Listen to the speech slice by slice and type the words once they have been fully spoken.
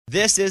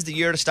This is the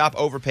year to stop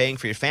overpaying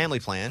for your family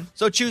plan.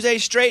 So choose a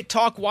Straight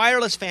Talk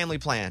Wireless family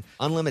plan.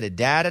 Unlimited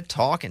data,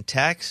 talk, and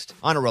text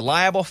on a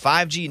reliable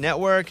 5G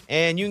network.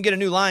 And you can get a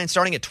new line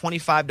starting at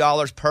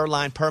 $25 per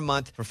line per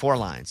month for 4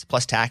 lines,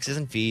 plus taxes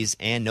and fees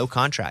and no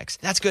contracts.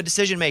 That's good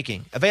decision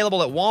making.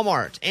 Available at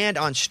Walmart and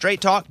on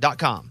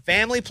straighttalk.com.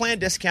 Family plan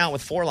discount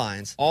with 4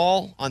 lines,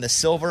 all on the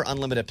Silver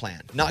Unlimited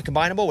plan. Not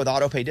combinable with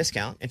auto pay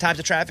discount. In times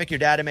of traffic, your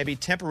data may be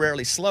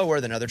temporarily slower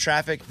than other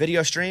traffic.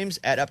 Video streams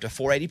at up to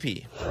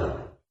 480p.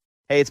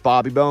 Hey, it's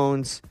Bobby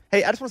Bones.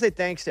 Hey, I just want to say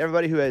thanks to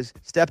everybody who has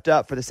stepped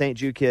up for the St.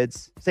 Jude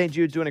kids. St.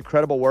 Jude's doing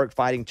incredible work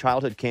fighting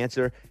childhood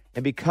cancer.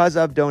 And because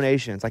of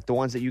donations like the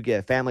ones that you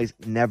give, families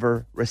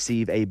never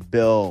receive a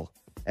bill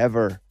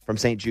ever from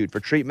St. Jude for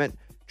treatment,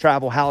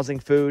 travel, housing,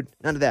 food,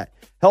 none of that.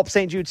 Help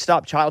St. Jude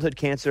stop childhood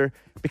cancer.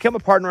 Become a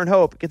partner in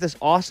hope. Get this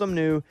awesome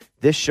new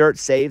This Shirt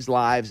Saves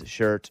Lives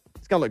shirt.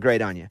 It's going to look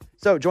great on you.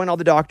 So join all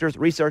the doctors,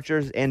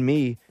 researchers, and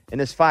me in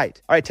this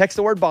fight. All right, text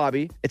the word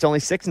Bobby. It's only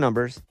 6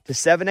 numbers to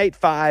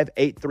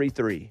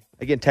 785-833.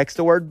 Again, text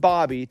the word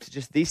Bobby to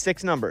just these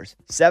 6 numbers,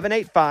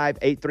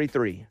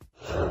 785-833.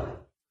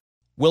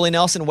 Willie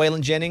Nelson,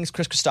 Waylon Jennings,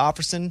 Chris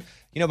Christopherson,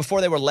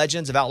 before they were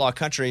legends of outlaw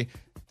country,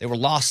 they were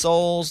lost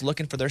souls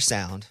looking for their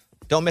sound.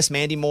 Don't miss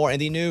Mandy Moore and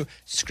the new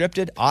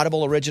scripted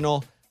Audible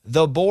original,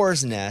 The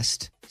Boar's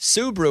Nest,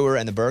 Sue Brewer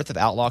and the Birth of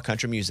Outlaw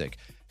Country Music.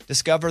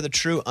 Discover the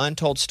true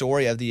untold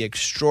story of the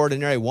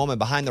extraordinary woman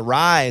behind the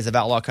rise of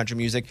outlaw country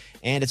music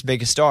and its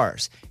biggest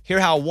stars. Hear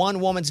how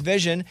one woman's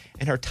vision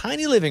in her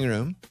tiny living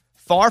room,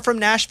 far from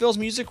Nashville's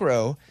Music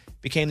Row,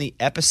 became the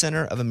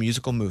epicenter of a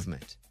musical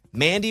movement.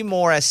 Mandy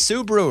Moore as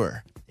Sue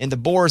Brewer in The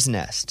Boar's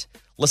Nest.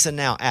 Listen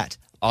now at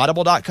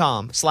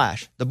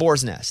audible.com/The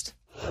Boar's Nest.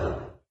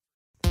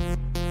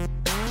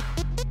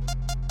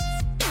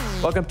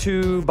 Welcome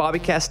to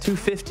Bobbycast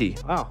 250.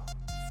 Wow.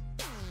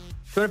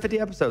 250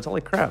 episodes. Holy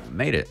crap.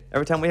 Made it.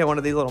 Every time we hit one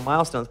of these little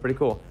milestones, pretty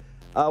cool.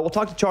 We'll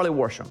talk to Charlie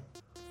Worsham,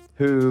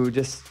 who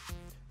just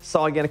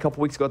saw again a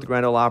couple weeks ago at the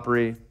Grand Ole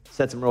Opry,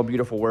 said some real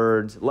beautiful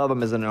words, love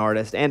him as an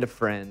artist and a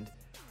friend.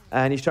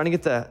 And he's trying to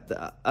get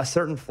a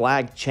certain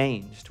flag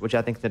changed, which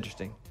I think is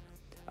interesting.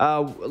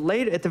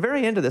 Later, at the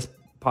very end of this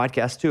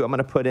podcast, too, I'm going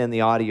to put in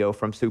the audio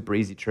from Super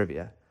Easy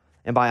Trivia.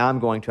 And by I'm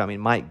going to, I mean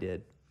Mike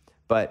did.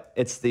 But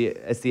it's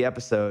the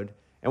episode,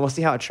 and we'll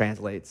see how it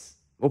translates.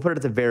 We'll put it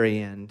at the very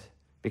end,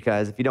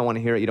 because if you don't want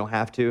to hear it, you don't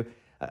have to.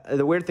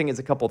 The weird thing is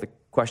a couple of the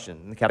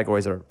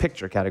categories are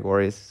picture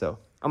categories, so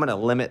I'm going to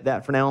limit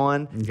that from now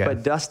on. Okay.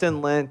 But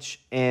Dustin Lynch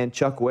and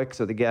Chuck Wicks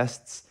are the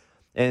guests,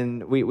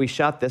 and we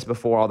shot this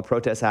before all the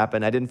protests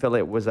happened. I didn't feel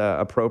it was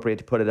appropriate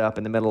to put it up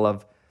in the middle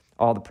of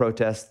all the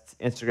protests,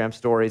 Instagram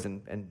stories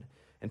and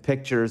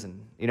pictures,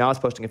 and I was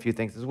posting a few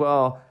things as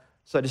well,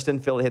 so I just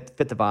didn't feel it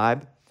fit the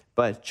vibe.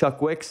 But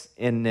Chuck Wicks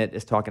in it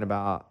is talking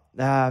about,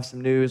 I have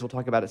some news, we'll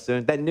talk about it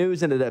soon. That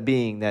news ended up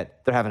being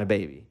that they're having a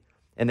baby.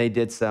 And they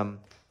did some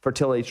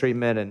fertility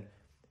treatment, and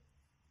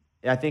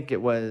I think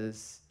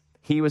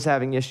he was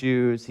having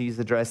issues, he's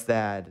addressed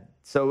that.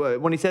 So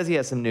when he says he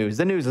has some news,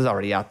 the news is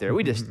already out there.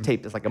 We just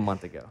taped this like a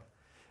month ago.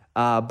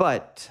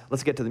 But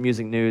let's get to the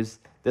music news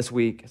this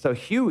week. So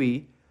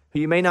Huey, who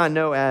you may not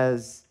know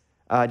as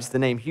just the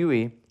name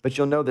Huey, but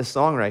you'll know this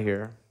song right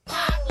here.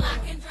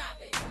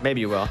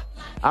 Maybe you will.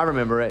 I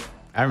remember it.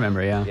 I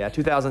remember, yeah. Yeah,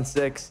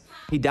 2006.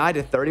 He died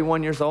at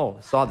 31 years old.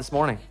 I saw it this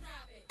morning.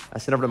 I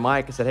sent over to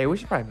Mike and said, hey, we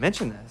should probably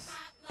mention this.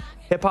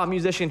 Hip-hop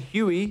musician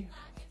Huey,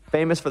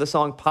 famous for the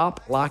song Pop,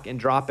 Lock, and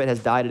Drop It,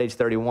 has died at age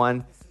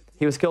 31.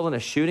 He was killed in a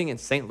shooting in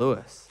St.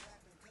 Louis.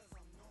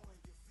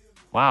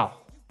 Wow.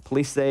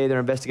 Police say their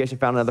investigation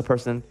found another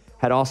person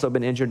had also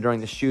been injured during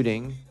the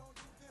shooting.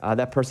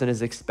 That person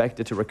is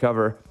expected to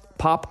recover.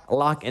 Pop,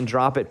 Lock, and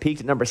Drop It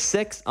peaked at number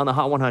 6 on the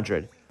Hot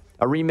 100.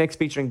 A remix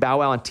featuring Bow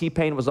Wow and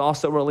T-Pain was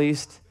also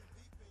released.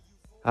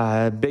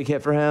 Big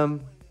hit for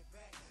him.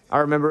 I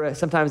remember it.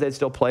 Sometimes they'd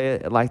still play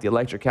it at like the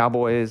Electric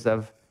Cowboys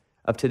of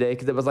today,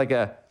 because it was like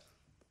a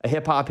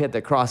hip-hop hit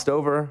that crossed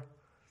over.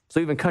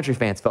 So even country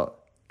fans felt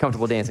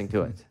comfortable dancing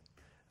to it.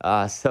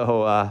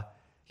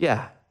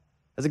 Yeah.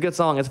 It's a good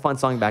song. It's a fun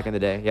song back in the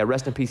day. Yeah,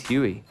 rest in peace,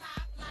 Huey.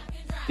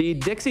 The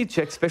Dixie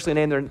Chicks officially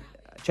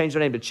changed their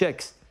name to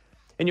Chicks.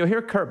 And you'll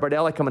hear Kurt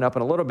Bardella coming up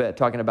in a little bit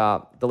talking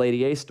about the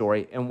Lady A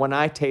story. And when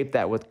I taped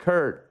that with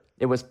Kurt,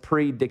 it was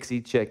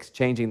pre-Dixie Chicks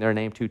changing their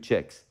name to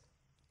Chicks.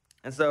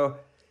 And so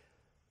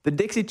the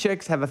Dixie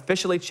Chicks have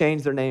officially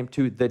changed their name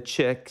to The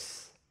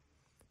Chicks.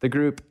 The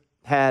group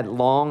had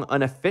long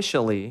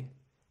unofficially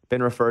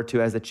been referred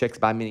to as The Chicks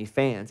by many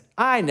fans.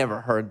 I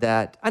never heard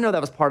that. I know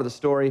that was part of the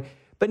story,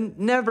 but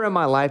never in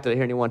my life did I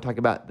hear anyone talk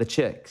about The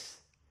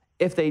Chicks.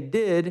 If they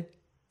did,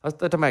 I was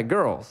talking about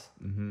girls.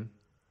 Mm-hmm.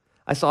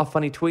 I saw a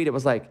funny tweet. It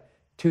was like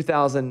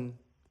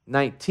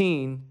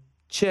 2019,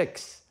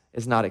 Chicks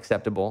is not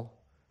acceptable.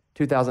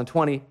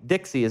 2020,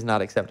 Dixie is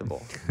not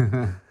acceptable.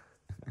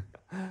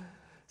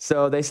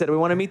 So they said, we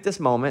want to meet this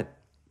moment.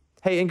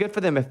 Hey, and good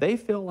for them. If they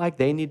feel like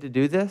they need to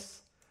do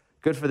this,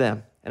 good for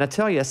them. And I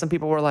tell you, some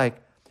people were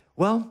like,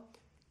 well,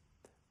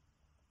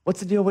 what's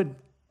the deal with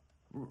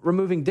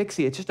removing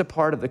Dixie? It's just a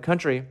part of the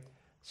country.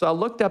 So I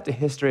looked up the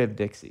history of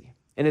Dixie,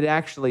 and it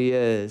actually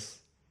is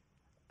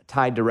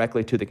tied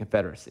directly to the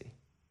Confederacy.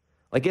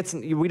 Like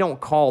we don't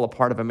call a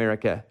part of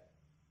America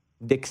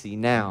Dixie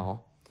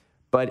now,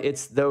 but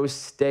it's those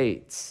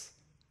states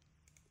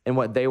and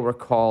what they were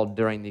called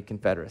during the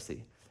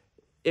Confederacy.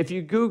 If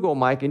you Google,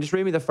 Mike, and just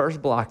read me the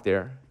first block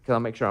there, because I'll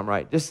make sure I'm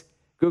right. Just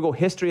Google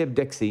history of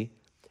Dixie,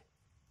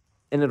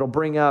 and it'll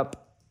bring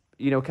up,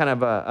 kind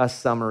of a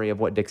summary of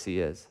what Dixie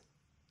is.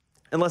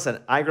 And listen,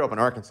 I grew up in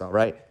Arkansas,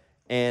 right?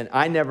 And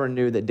I never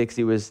knew that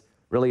Dixie was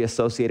really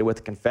associated with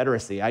the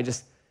Confederacy. I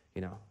just,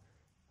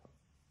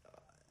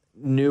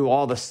 knew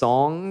all the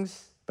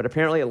songs, but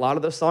apparently a lot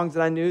of those songs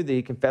that I knew,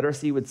 the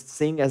Confederacy would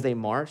sing as they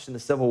marched in the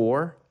Civil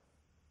War.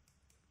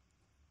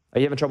 Are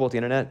you having trouble with the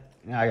internet?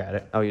 Yeah, I got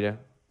it. Oh, you do?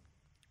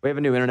 We have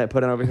a new internet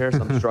put in over here,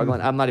 so I'm struggling.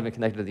 I'm not even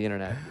connected to the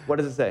internet. What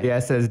does it say? Yeah,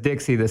 it says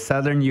Dixie, the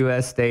southern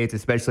U.S. states,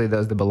 especially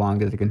those that belong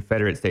to the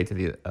Confederate States of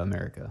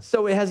America.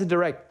 So it has a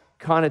direct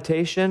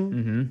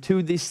connotation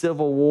to the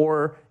Civil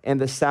War,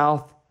 and the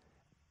South,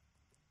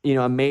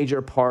 a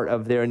major part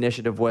of their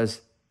initiative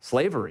was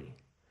slavery.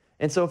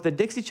 And so if the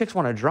Dixie Chicks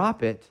want to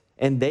drop it,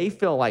 and they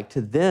feel like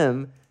to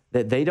them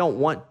that they don't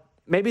want,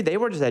 maybe they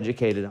were just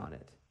educated on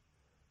it.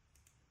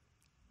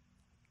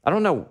 I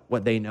don't know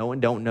what they know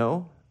and don't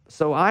know.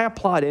 So I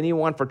applaud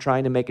anyone for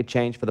trying to make a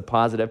change for the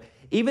positive,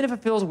 even if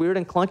it feels weird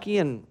and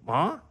clunky and,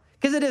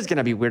 because it is going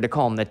to be weird to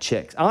call them the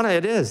Chicks.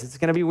 It is. It's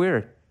going to be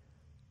weird.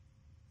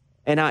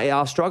 And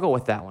I'll struggle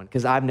with that one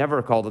because I've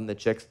never called them the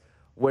Chicks,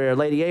 where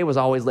Lady A was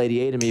always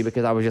Lady A to me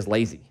because I was just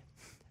lazy.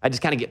 I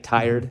just kind of get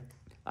tired.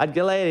 I'd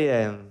get Lady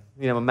A, and,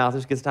 my mouth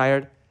just gets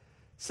tired.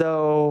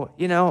 So,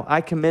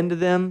 I commend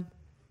them.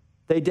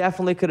 They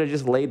definitely could have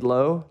just laid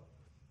low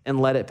and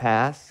let it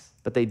pass,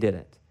 but they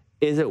didn't.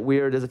 Is it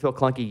weird? Does it feel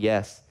clunky?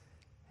 Yes.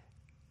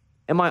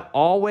 Am I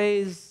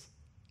always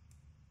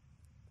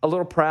a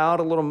little proud,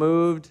 a little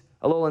moved,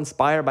 a little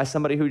inspired by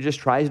somebody who just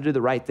tries to do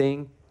the right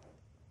thing,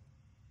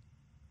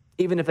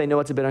 even if they know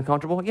it's a bit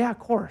uncomfortable? Yeah, of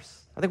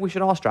course. I think we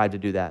should all strive to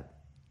do that.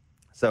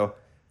 So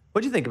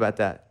what'd you think about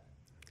that?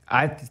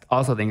 I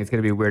also think it's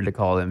going to be weird to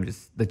call them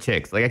just the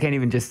Chicks. Like, I can't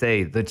even just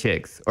say the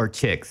Chicks or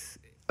Chicks.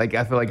 Like,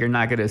 I feel like you're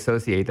not going to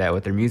associate that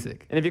with their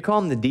music. And if you call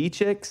them the D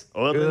Chicks,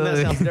 then that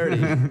sounds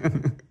dirty.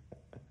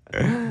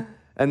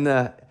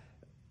 And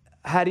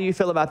how do you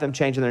feel about them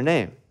changing their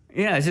name?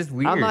 Yeah, it's just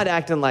weird. I'm not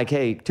acting like,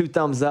 hey, 2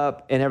 thumbs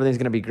up and everything's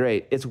going to be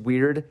great. It's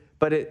weird,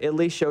 but it at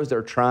least shows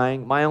they're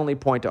trying. My only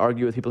point to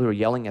argue with people who are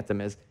yelling at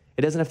them is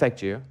it doesn't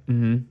affect you.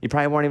 Mm-hmm. You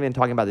probably weren't even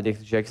talking about the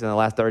Dixie Chicks in the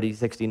last 30,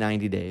 60,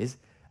 90 days.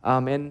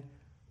 And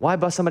why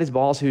bust somebody's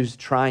balls who's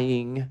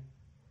trying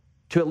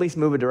to at least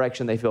move a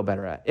direction they feel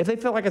better at? If they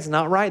feel like it's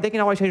not right, they can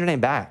always change their name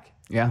back.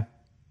 Yeah.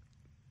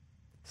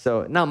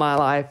 So not my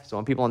life. So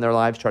when people in their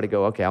lives try to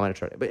go, okay, I'm going to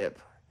try it. But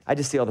I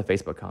just see all the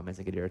Facebook comments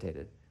and get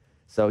irritated.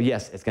 So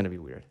yes, it's going to be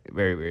weird.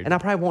 Very weird. And I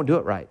probably won't do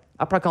it right.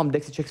 I'll probably call them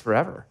Dixie Chicks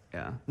forever.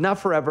 Yeah. Not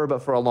forever,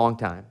 but for a long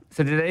time.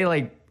 So do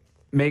they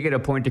make it a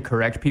point to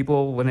correct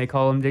people when they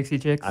call them Dixie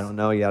Chicks? I don't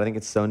know yet. I think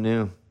it's so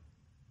new.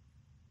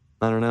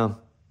 I don't know.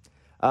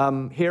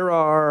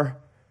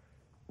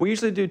 We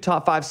usually do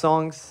top 5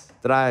 songs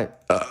that I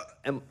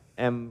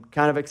am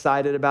kind of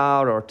excited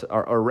about,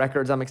 or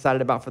records I'm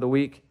excited about for the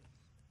week.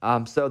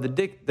 So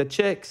the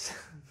Chicks,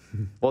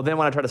 well, then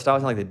when I try to style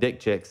it, like the Dick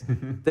Chicks.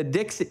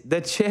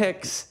 The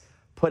Chicks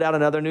put out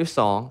another new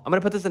song. I'm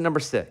going to put this at number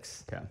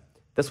 6. Okay.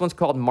 This one's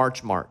called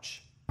March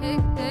March.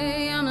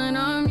 Hey, I'm an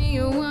army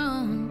of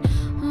one.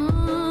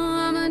 Oh,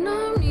 I'm an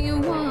army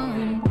of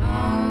one.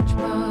 March,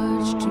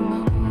 march to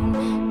my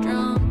own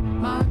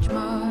drum. March,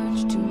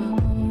 march to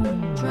my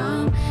own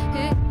drum.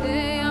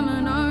 Hey, I'm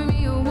an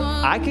army of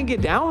one. I can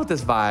get down with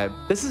this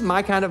vibe. This is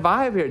my kind of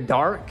vibe here.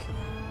 Dark,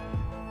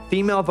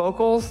 female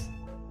vocals,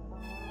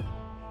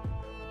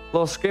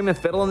 little screaming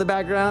fiddle in the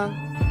background.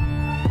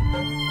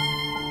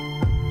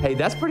 Hey,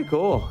 that's pretty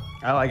cool.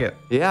 I like it.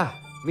 Yeah,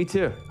 me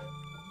too.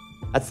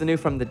 That's the new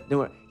from the new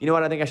one. You know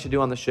what I think I should do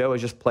on the show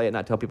is just play it and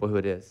not tell people who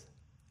it is.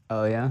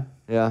 Oh, yeah?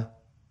 Yeah.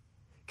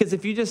 Because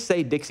if you just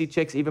say Dixie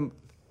Chicks,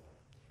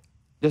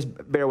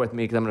 just bear with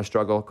me because I'm going to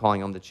struggle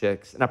calling them the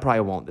Chicks. And I probably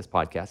won't this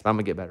podcast, but I'm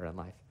going to get better in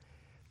life.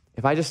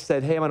 If I just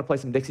said, hey, I'm going to play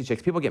some Dixie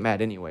Chicks, people get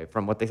mad anyway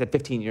from what they said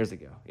 15 years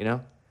ago,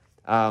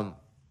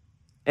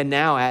 And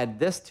now add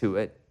this to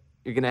it,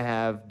 you're going to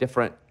have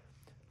different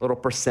little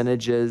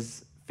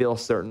percentages feel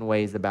certain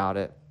ways about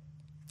it.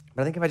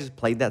 But I think if I just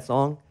played that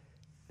song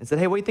and said,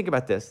 hey, what do you think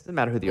about this? Doesn't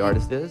matter who the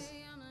artist is.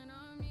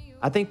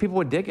 I think people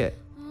would dig it.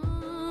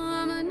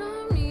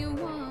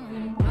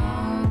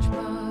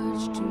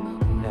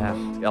 Yeah,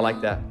 I like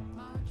that.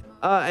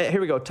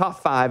 Here we go, top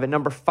 5. At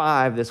number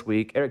 5 this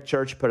week, Eric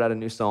Church put out a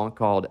new song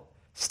called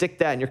Stick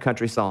That in Your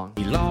Country Song.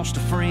 He lost a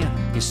friend,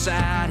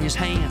 inside his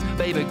hand.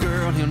 Baby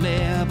girl, he'll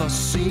never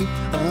see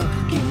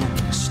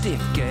again. Stick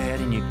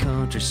that in your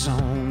country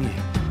song.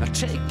 Now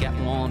take that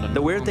one.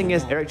 The weird thing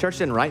is, Eric Church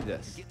didn't write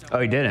this, Oh,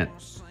 he didn't?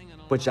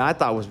 which I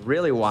thought was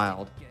really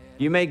wild.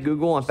 You may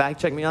Google and fact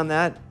check me on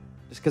that,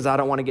 just because I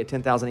don't want to get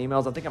 10,000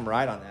 emails. I think I'm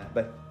right on that.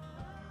 But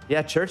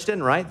yeah, Church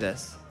didn't write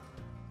this.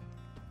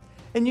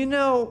 And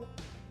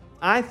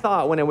I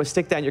thought when it was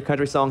Stick That in Your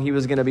Country Song, he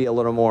was going to be a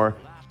little more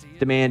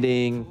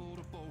demanding,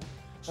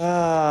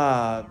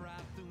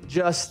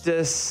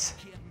 justice,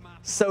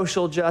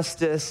 social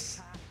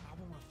justice,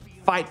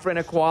 fight for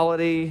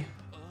inequality.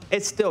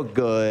 It's still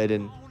good,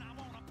 and,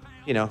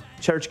 you know,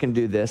 Church can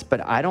do this, but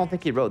I don't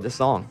think he wrote this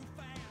song.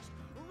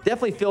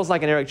 Definitely feels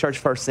like an Eric Church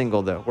first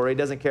single, though, where he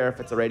doesn't care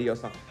if it's a radio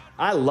song.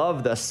 I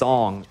love the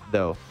song,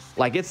 though.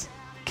 Like, it's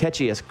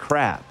catchy as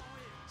crap.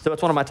 So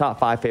it's one of my top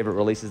 5 favorite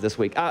releases this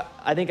week.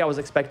 I think I was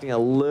expecting a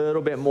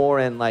little bit more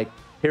in, like,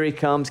 Here He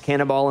Comes,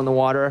 Cannonball in the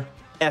Water,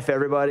 F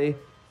Everybody.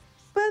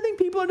 But I think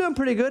people are doing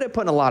pretty good at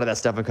putting a lot of that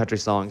stuff in country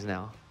songs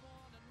now.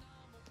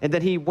 And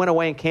then he went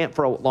away and camped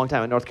for a long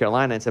time in North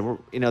Carolina and said,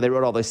 you know, they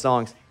wrote all these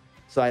songs.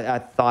 So I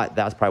thought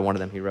that was probably one of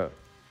them he wrote.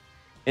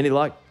 Any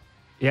luck?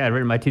 Yeah,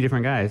 written by 2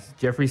 different guys,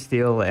 Jeffrey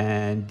Steele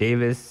and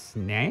Davis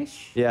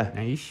Nash. Yeah.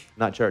 Nash.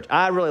 Not Church.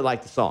 I really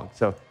like the song.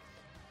 So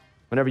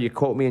whenever you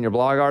quote me in your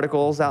blog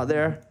articles out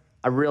there,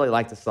 I really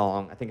like the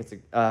song. I think it's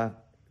a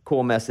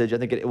cool message. I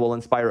think it will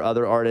inspire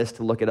other artists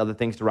to look at other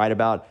things to write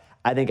about.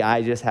 I think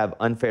I just have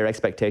unfair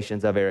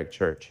expectations of Eric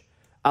Church.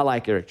 I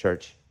like Eric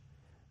Church.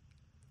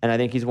 And I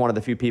think he's one of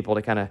the few people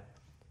to kind of,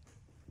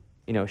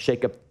 you know,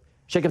 shake up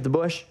the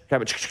bush. I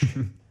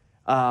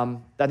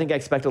think I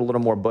expected a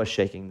little more bush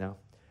shaking, though.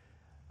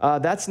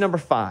 That's number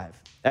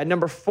 5. At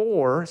number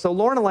 4, so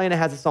Lauren Elena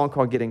has a song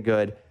called Getting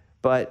Good,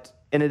 and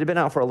it had been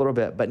out for a little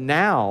bit, but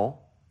now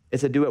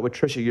it's a duet with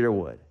Trisha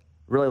Yearwood.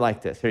 Really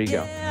like this. Here you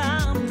go.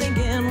 Yeah, I'm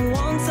thinking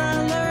once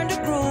I learn to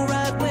grow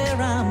right where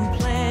I'm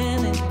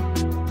planted,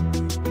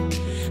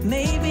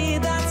 maybe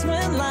that's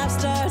when life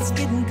starts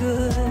getting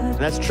good. And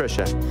that's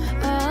Trisha.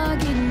 Oh,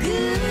 getting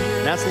good.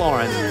 And that's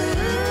Lauren.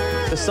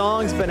 The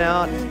song's been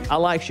out.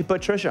 She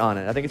put Trisha on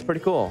it. I think it's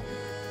pretty cool.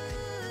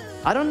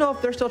 I don't know if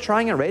they're still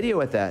trying on radio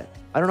with that.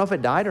 I don't know if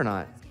it died or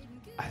not.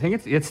 I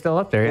think it's still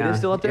up there. It Yeah. is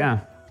still up there? Yeah.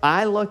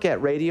 I look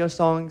at radio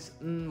songs,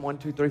 1,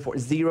 2, 3, 4,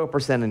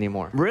 0%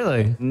 anymore.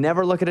 Really?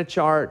 Never look at a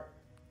chart.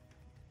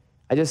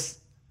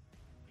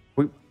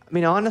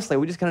 Honestly,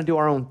 we just kind of do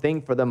our own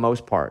thing for the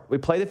most part. We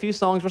play the few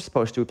songs we're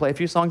supposed to. We play a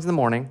few songs in the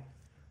morning.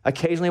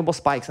 Occasionally we'll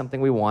spike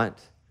something we want.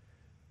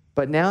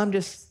 But now I'm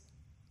just,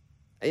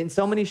 and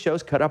so many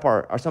shows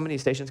so many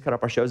stations cut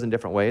up our shows in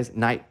different ways.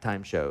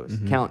 Nighttime shows,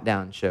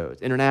 countdown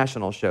shows,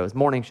 international shows,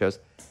 morning shows.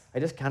 I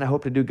just kind of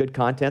hope to do good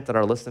content that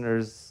our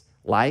listeners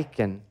like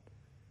and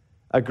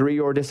agree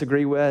or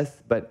disagree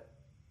with, but,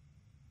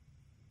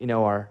 you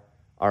know,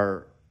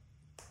 are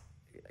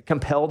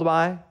compelled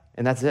by,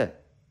 and that's it.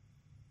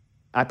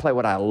 I play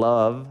what I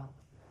love,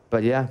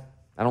 but yeah,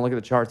 I don't look at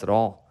the charts at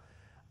all.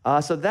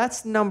 So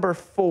that's number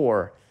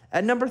 4.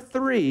 At number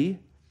 3,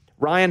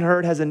 Ryan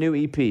Hurd has a new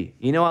EP.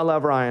 You know I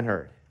love Ryan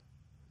Hurd.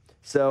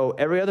 So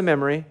Every Other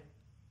Memory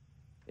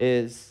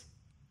is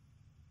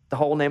the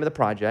whole name of the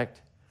project.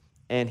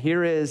 And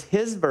here is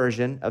his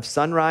version of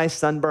Sunrise,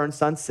 Sunburn,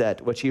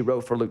 Sunset, which he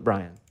wrote for Luke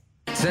Bryan.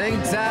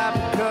 Tank top,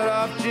 cut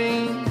off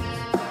jeans,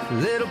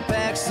 little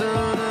Paxson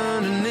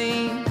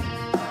underneath.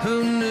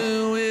 Who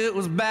knew it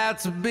was about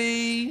to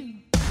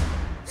be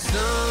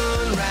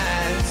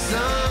sunrise,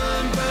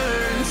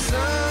 sunburn,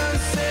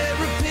 sunset,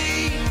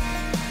 repeat.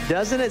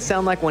 Doesn't it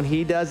sound like when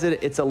he does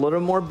it, it's a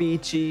little more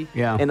beachy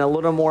Yeah. and a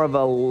little more of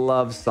a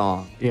love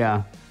song?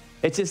 Yeah.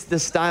 It's just the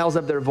styles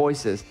of their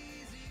voices.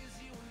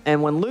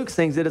 And when Luke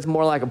sings it, it's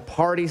more like a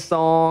party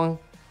song,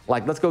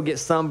 like let's go get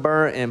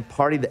sunburnt and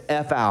party the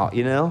F out,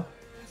 you know?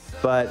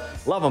 But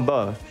love them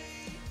both.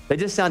 They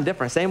just sound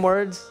different. Same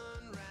words,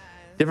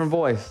 different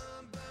voice.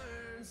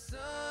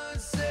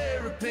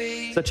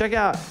 So check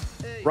out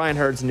Ryan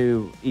Hurd's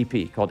new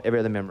EP called Every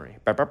Other Memory.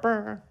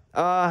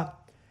 At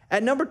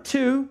number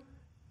 2,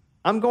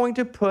 I'm going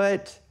to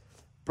put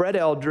Brett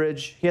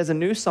Eldridge. He has a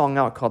new song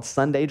out called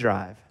Sunday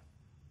Drive.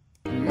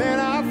 Man,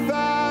 I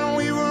thought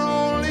we were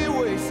only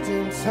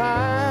wasting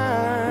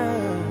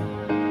time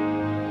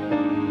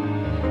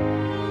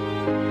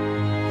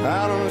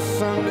out on a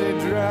Sunday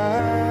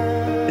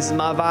drive. This is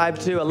my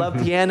vibe too. I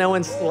love piano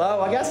and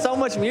slow. I got so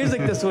much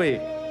music this week.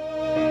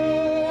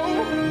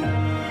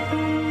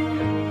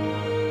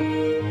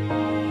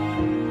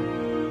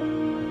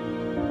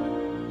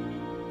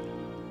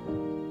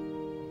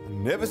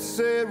 Never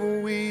said where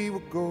we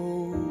would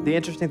go. The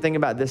interesting thing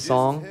about this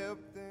song,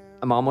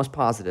 I'm almost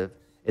positive,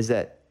 is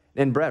that,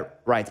 and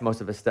Brett writes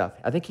most of his stuff.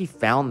 I think he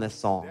found this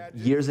song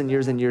years and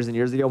years and years and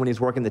years ago when he was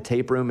working the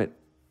tape room at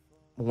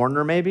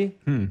Warner, maybe.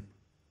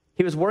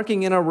 He was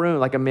working in a room,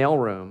 like a mail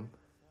room,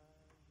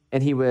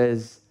 and he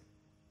was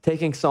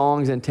taking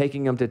songs and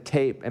taking them to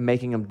tape and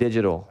making them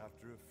digital.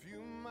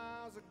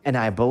 And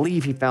I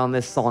believe he found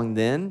this song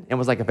then and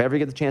was like, if I ever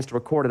get the chance to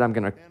record it, I'm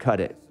going to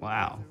cut it.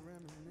 Wow.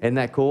 Isn't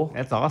that cool?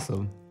 That's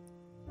awesome.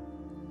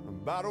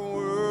 About a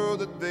world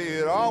that they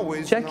had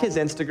always Check his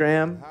known.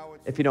 Instagram,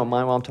 if you don't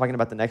mind, while I'm talking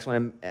about the next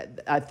one.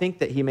 I think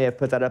that he may have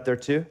put that up there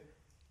too.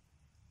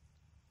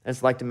 I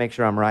just like to make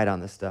sure I'm right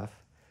on this stuff.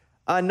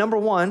 Number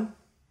 1,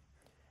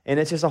 and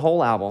it's just a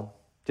whole album.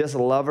 Just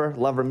love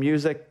her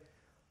music,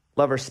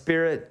 love her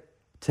spirit.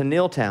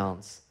 Tenille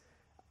Townes.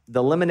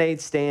 The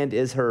Lemonade Stand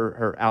is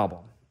her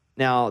album.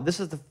 Now, this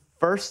is the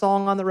first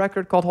song on the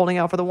record called Holding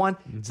Out for the One.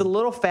 It's a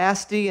little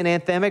fasty and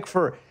anthemic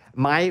for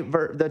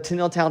the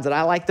Tennille Towns that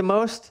I like the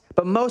most,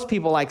 but most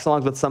people like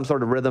songs with some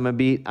sort of rhythm and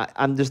beat.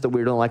 I'm just the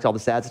weirdo who likes all the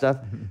sad stuff.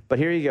 But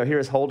here you go. Here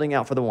is Holding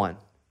Out for the One.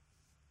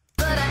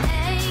 But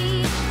I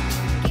ain't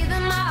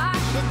giving my heart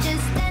to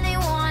just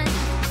anyone.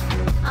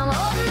 I'm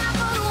holding out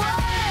for the one.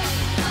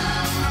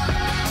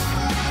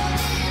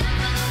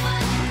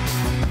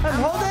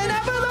 I'm holding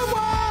out for the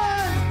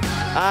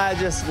one. I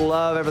just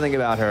love everything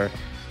about her.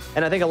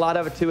 And I think a lot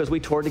of it, too, is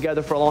we toured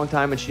together for a long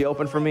time and she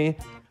opened for me.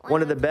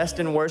 One of the best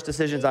and worst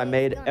decisions I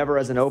made ever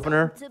as an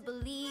opener,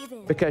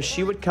 because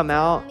she would come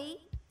out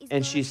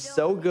and she's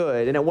so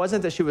good. And it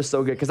wasn't that she was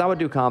so good, because I would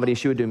do comedy,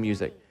 she would do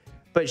music.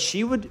 But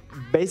she would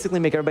basically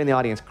make everybody in the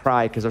audience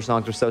cry because her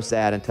songs were so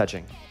sad and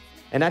touching.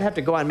 And I'd have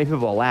to go out and make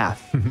people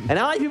laugh. And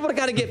I like people to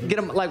kind of get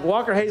them, like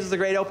Walker Hayes is a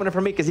great opener for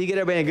me because he get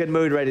everybody in a good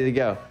mood, ready to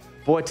go.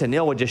 Boy,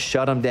 Tennille would just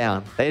shut them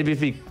down. They'd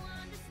be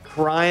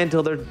crying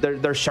until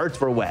their shirts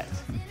were wet.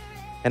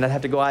 And I'd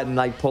have to go out and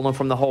like pull them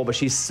from the hole, but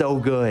she's so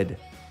good.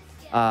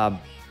 That's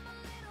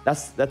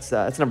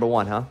number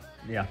one, huh?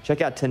 Yeah.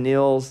 Check out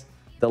Tennille's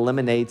The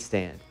Lemonade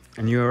Stand.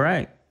 And you were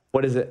right.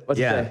 What is it? What's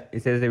it say?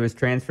 It says it was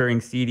transferring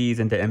CDs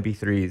into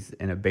MP3s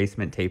in a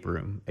basement tape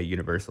room at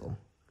Universal.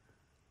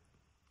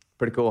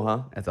 Pretty cool,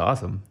 huh? That's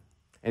awesome.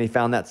 And he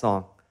found that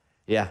song.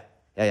 Yeah.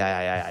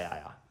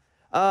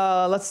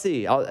 Let's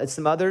see.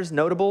 Some others,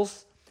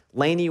 notables.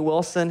 Lainey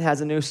Wilson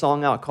has a new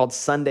song out called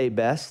Sunday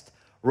Best.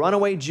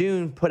 Runaway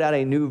June put out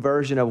a new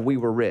version of We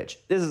Were Rich.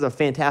 This is a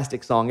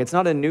fantastic song. It's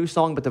not a new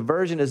song, but the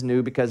version is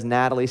new because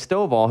Natalie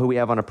Stovall, who we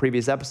have on a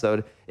previous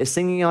episode, is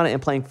singing on it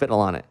and playing fiddle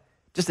on it.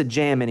 Just a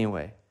jam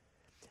anyway.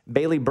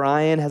 Bailey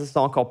Bryan has a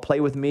song called Play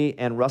With Me,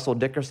 and Russell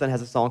Dickerson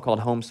has a song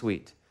called Home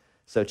Sweet.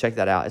 So check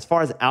that out. As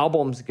far as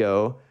albums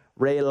go,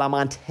 Ray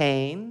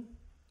LaMontagne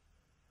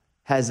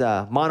has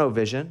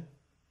Monovision.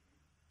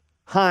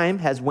 Haim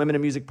has Women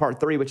in Music Part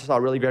 3, which I saw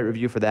a really great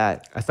review for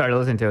that. I started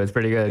listening to it. It's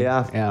pretty good.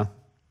 Yeah.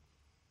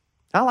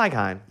 I like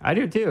Haim. I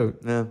do too.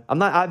 Yeah.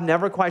 I'm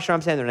never quite sure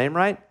I'm saying their name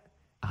right.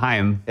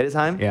 Haim. It is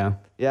Haim? Yeah.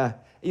 Yeah.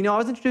 You know, I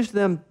was introduced to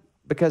them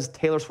because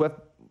Taylor Swift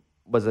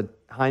was a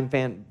Haim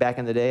fan back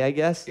in the day, I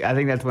guess. I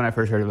think that's when I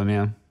first heard of him,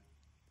 yeah.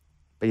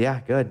 But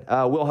yeah, good.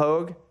 Will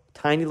Hogue,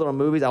 Tiny Little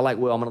Movies. I like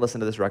Will. I'm going to listen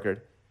to this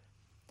record.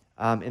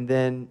 And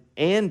then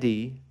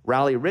Andy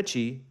Rowley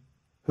Ritchie,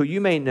 who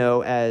you may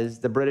know as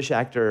the British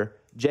actor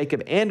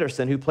Jacob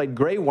Anderson, who played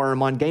Grey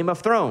Worm on Game of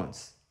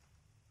Thrones.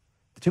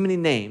 Too many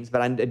names,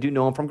 but I do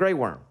know him from Grey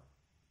Worm.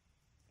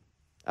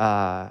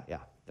 Yeah,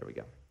 there we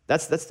go.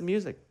 That's the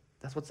music.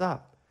 That's what's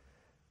up.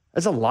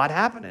 There's a lot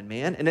happening,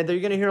 man. And then you're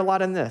going to hear a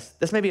lot in this.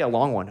 This may be a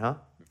long one, huh?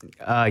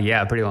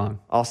 Yeah, pretty long.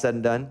 All said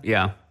and done.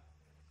 Yeah.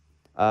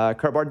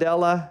 Kurt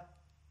Bardella,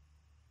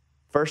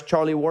 first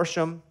Charlie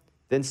Worsham,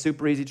 then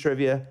Super Easy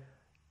Trivia.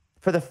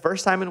 For the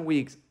first time in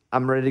weeks,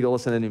 I'm ready to go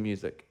listen to new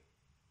music.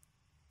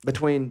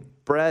 Between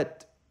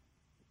Brett,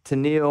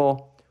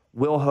 Tennille,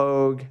 Will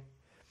Hogue.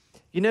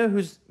 You know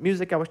whose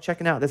music I was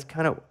checking out that's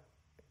kind of,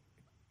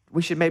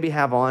 we should maybe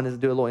have on is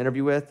do a little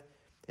interview with?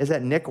 Is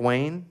that Nick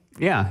Wayne?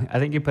 Yeah, I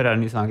think you put out a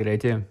new song today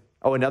too.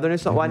 Oh, another new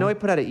song? Well, I know he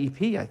put out an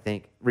EP, I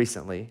think,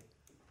 recently.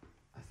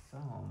 I saw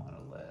him on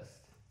a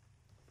list.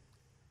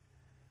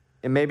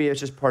 And maybe it's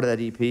just part of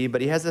that EP,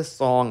 but he has this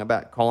song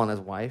about calling his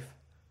wife.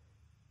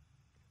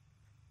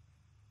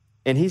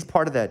 And he's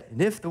part of that.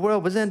 And if the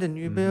world was ending,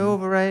 you'd be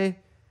over, eh?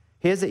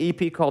 He has an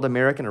EP called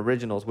American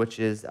Originals, which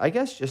is, I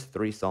guess, just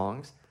 3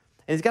 songs.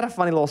 And he's got a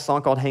funny little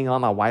song called Hang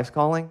On, My Wife's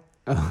Calling.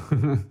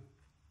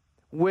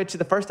 Which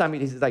the first time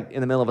he's like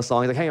in the middle of a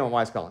song, he's like, hang on, my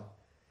wife's calling.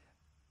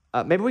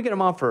 Maybe we get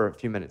him on for a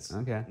few minutes.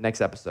 Okay.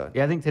 Next episode.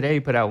 Yeah, I think today he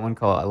put out one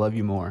called I Love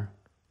You More.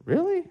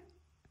 Really?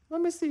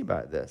 Let me see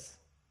about this.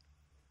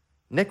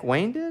 Nick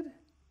Wayne did?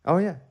 Oh,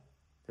 yeah.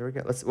 There we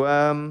go.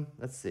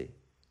 Let's see.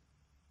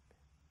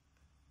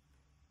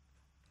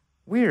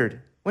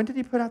 Weird. When did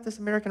he put out this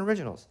American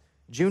Originals?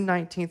 June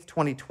 19th,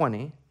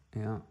 2020.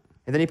 Yeah.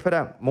 And then he put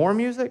out more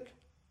music.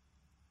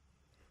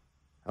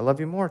 I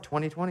Love You More,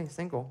 2020,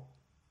 single.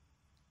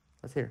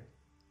 Let's hear.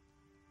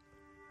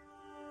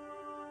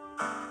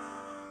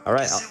 All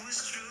right,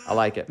 I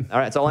like it. All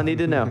right, that's all I need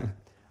to know.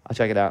 I'll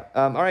check it out.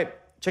 All right,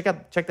 check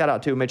that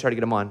out too. May try to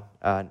get him on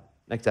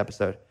next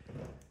episode.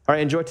 All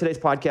right, enjoy today's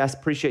podcast.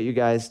 Appreciate you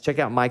guys. Check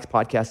out Mike's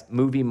podcast,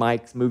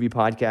 Mike's Movie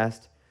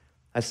Podcast.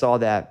 I saw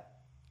that.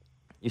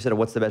 You said,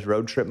 what's the best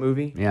road trip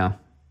movie? Yeah.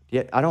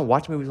 Yeah, I don't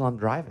watch movies while I'm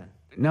driving.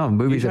 No,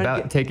 movies trying to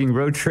about get- taking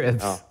road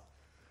trips. Oh,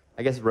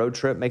 I guess Road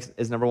Trip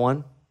is number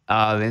one.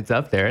 It's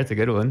up there. It's a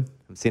good one.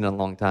 I've seen it in a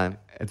long time.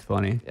 It's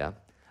funny. Yeah.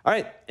 All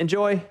right.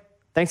 Enjoy.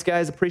 Thanks,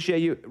 guys. Appreciate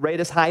you. Rate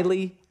us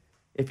highly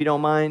if you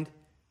don't mind.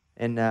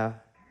 And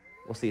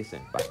we'll see you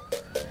soon. Bye.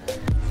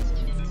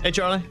 Hey,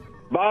 Charlie.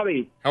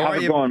 Bobby, How are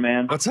how's you? it going,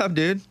 man? What's up,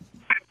 dude?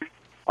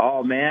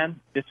 Oh, man,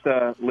 just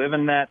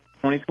living that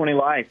 2020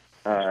 life.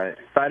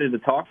 Excited to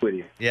talk with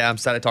you. Yeah, I'm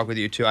excited to talk with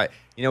you, too.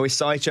 We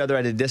saw each other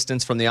at a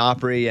distance from the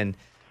Opry, and,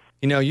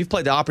 you've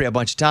played the Opry a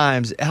bunch of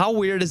times. How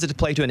weird is it to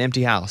play to an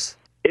empty house?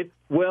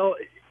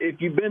 if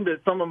you've been to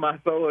some of my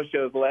solo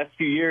shows the last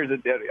few years,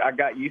 I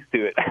got used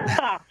to it.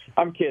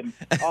 I'm kidding.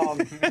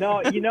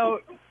 No,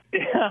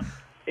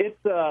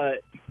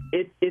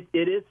 it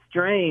is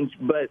strange,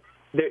 but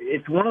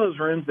it's one of those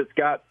rooms that's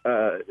got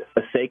a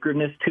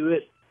sacredness to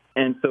it,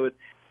 and so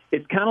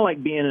it's kind of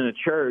like being in a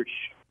church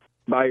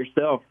by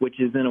yourself, which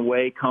is in a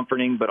way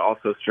comforting but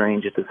also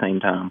strange at the same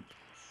time.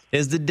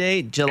 Is the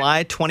date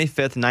July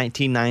 25th,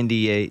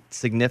 1998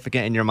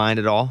 significant in your mind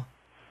at all?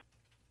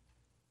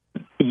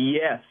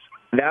 Yes.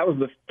 That was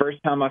the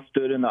first time I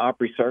stood in the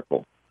Opry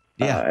Circle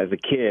as a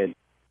kid.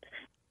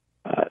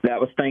 That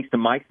was thanks to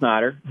Mike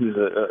Snyder, who's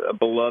a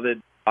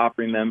beloved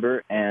Opry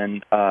member,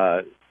 and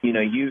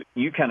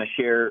you kind of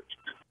share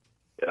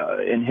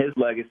in his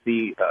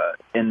legacy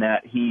in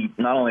that he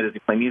not only does he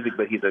play music,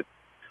 but he's a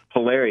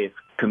hilarious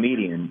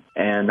comedian,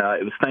 and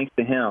it was thanks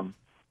to him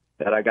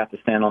that I got to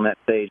stand on that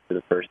stage for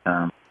the first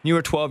time. You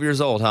were 12 years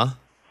old, huh?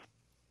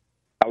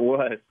 I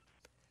was.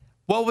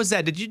 What was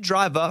that? Did you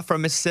drive up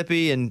from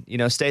Mississippi and,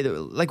 stay there?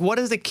 Like, what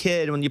is a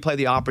kid when you play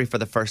the Opry for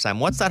the first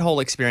time? What's that whole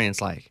experience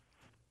like?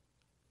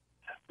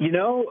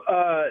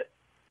 Gosh,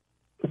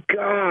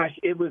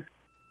 it was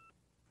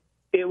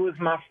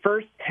my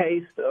first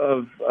taste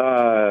of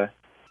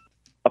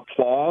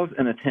applause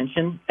and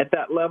attention at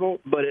that level,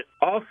 but it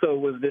also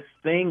was this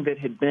thing that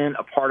had been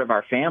a part of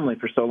our family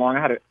for so long.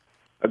 I had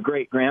a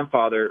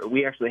great-grandfather.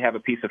 We actually have a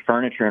piece of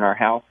furniture in our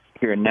house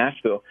here in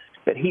Nashville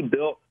that he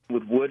built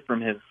with wood from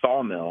his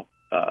sawmill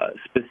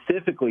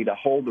specifically to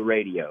hold the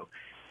radio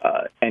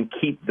and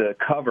keep the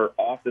cover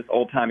off this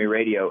old-timey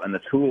radio and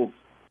the tools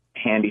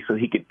handy so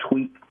he could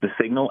tweak the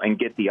signal and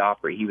get the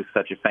Opry. He was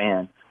such a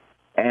fan.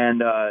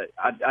 And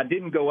I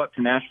didn't go up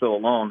to Nashville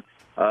alone.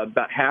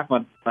 About half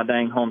my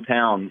dang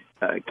hometown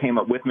came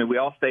up with me. We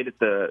all stayed at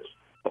the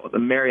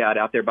Marriott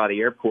out there by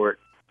the airport.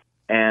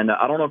 And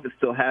I don't know if it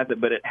still has it,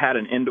 but it had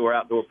an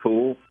indoor-outdoor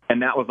pool.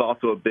 And that was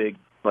also a big,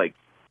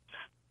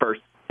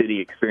 first city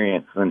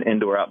experience, an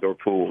indoor-outdoor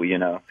pool,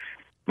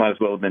 Might as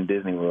well have been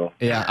Disney World.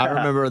 Yeah, I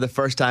remember the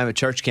first time at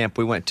church camp,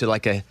 we went to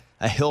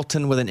a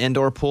Hilton with an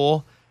indoor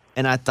pool.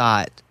 And I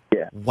thought,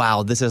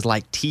 wow, this is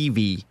like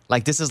TV.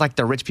 Like, this is like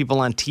the rich people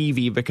on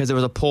TV because there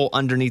was a pool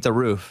underneath the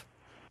roof.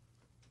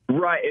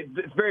 Right.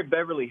 It's very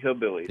Beverly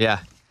Hillbillies. Yeah.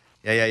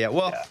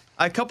 Well,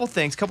 a couple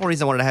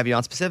reasons I wanted to have you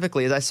on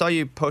specifically is I saw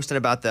you posting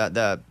about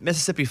the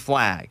Mississippi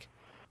flag,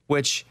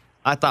 which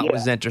I thought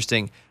was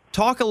interesting.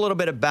 Talk a little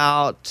bit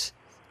about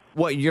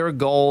what your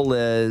goal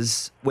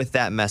is with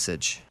that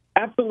message.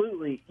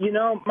 Absolutely.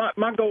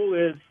 My goal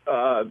is,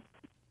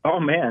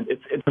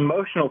 it's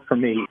emotional for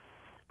me.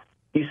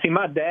 You see,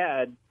 my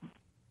dad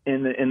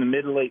in the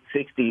mid to late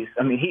 60s,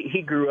 I mean,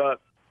 he grew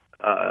up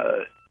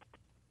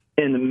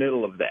in the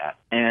middle of that.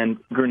 And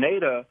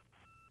Grenada,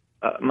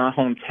 my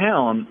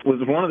hometown, was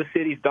one of the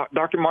cities.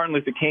 Dr. Martin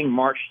Luther King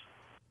marched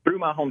through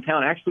my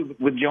hometown, actually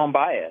with Joan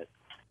Baez.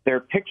 There are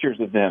pictures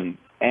of them.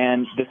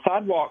 And the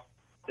sidewalk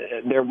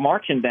they're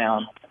marching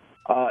down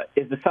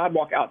is the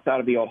sidewalk outside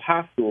of the old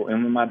high school.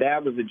 And when my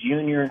dad was a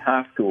junior in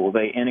high school,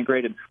 they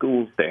integrated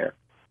schools there.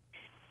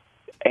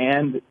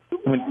 And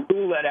when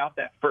school let out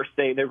that first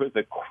day, there was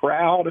a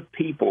crowd of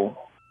people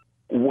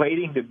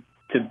waiting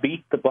to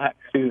beat the black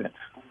students.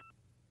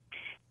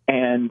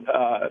 And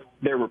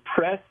there were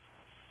press,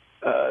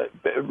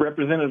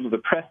 representatives of the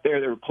press there,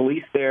 there were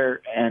police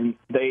there, and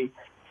they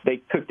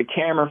took the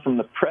camera from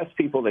the press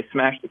people, they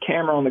smashed the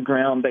camera on the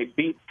ground, they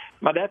beat.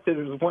 My dad said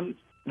there was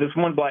this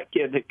one black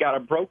kid that got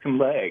a broken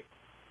leg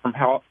from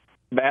how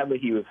badly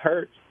he was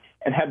hurt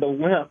and had to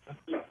limp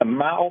a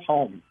mile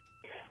home.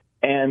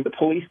 And the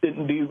police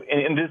didn't do,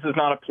 and this is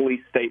not a police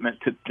statement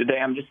today,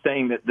 I'm just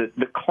saying that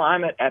the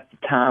climate at the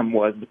time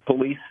was the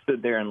police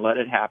stood there and let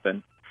it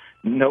happen.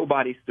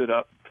 Nobody stood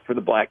up for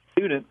the black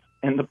students,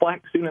 and the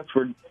black students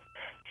were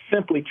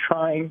simply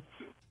trying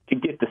to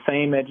get the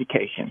same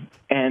education.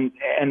 And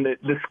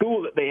the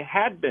school that they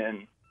had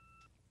been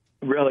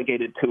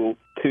relegated to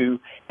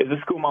is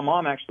a school my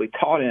mom actually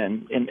taught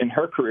in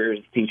her career as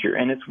a teacher,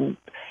 and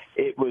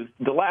it was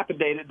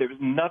dilapidated. There was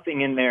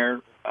nothing in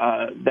there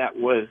that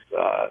was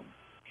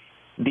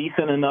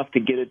decent enough to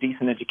get a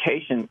decent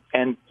education.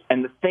 And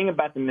the thing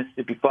about the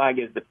Mississippi flag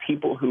is the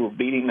people who were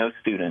beating those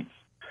students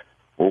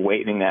were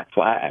waving that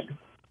flag.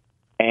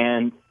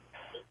 And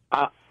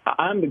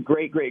I'm the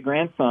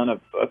great-great-grandson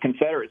of a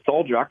Confederate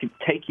soldier. I could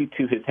take you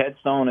to his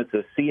headstone. It's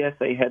a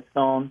CSA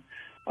headstone.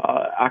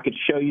 I could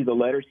show you the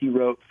letters he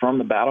wrote from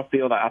the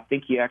battlefield. I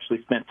think he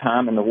actually spent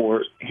time in the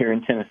war here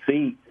in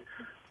Tennessee.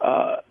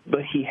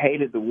 But he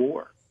hated the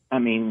war. I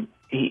mean,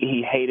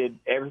 he hated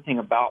everything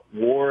about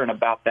war and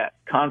about that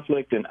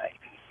conflict. And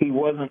he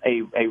wasn't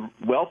a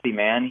wealthy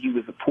man. He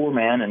was a poor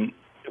man, and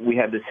we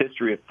have this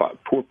history of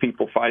poor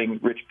people fighting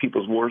rich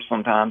people's wars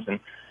sometimes. And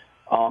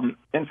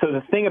so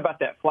the thing about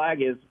that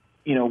flag is,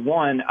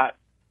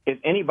 if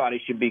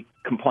anybody should be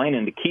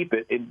complaining to keep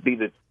it, it'd be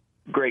the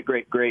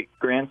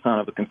great-great-great-grandson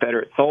of a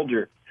Confederate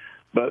soldier.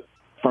 But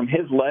from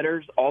his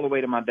letters all the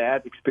way to my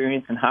dad's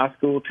experience in high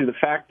school to the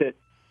fact that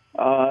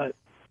I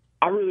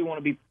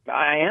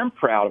am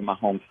proud of my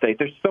home state.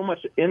 There's so much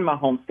in my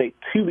home state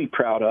to be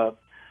proud of.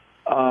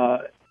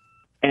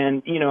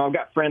 And, you know, I've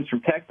got friends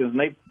from Texas,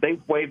 and they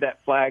wave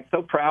that flag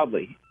so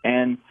proudly.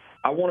 And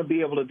I want to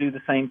be able to do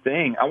the same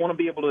thing. I want to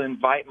be able to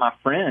invite my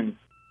friends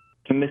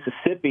to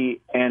Mississippi,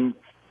 and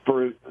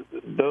for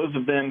those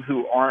of them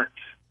who aren't,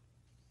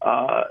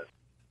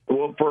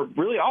 well, for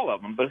really all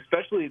of them, but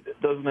especially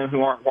those of them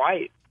who aren't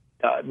white,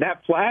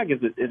 that flag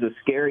is a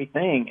scary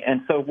thing.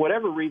 And so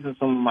whatever reason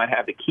someone might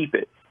have to keep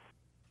it,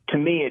 to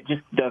me, it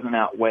just doesn't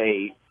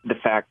outweigh the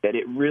fact that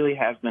it really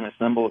has been a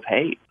symbol of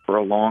hate for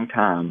a long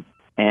time.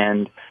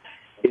 And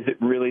is it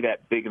really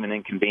that big of an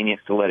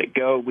inconvenience to let it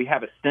go? We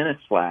have a Stennis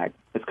flag.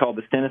 It's called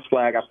the Stennis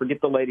flag. I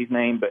forget the lady's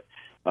name, but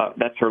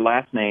that's her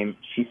last name.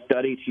 She's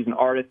an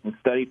artist and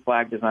studied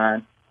flag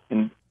design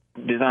and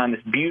designed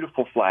this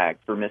beautiful flag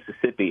for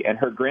Mississippi. And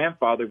her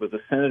grandfather was a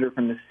senator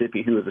from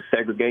Mississippi who was a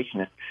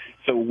segregationist.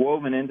 So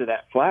woven into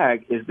that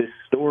flag is this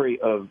story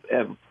of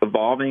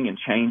evolving and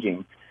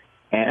changing.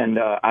 And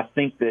I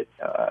think that,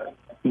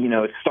 you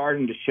know, it's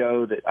starting to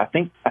show that I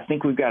think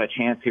we've got a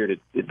chance here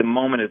the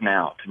moment is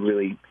now to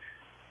really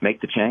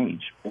make the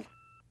change.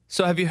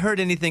 So have you heard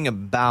anything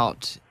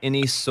about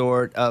any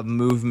sort of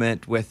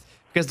movement with,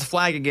 because the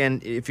flag,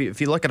 again, if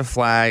you look at a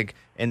flag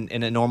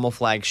in a normal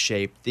flag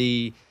shape,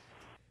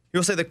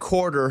 you'll say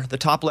the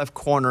top left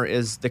corner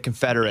is the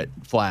Confederate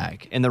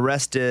flag, and the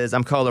rest is,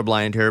 I'm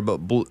colorblind here, but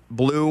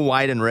blue,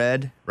 white, and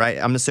red, right?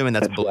 I'm assuming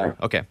that's blue. Right.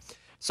 Okay.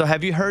 So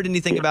have you heard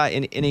anything about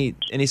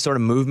any sort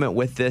of movement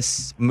with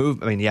this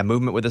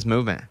movement with this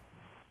movement?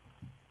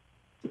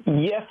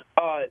 Yes.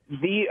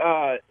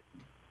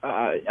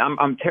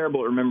 I'm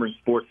terrible at remembering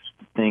sports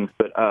things,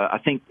 but I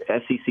think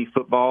SEC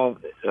football,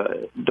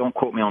 don't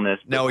quote me on this.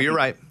 No, you're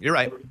right. You're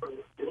right.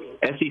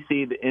 SEC,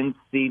 the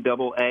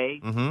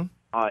NCAA, Mm-hmm.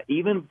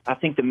 even I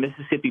think the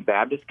Mississippi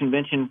Baptist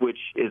Convention, which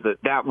is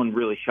that one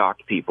really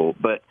shocked people.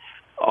 But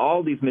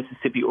all these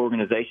Mississippi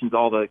organizations,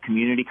 all the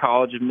community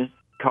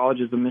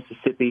colleges of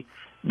Mississippi,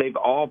 they've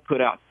all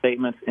put out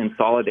statements in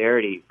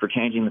solidarity for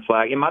changing the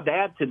flag. And my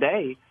dad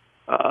today,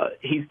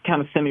 he's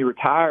kind of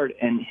semi-retired,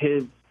 and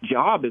his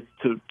job is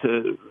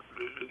to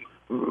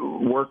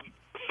work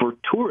for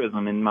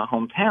tourism in my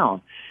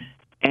hometown.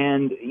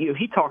 And you know,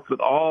 he talks with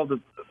all the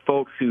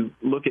folks who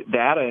look at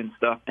data and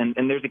stuff, and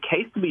there's a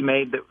case to be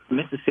made that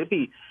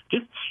Mississippi,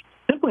 just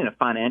simply in a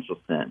financial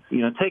sense,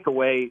 you know, take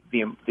away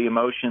the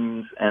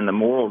emotions and the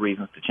moral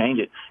reasons to change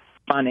it.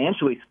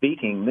 Financially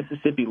speaking,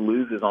 Mississippi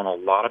loses on a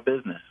lot of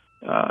business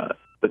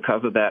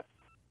because of that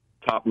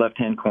top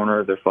left-hand corner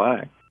of their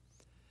flag.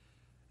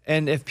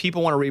 And if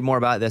people want to read more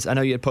about this, I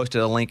know you had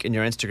posted a link in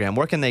your Instagram.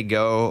 Where can they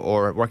go,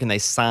 or where can they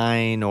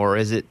sign, or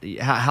is it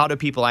how do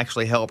people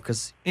actually help?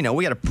 Because, you know,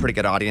 we got a pretty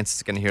good audience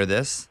that's going to hear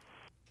this.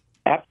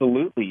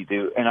 Absolutely, you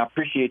do, and I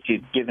appreciate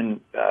you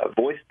giving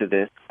voice to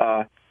this.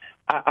 I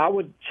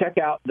would check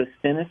out the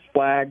Stennis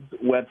Flags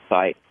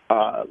website.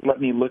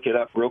 Let me look it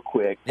up real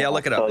quick. Yeah,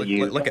 look it up.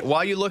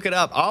 While you look it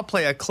up, I'll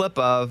play a clip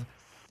of.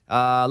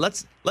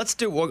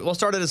 We'll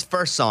start at his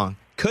first song.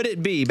 Could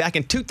It Be? Back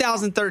in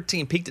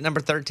 2013, peaked at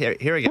number 13.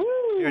 Here we go.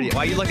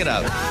 While you look it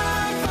up.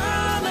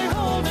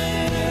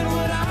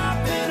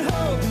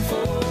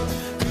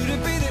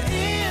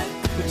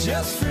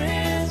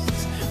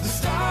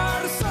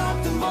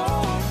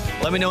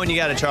 Let me know when you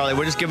got it, Charlie.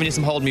 We're just giving you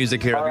some hold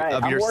music here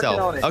of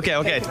yourself.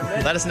 Okay.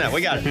 Let us know.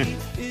 We got it.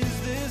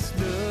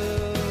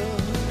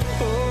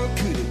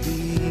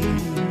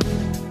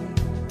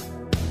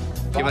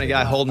 Giving a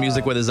guy hold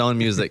music with his own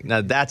music. Now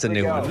that's a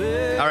new one.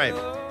 All right.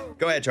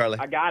 Go ahead, Charlie.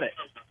 I got it.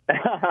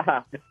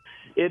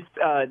 It's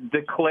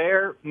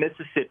Declare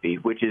Mississippi,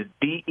 which is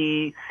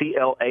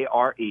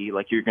DECLARE,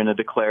 like you're going to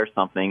declare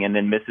something, and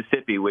then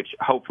Mississippi, which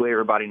hopefully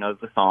everybody knows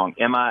the song.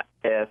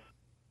 MISSISSIPPI.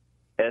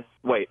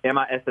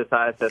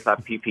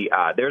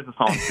 There's a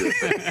song to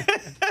it.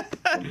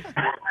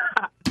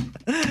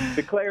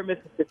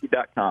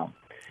 DeclareMississippi.com.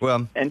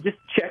 Well, and just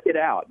check it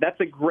out. That's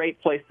a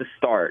great place to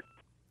start.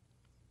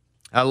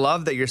 I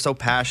love that you're so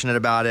passionate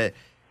about it.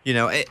 You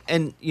know,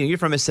 and you know, you're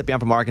from Mississippi, I'm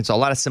from Arkansas. A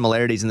lot of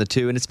similarities in the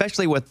two, and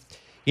especially with,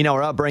 you know,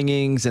 our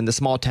upbringings and the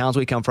small towns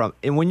we come from.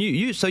 And when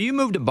you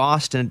moved to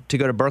Boston to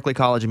go to Berklee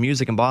College of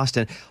Music in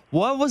Boston.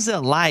 What was it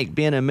like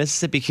being a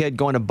Mississippi kid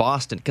going to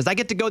Boston? Because I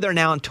get to go there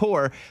now on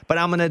tour, but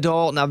I'm an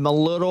adult and I'm a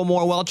little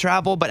more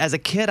well-traveled. But as a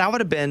kid, I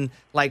would have been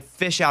like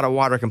fish out of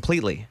water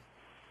completely.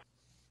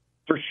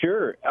 For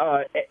sure.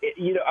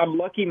 You know, I'm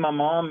lucky my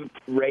mom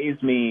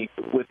raised me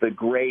with a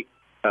great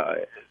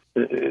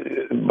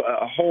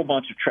a whole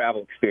bunch of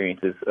travel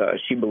experiences.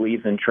 She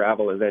believes in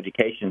travel as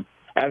education,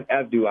 as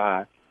do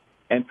I.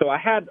 And so I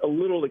had a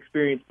little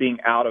experience being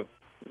out of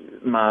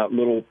my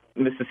little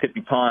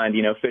Mississippi pond,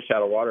 you know, fish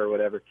out of water or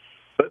whatever.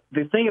 But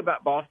the thing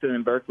about Boston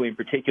and Berklee in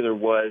particular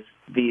was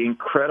the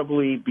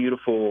incredibly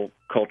beautiful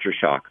culture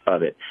shock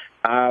of it.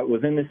 I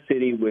was in this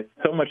city with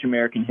so much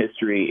American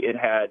history. It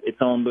had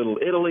its own little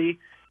Italy.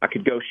 I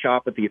could go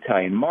shop at the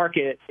Italian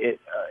market. It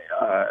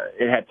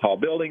had tall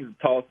buildings. The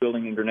tallest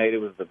building in Grenada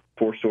was the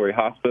 4-story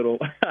hospital.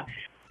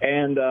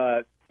 and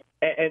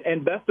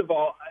best of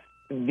all,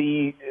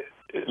 the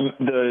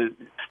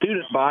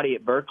student body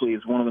at Berklee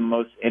is one of the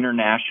most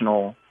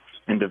international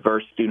and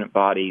diverse student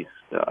bodies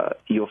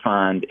you'll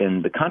find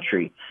in the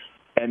country.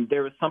 And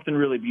there was something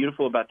really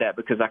beautiful about that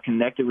because I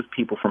connected with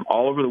people from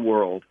all over the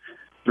world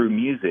through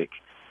music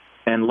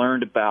and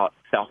learned about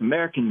South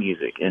American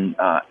music and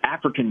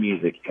African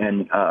music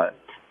and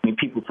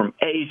people from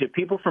Asia,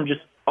 people from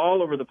just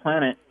all over the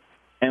planet.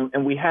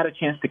 And we had a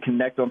chance to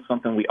connect on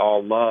something we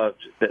all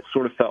loved that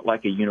sort of felt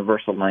like a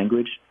universal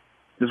language.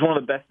 It was one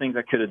of the best things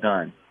I could have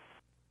done.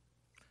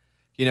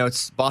 You know,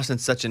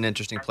 Boston's such an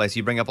interesting place.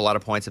 You bring up a lot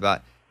of points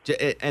about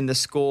and the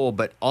school,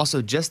 but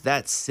also just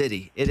that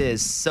city. It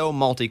is so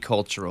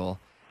multicultural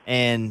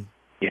and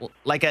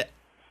like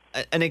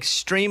an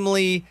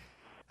extremely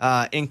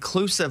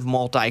inclusive,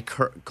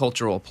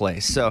 multicultural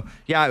place. So,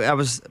 yeah, I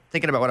was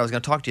thinking about what I was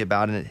going to talk to you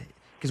about, and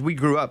because we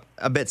grew up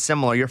a bit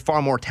similar. You're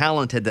far more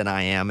talented than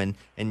I am,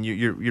 and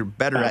you're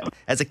better at.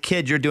 As a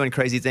kid, you're doing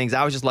crazy things.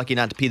 I was just lucky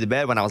not to pee the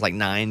bed when I was like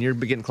 9. You're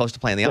getting close to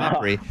playing the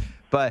Opry,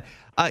 but.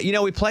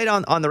 We played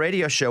on the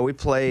radio show, we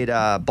played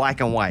Black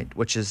and White,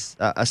 which is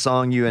a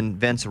song you and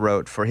Vince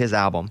wrote for his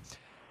album,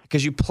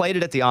 because you played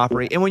it at the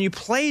Opry. And when you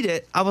played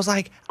it, I was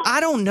like, I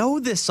don't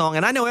know this song.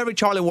 And I know every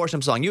Charlie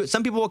Worsham song.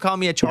 Some people will call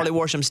me a Charlie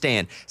Worsham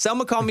stan. Some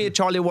will call me a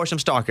Charlie Worsham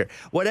stalker.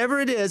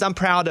 Whatever it is, I'm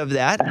proud of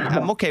that.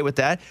 I'm okay with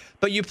that.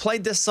 But you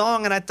played this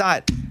song, and I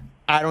thought,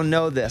 I don't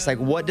know this. Like,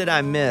 what did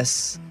I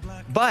miss?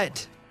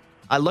 But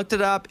I looked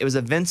it up. It was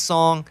a Vince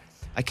song.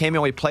 I came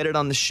in, we played it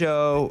on the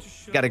show,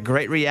 got a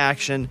great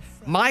reaction.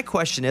 My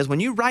question is, when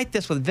you write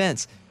this with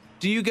Vince,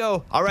 do you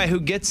go, all right, who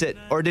gets it?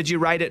 Or did you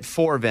write it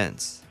for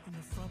Vince?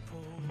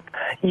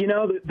 You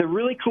know, the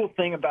really cool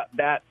thing about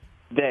that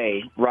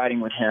day,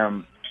 writing with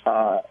him,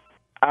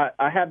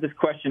 I have this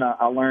question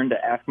I learned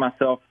to ask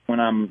myself when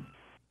I'm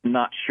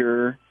not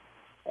sure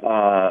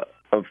of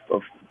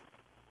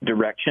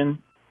direction.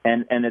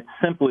 And it's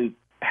simply,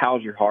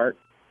 how's your heart?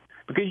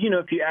 Because, you know,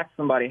 if you ask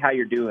somebody how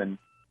you're doing,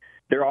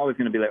 they're always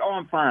going to be like, oh,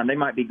 I'm fine. They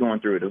might be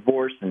going through a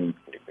divorce and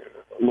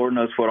Lord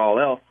knows what all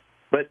else.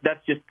 But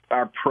that's just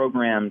our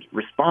programmed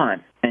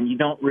response. And you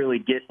don't really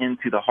get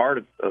into the heart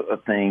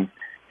of things.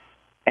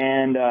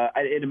 And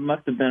it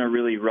must have been a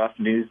really rough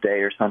news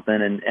day or something.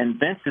 And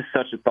Vince is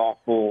such a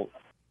thoughtful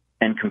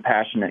and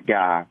compassionate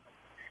guy.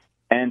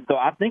 And so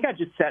I think I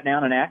just sat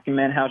down and asked him,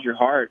 man, how's your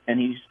heart? And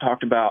he just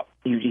talked about,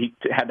 he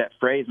had that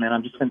phrase, man,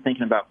 I've just been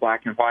thinking about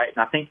Black and White.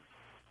 And I think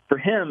for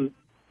him,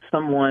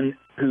 someone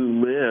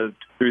who lived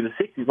through the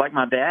 60s, like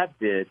my dad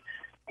did,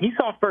 he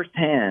saw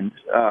firsthand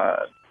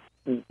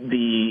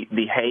the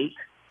hate,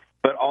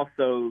 but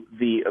also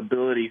the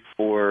ability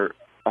for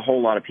a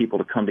whole lot of people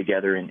to come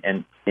together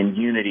in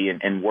unity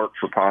and work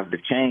for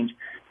positive change.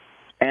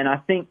 And I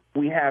think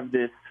we have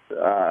this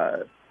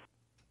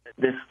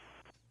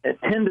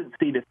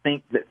tendency to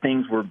think that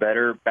things were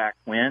better back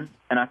when.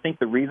 And I think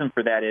the reason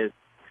for that is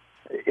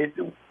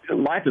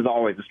life is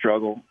always a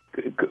struggle.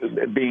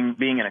 Being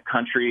in a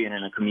country and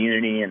in a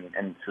community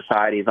and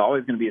society is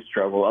always going to be a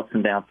struggle, ups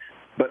and downs.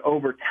 But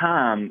over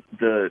time,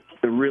 the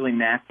really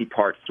nasty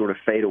parts sort of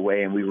fade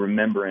away, and we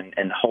remember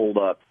and hold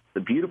up the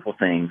beautiful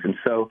things. And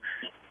so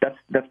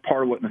that's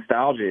part of what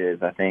nostalgia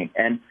is, I think.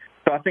 And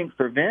so I think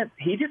for Vince,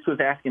 he just was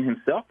asking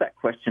himself that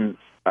question: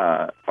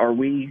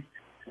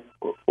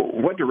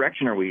 what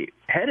direction are we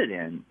headed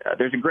in?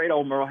 There's a great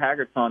old Merle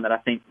Haggard song that I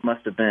think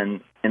must have been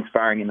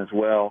inspiring him as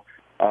well.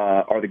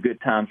 Are the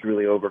good times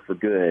really over for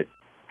good?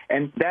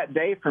 And that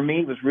day for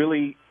me was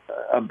really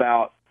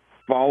about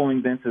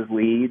following Vince's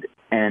lead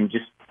and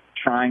just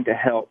trying to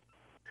help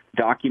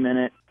document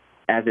it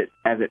as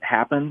it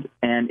happened.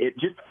 And it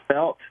just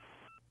felt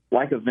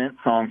like a Vince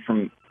song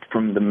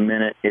from the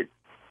minute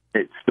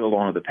it spilled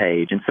onto the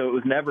page. And so it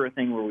was never a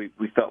thing where we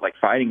felt like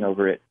fighting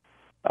over it.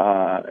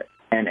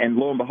 And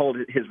lo and behold,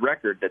 his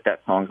record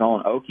that song's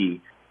on, Okie,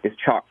 is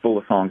chock full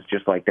of songs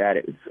just like that.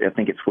 I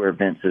think it's where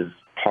Vince's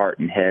heart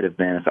and head have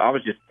been. So I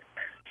was just...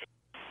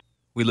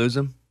 We lose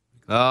him?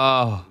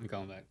 Oh. We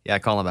call him back. Yeah,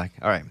 call him back.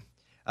 All right.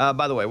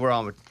 By the way, we're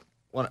on with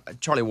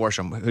Charlie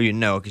Worsham, who you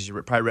know because you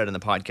probably read in the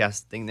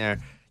podcast thing there.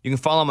 You can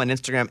follow him on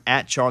Instagram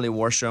at Charlie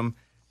Worsham.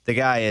 The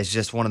guy is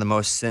just one of the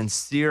most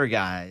sincere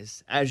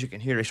guys. As you can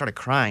hear, he started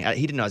crying.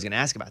 He didn't know I was going to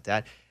ask about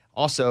that.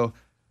 Also,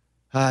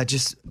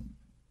 just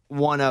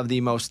one of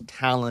the most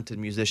talented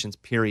musicians,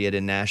 period,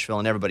 in Nashville,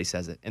 and everybody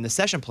says it. And the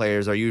session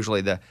players are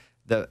usually the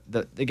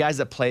guys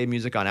that play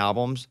music on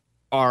albums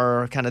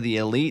are kind of the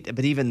elite,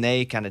 but even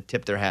they kind of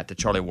tip their hat to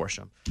Charlie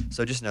Worsham.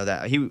 So just know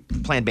that. He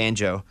played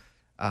banjo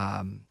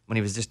when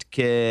he was just a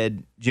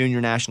kid,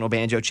 junior national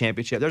banjo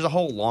championship. There's a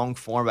whole long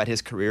form about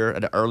his career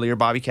at an earlier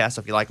Bobbycast,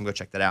 so if you like him, go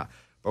check that out.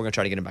 But we're going to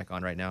try to get him back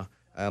on right now.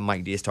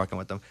 Mike D is talking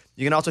with them.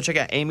 You can also check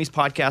out Amy's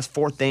podcast,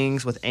 4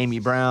 Things with Amy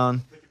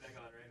Brown.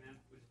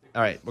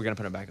 All right, we're going to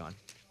put him back on.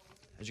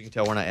 As you can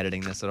tell, we're not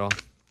editing this at all.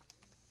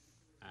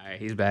 All right,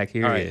 he's back.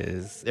 Here he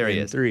is. There he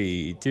is.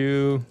 3,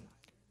 2.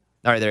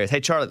 All right, there he is.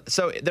 Hey, Charlie,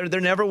 so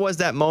there never was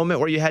that moment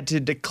where you had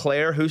to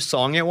declare whose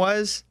song it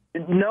was?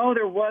 No,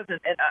 there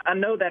wasn't. And I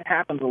know that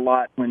happens a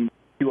lot when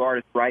two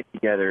artists write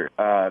together.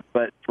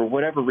 But for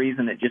whatever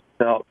reason, it just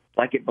felt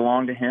like it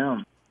belonged to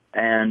him.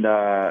 And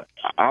I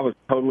was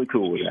totally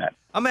cool with that.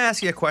 I'm going to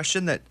ask you a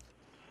question that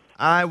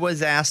I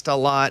was asked a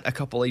lot a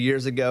couple of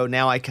years ago.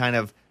 Now I kind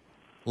of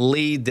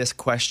lead this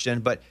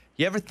question, but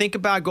you ever think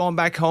about going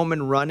back home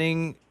and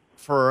running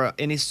for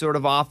any sort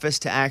of office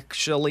to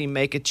actually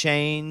make a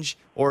change?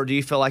 Or do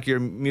you feel like your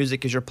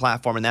music is your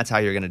platform and that's how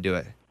you're going to do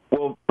it?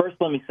 Well, first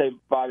let me say,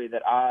 Bobby,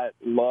 that I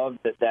love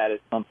that is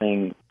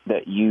something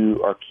that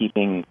you are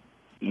keeping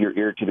your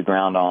ear to the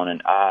ground on,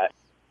 and I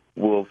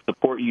will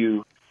support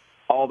you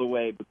all the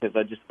way because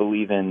I just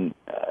believe in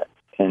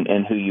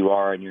who you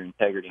are and your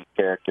integrity and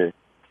character.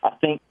 I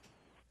think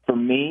for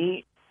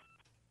me,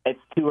 it's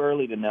too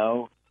early to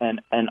know,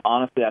 and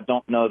honestly, I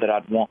don't know that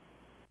I'd want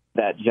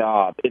that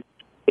job.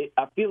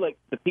 I feel like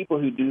the people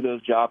who do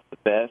those jobs the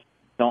best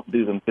don't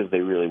do them because they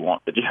really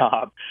want the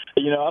job.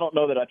 I don't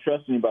know that I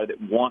trust anybody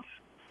that wants.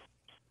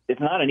 It's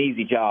not an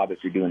easy job if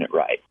you're doing it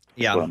right.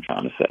 Yeah. That's what I'm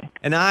trying to say.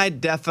 And I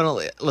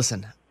definitely,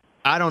 listen,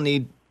 I don't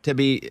need to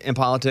be in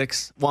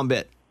politics one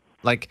bit.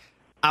 Like,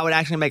 I would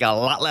actually make a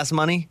lot less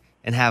money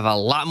and have a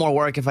lot more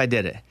work if I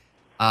did it.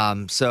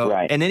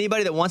 Right. And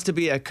anybody that wants to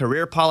be a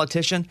career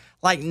politician,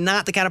 like,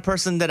 not the kind of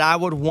person that I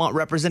would want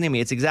representing me.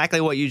 It's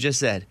exactly what you just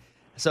said.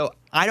 So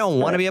I don't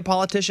want to be a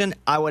politician.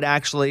 I would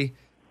actually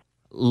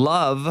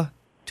love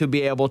to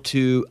be able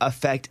to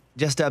affect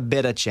just a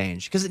bit of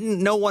change, because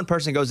no one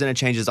person goes in and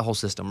changes the whole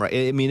system, right?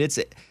 I mean,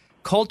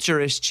 culture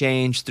is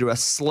changed through a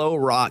slow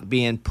rock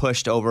being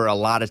pushed over a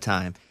lot of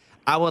time.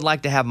 I would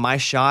like to have my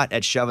shot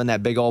at shoving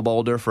that big old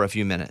boulder for a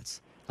few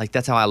minutes. Like,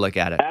 that's how I look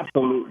at it.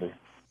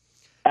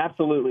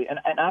 Absolutely. And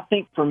I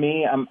think for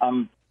me,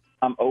 I'm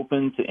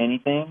open to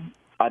anything.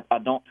 I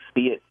don't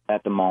see it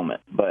at the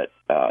moment, but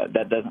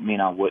that doesn't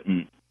mean I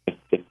wouldn't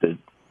if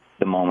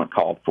the moment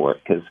called for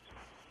it, because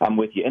I'm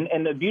with you.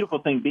 And the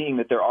beautiful thing being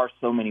that there are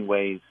so many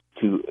ways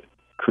to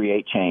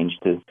create change.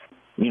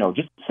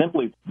 Just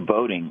simply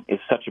voting is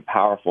such a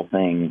powerful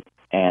thing,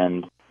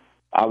 and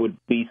I would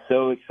be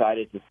so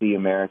excited to see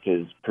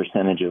America's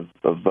percentage of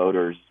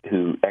voters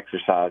who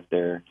exercise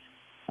their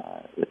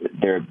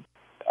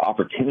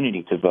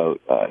opportunity to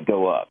vote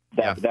go up.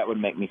 That would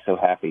make me so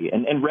happy.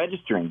 And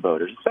registering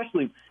voters,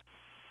 especially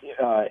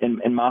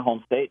in my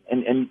home state,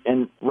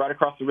 and right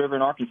across the river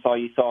in Arkansas,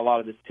 you saw a lot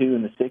of this too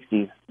in the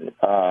 60s.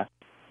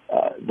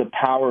 The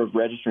power of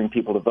registering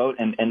people to vote,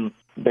 and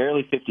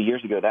barely 50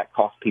 years ago, that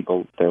cost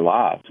people their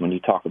lives. When you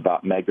talk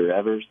about Medgar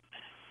Evers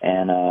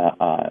and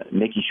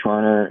Mickey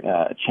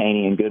Schwerner,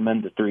 Cheney, and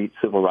Goodman, the three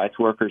civil rights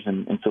workers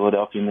in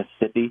Philadelphia,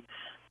 Mississippi,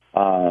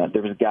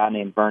 there was a guy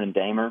named Vernon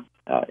Damer.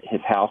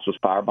 His house was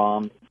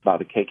firebombed by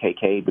the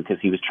KKK because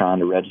he was trying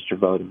to register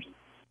voters.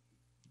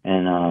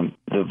 And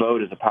the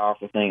vote is a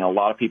powerful thing. A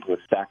lot of people have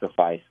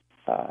sacrificed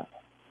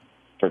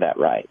for that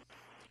right.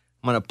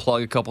 I'm going to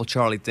plug a couple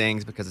Charlie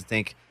things because I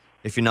think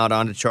if you're not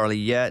on to Charlie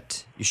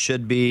yet, you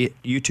should be.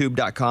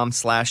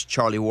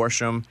 YouTube.com/Charlie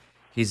Worsham.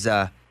 He's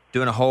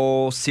doing a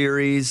whole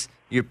series.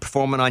 You're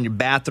performing on your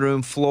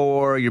bathroom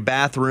floor, your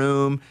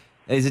bathroom.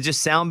 Does it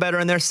just sound better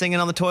in there singing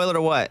on the toilet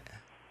or what?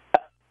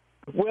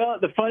 Well,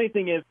 the funny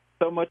thing is,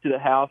 so much of the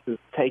house is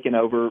taken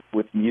over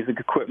with music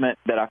equipment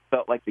that I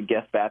felt like the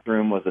guest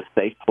bathroom was a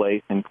safe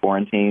place in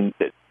quarantine,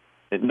 that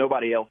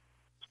nobody else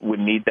would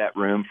need that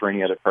room for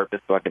any other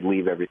purpose, so I could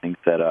leave everything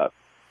set up.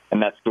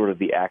 And that's sort of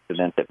the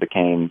accident that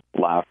became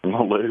Live from the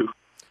Lou.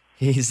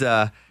 He's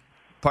part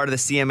of the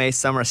CMA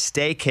Summer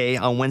Staycay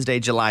on Wednesday,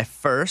 July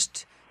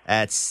 1st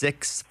at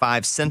 6,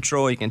 5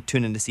 Central. You can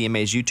tune into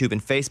CMA's YouTube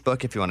and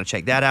Facebook if you want to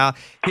check that out.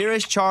 Here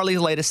is Charlie's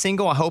latest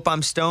single, I Hope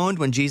I'm Stoned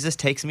When Jesus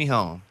Takes Me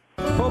Home.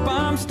 Hope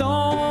I'm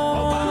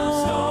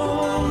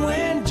stoned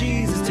when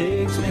Jesus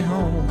takes me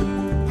home.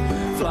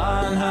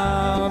 Flying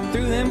high up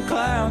through them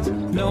clouds,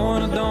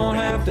 knowing I don't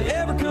have to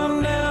ever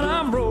come down.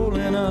 I'm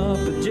rolling up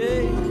a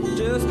J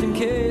just in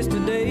case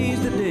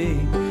today's the day.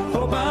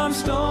 Hope I'm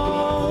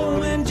stoned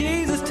when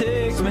Jesus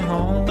takes me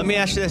home. Let me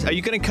ask you this. Are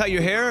you going to cut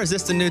your hair or is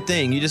this the new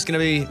thing? You just going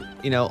to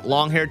be,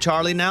 long-haired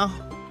Charlie now?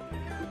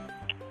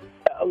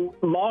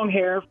 Long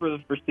hair for the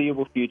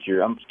foreseeable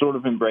future. I'm sort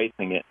of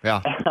embracing it.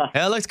 Yeah.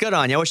 It looks good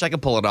on you. I wish I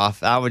could pull it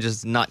off. I would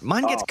just not.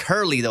 Mine gets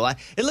curly, though.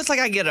 It looks like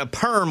I get a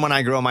perm when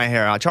I grow my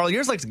hair out. Charlie,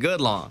 yours looks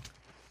good long.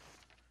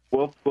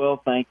 Well,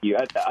 thank you.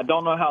 I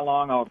don't know how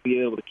long I'll be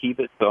able to keep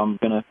it, so I'm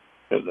going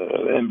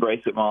to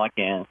embrace it while I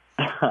can.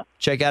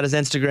 Check out his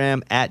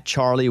Instagram,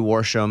 @Charlie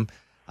Worsham.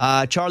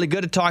 Charlie,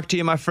 good to talk to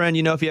you, my friend.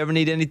 If you ever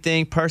need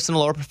anything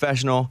personal or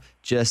professional,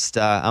 just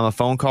I'm a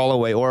phone call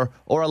away or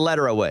a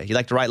letter away. You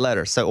like to write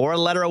letters. Or a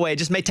letter away. It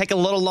just may take a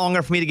little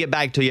longer for me to get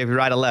back to you if you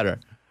write a letter.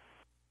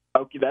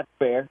 Okay, that's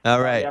fair.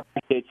 All right. I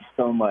appreciate you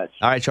so much.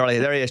 All right, Charlie.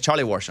 There he is,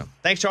 Charlie Worsham.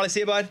 Thanks, Charlie.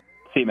 See you, bud.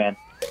 See you, man.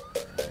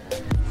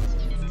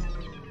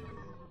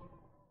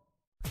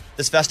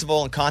 This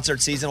festival and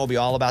concert season will be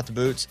all about the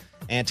boots,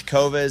 and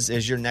Tecovas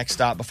is your next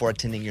stop before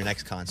attending your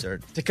next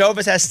concert.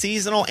 Tecovas has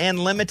seasonal and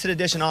limited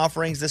edition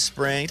offerings this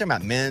spring. You're talking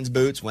about men's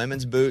boots,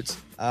 women's boots,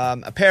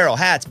 apparel,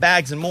 hats,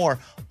 bags, and more.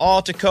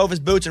 All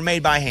Tecovas boots are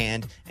made by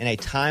hand in a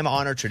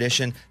time-honored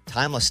tradition,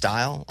 timeless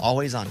style,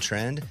 always on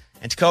trend.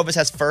 And Tecovas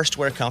has first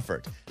wear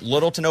comfort,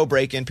 little to no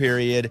break-in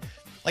period.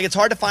 It's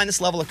hard to find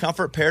this level of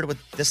comfort paired with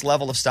this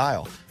level of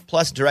style.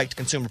 Plus, direct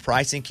consumer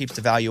pricing keeps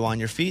the value on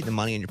your feet, the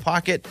money in your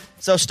pocket.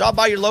 So stop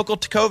by your local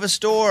Tacova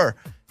store.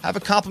 Have a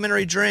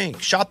complimentary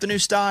drink. Shop the new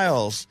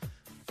styles.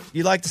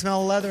 You like the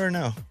smell of leather or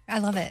no? I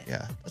love it.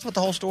 Yeah. That's what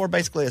the whole store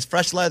basically is.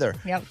 Fresh leather.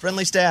 Yep.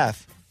 Friendly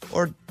staff.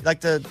 Or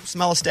like the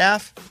smell of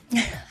staff?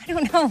 I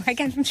don't know.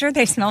 I'm sure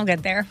they smell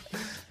good there.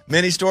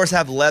 Many stores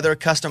have leather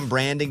custom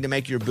branding to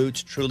make your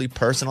boots truly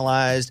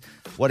personalized.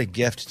 What a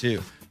gift,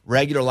 too.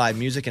 Regular live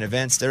music and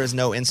events, there is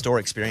no in-store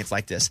experience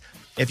like this.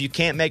 If you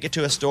can't make it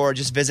to a store,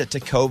 just visit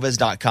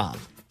tecovas.com.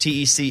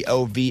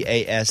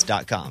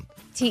 TECOVAS.com.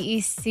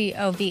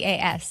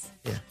 TECOVAS.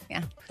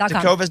 Yeah. .com.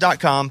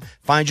 Tecovas.com.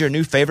 Find your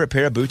new favorite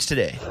pair of boots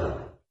today.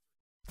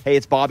 Hey,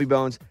 it's Bobby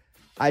Bones.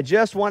 I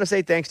just want to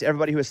say thanks to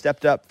everybody who has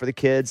stepped up for the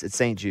kids at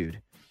St.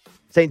 Jude.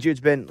 St.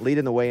 Jude's been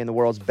leading the way in the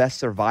world's best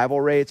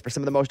survival rates for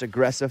some of the most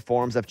aggressive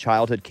forms of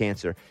childhood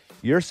cancer.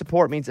 Your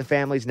support means that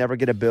families never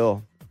get a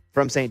bill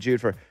from St.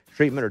 Jude for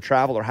treatment or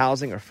travel or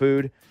housing or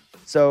food,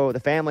 so the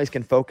families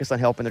can focus on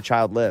helping their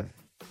child live.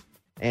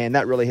 And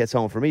that really hits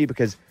home for me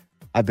because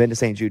I've been to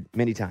St. Jude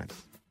many times.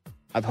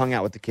 I've hung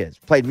out with the kids,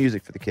 played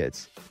music for the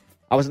kids.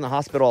 I was in the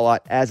hospital a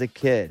lot as a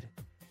kid.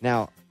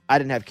 Now, I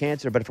didn't have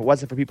cancer, but if it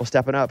wasn't for people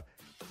stepping up,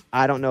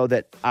 I don't know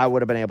that I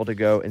would have been able to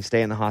go and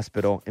stay in the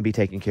hospital and be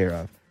taken care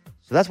of.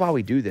 So that's why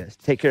we do this,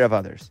 to take care of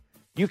others.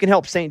 You can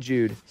help St.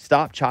 Jude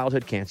stop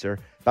childhood cancer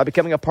by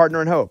becoming a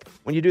partner in hope.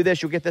 When you do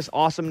this, you'll get this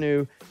awesome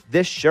new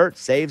This Shirt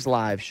Saves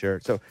Lives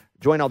shirt. So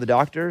join all the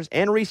doctors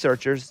and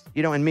researchers,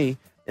 and me,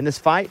 in this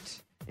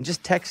fight, and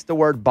just text the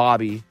word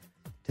Bobby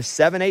to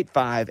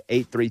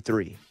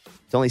 785-833.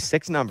 It's only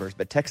 6 numbers,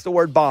 but text the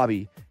word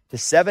Bobby to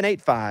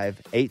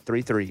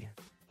 785-833.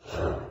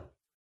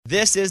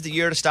 This is the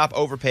year to stop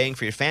overpaying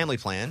for your family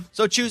plan.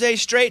 So choose a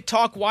Straight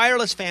Talk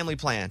Wireless family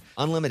plan.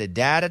 Unlimited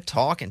data,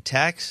 talk, and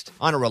text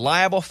on a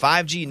reliable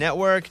 5G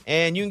network.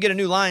 And you can get a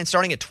new line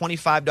starting at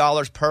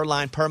 $25 per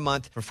line per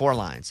month for 4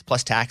 lines,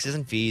 plus taxes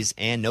and fees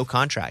and no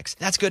contracts.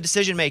 That's good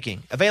decision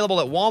making.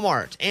 Available at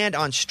Walmart and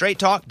on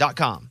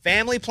straighttalk.com.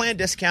 Family plan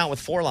discount with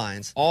 4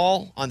 lines,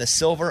 all on the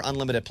Silver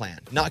Unlimited plan.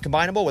 Not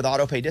combinable with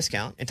auto pay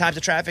discount. In times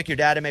of traffic, your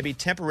data may be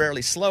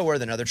temporarily slower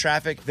than other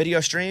traffic. Video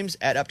streams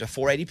at up to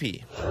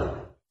 480p.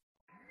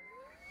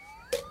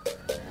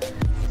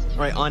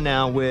 All right, on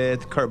now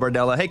with Kurt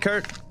Bardella. Hey,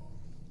 Kurt.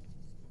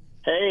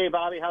 Hey,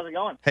 Bobby. How's it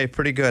going? Hey,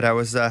 pretty good. I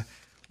was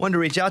wanted to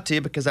reach out to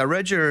you because I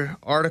read your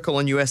article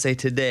in USA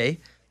Today.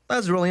 That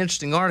was a really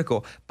interesting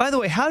article. By the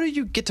way, how did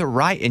you get to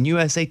write in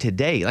USA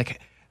Today?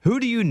 Like, who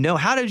do you know?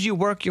 How did you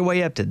work your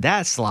way up to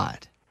that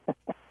slot?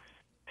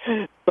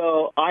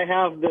 So I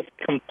have this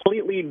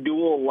completely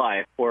dual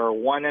life where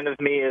one end of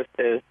me is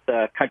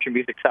the country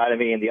music side of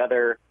me, and the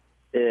other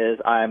is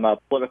I'm a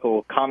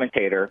political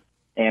commentator.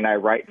 And I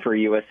write for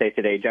USA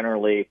Today,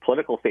 generally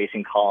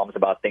political-facing columns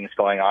about things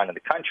going on in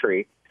the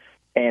country.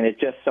 And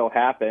it just so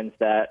happens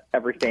that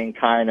everything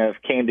kind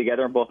of came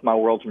together and both my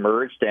worlds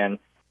merged. And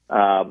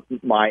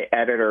my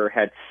editor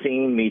had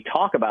seen me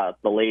talk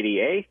about the Lady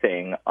A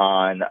thing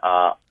on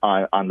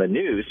the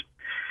news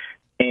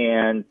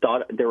and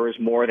thought there was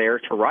more there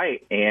to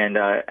write, and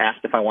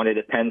asked if I wanted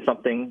to pen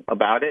something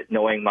about it,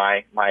 knowing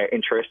my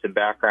interest and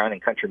background in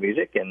country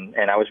music, and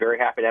I was very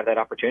happy to have that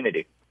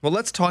opportunity. Well,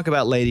 let's talk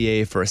about Lady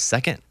A for a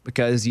second,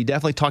 because you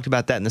definitely talked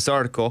about that in this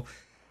article.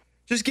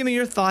 Just give me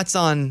your thoughts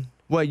on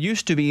what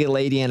used to be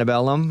Lady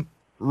Antebellum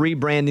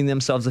rebranding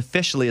themselves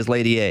officially as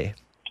Lady A.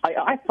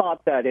 I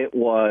thought that it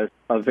was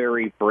a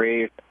very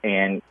brave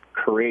and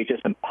courageous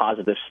and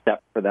positive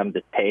step for them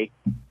to take,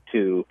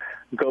 to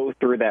go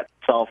through that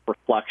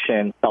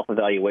self-reflection,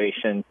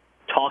 self-evaluation,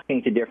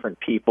 talking to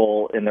different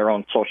people in their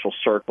own social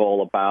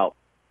circle about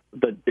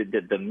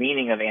the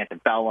meaning of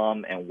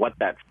antebellum and what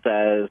that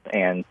says.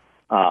 And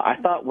I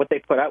thought what they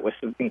put out was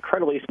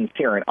incredibly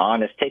sincere and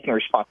honest, taking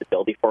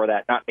responsibility for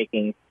that, not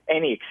making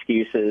any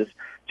excuses,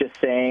 just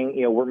saying,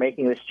 we're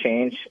making this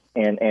change.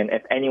 And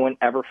if anyone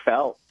ever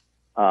felt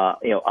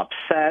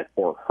upset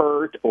or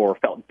hurt or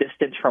felt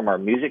distance from our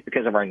music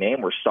because of our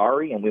name, we're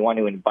sorry, and we want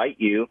to invite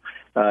you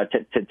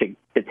to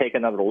take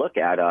another look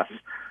at us.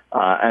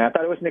 And I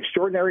thought it was an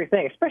extraordinary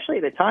thing, especially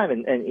at the time,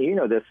 and you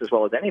know this as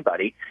well as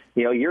anybody.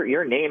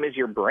 Your name is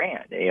your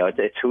brand.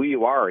 It's who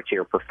you are. It's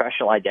your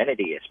professional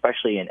identity,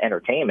 especially in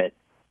entertainment.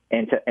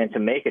 And to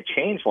make a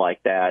change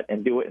like that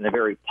and do it in a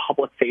very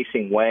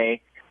public-facing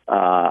way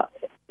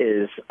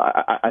is,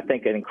 I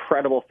think, an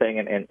incredible thing,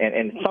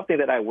 and something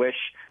that I wish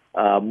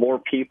more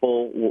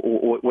people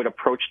would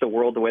approach the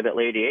world the way that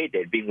Lady A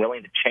did, being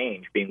willing to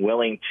change, being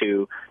willing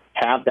to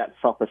have that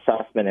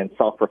self-assessment and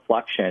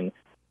self-reflection,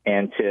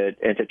 and to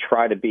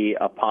try to be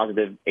a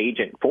positive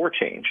agent for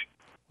change.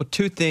 Well,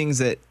 2 things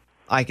that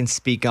I can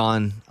speak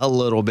on a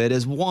little bit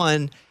is,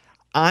 one,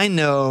 I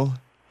know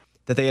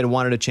that they had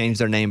wanted to change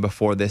their name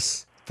before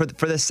this, for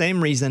the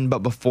same reason, but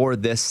before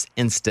this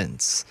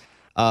instance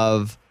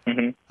of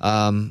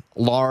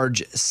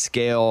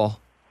large-scale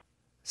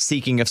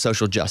seeking of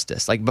social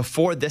justice. Like,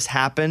 before this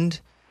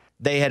happened,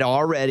 they had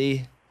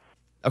already,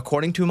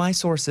 according to my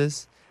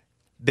sources,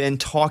 been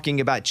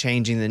talking about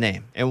changing the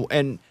name.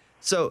 And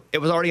so it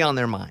was already on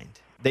their mind.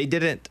 They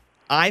didn't,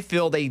 I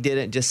feel they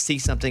didn't just see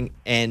something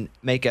and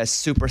make a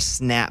super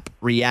snap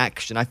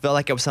reaction. I feel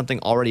like it was something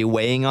already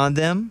weighing on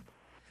them.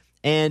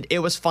 And it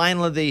was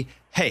finally the,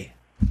 hey,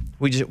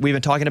 we've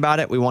been talking about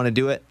it. We want to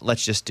do it.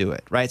 Let's just do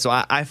it. Right. So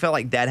I felt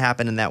like that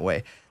happened in that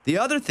way. The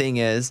other thing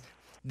is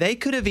they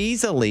could have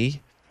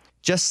easily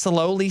just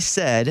slowly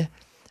said,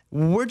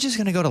 we're just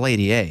going to go to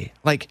Lady A.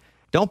 Like,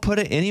 don't put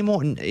it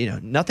anymore.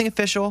 Nothing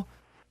official.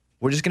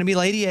 We're just going to be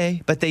Lady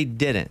A. But they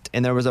didn't.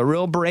 And there was a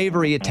real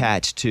bravery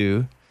attached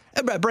to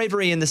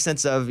bravery in the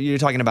sense of you're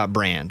talking about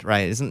brand,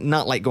 right? It's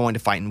not like going to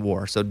fight in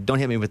war. So don't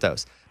hit me with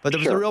those. But there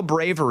was a real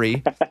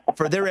bravery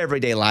for their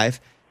everyday life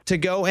to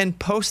go and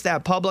post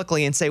that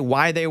publicly and say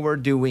why they were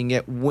doing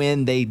it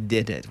when they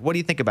did it. What do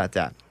you think about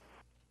that?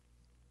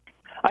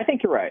 I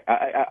think you're right.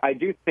 I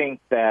do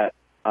think that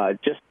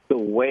just the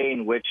way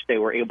in which they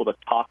were able to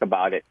talk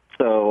about it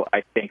so,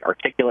 I think,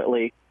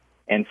 articulately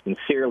and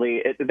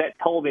sincerely, that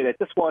told me that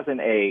this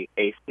wasn't a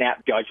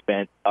snap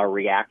judgment, a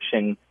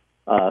reaction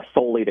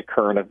solely to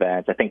current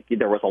events. I think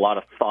there was a lot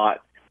of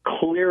thought.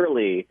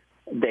 Clearly,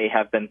 they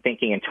have been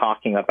thinking and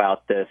talking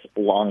about this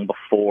long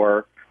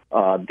before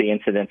the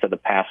incidents of the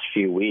past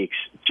few weeks,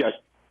 just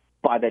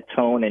by the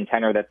tone and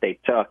tenor that they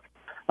took.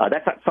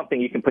 That's not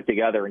something you can put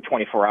together in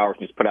 24 hours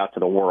and just put out to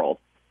the world.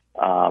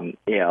 But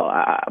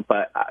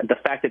the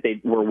fact that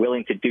they were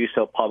willing to do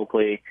so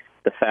publicly,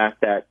 the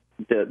fact that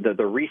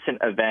the recent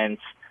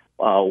events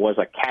was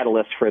a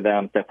catalyst for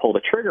them to pull the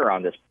trigger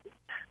on this,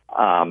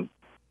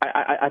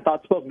 I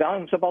thought spoke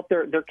volumes about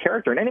their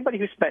character. And anybody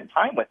who spent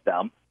time with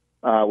them,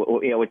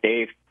 with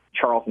Dave,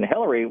 Charles, and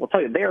Hillary, will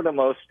tell you they are the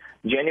most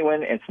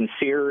genuine and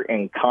sincere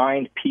and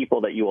kind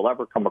people that you will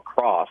ever come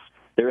across.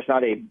 There's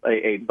not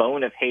a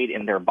bone of hate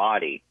in their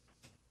body.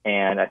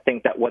 And I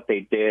think that what they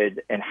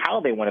did and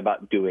how they went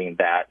about doing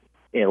that,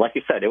 like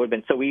you said, it would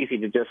have been so easy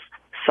to just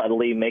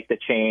subtly make the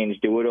change,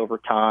 do it over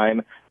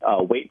time,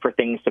 wait for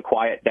things to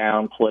quiet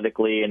down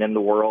politically and in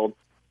the world.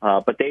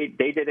 But they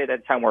did it at a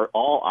time where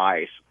all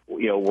eyes,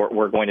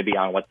 were going to be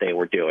on what they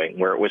were doing,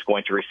 where it was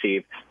going to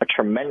receive a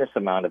tremendous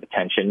amount of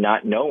attention,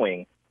 not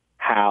knowing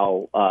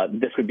how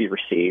this would be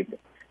received.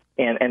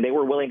 And they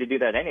were willing to do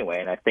that anyway.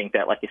 And I think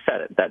that, like you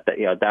said,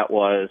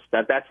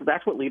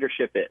 that's what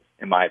leadership is,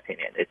 in my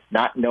opinion. It's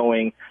not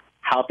knowing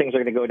how things are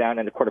going to go down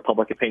in the court of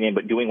public opinion,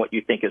 but doing what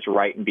you think is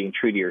right and being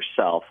true to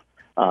yourself.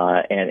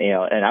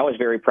 And I was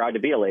very proud to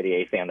be a Lady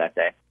A fan that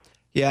day.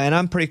 Yeah, and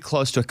I'm pretty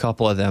close to a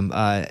couple of them.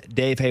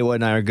 Dave Haywood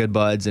and I are good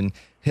buds, and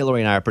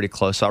Hillary and I are pretty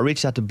close. So I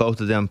reached out to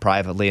both of them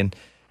privately and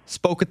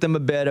spoke with them a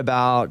bit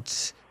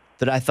about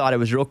that. I thought it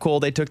was real cool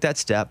they took that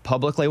step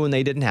publicly when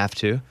they didn't have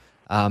to.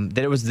 That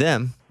it was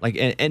them.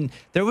 And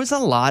there was a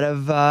lot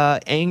of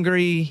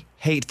angry,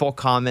 hateful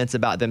comments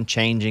about them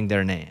changing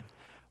their name.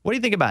 What do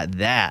you think about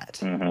that?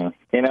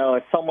 Mm-hmm.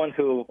 As someone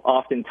who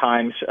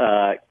oftentimes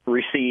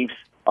receives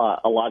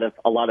a lot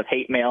of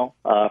hate mail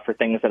for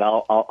things that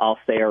I'll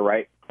say or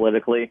write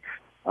politically,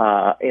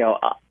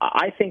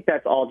 I think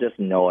that's all just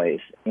noise.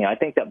 I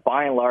think that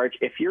by and large,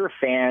 if you're a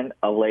fan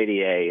of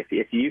Lady A,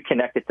 if you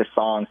connected to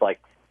songs like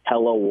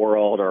Hello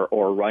World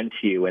or Run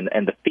to You and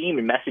the theme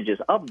and messages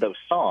of those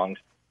songs,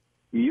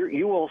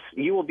 you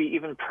will be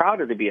even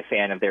prouder to be a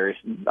fan of theirs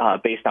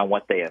based on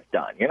what they have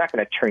done. You're not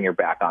going to turn your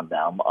back on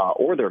them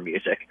or their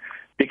music,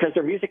 because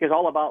their music is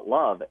all about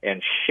love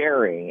and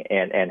sharing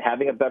and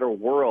having a better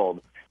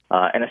world.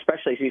 And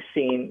especially as you've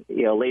seen,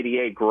 Lady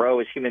A grow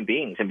as human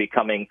beings and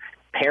becoming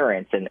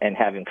parents and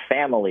having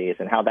families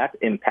and how that's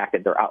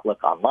impacted their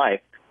outlook on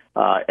life.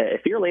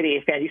 If you're a Lady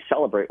A fan, you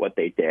celebrate what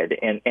they did,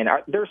 and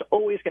there's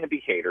always going to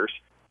be haters,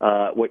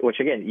 which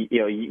again,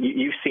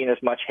 you've seen as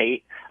much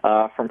hate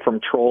from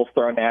trolls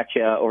thrown at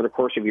you over the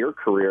course of your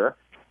career,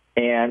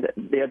 and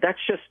that's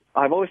just,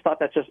 I've always thought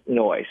that's just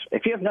noise.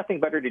 If you have nothing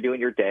better to do in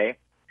your day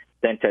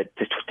than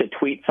to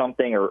tweet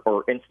something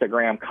or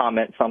Instagram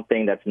comment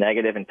something that's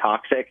negative and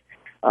toxic,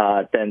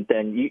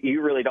 then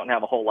you really don't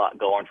have a whole lot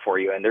going for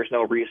you, and there's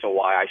no reason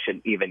why I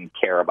should even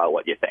care about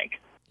what you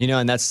think.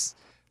 And that's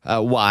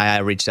why I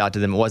reached out to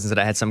them. It wasn't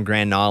that I had some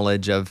grand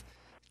knowledge of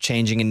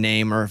changing a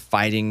name or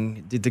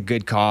fighting the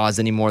good cause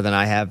any more than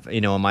I have,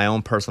 in my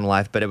own personal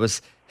life. But it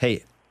was,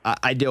 hey,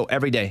 I deal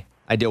every day.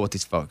 I deal with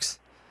these folks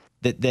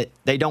that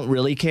they don't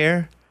really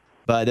care,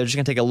 but they're just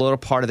going to take a little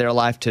part of their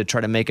life to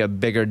try to make a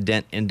bigger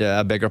dent into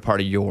a bigger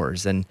part of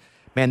yours. And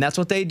man, that's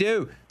what they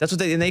do.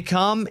 And they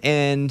come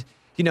and,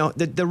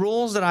 the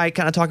rules that I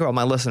kind of talk about with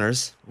my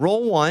listeners.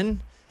 Rule 1,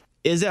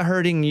 is it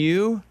hurting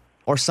you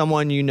or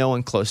someone you know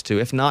and close to?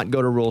 If not,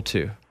 go to rule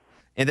 2.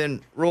 And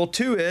then rule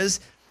 2 is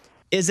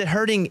it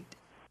hurting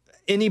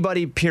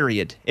anybody,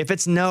 period? If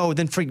it's no,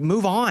 then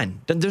move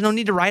on. There's no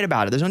need to write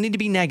about it. There's no need to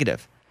be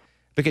negative.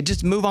 Because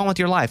just move on with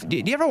your life. Do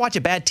you ever watch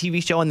a bad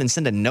TV show and then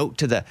send a note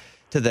to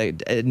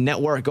the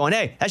network going,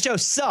 hey, that show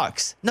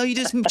sucks? No, you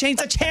just change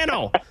the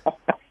channel.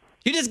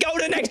 You just go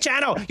to the next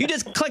channel. You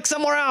just click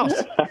somewhere else.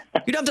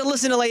 You don't have to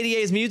listen to Lady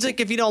A's music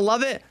if you don't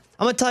love it.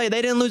 I'm going to tell you,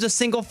 they didn't lose a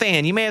single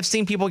fan. You may have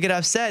seen people get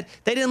upset.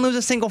 They didn't lose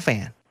a single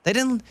fan. They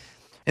didn't.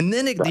 And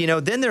then,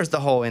 then there's the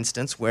whole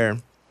instance where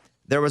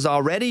there was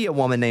already a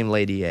woman named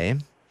Lady A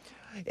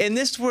And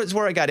this was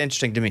where it got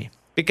interesting to me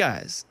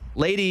because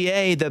Lady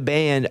A, the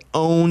band,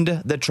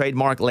 owned the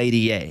trademark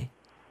Lady A.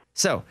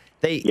 So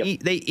they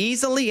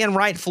easily and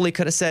rightfully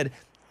could have said,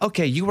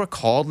 okay, you were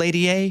called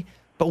Lady A,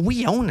 but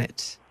we own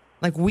it.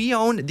 Like, we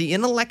own the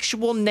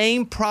intellectual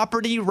name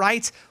property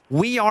rights.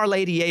 We are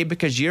Lady A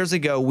because years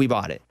ago we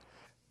bought it.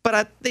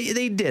 But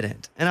they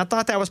didn't. And I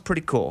thought that was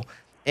pretty cool.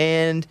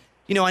 And,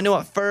 you know, I know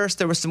at first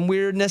there was some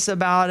weirdness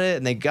about it,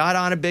 and they got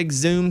on a big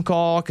Zoom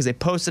call because they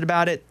posted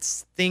about it.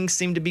 Things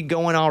seemed to be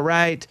going all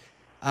right.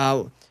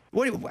 How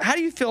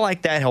do you feel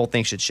like that whole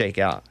thing should shake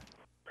out?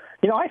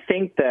 You know, I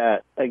think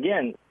that,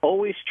 again,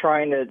 always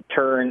trying to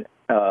turn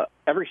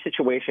every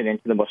situation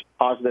into the most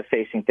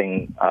positive-facing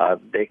thing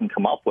they can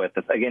come up with.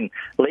 Again,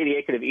 Lady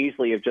A could have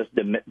easily have just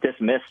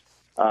dismissed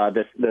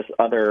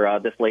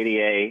this Lady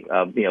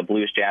A,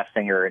 blues jazz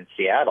singer in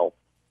Seattle,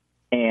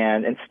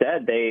 and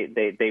instead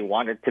they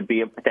wanted to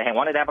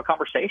have a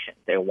conversation.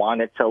 They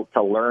wanted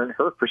to learn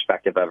her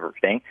perspective of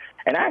everything,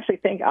 and I actually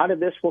think out of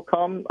this will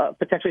come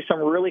potentially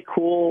some really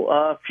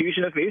cool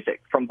fusion of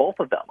music from both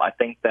of them. I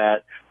think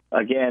that.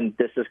 Again,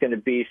 this is going to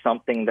be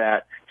something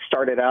that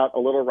started out a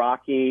little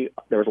rocky.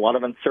 There was a lot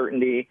of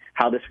uncertainty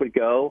how this would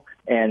go.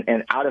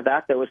 And out of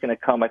that, there was going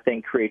to come, I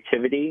think,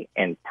 creativity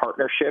and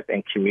partnership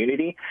and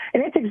community.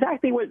 And it's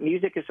exactly what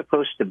music is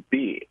supposed to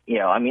be. You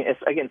know, I mean, it's,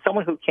 again,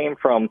 someone who came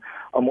from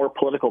a more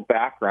political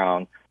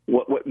background,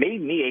 what made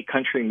me a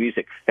country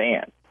music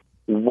fan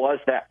was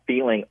that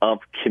feeling of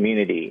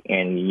community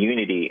and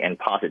unity and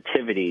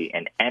positivity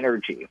and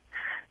energy.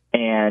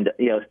 And,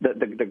 you know,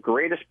 the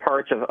greatest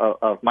parts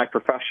of my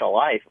professional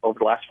life over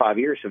the last 5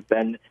 years have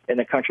been in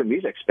the country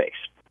music space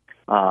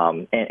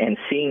and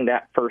seeing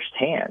that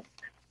firsthand.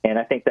 And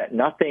I think that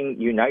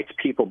nothing unites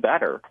people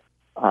better,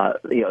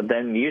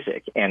 than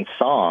music and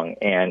song.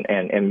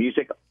 And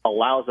music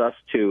allows us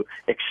to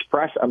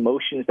express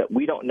emotions that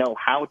we don't know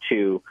how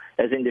to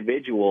as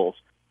individuals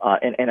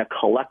in a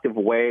collective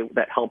way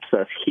that helps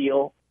us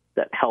heal,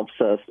 that helps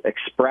us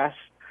express,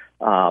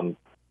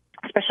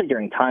 especially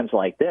during times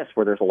like this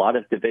where there's a lot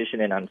of division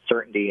and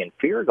uncertainty and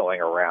fear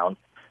going around.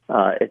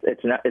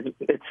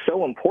 It's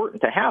so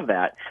important to have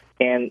that.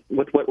 And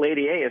with what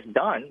Lady A has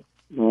done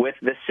with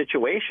this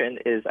situation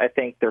is I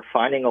think they're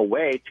finding a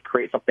way to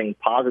create something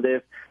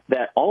positive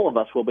that all of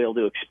us will be able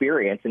to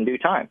experience in due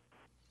time.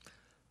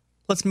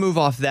 Let's move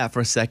off that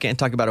for a second and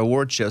talk about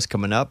award shows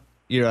coming up.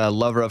 You're a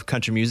lover of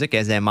country music,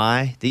 as am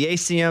I. The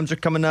ACMs are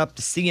coming up,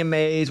 the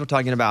CMAs. We're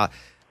talking about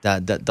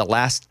the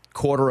last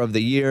quarter of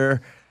the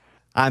year.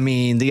 I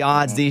mean, the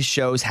odds these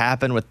shows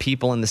happen with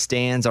people in the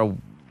stands are,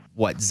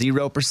 what,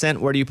 0%?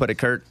 Where do you put it,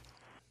 Kurt?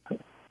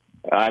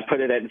 I put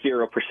it at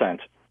 0%.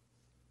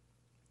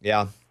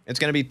 Yeah, it's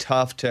going to be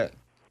tough to...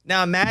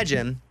 Now,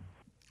 imagine,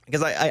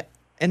 because I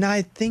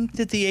think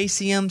that the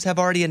ACMs have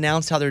already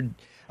announced how they're...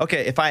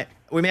 Okay,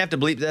 we may have to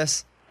bleep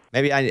this.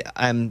 Maybe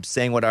I'm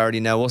saying what I already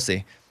know. We'll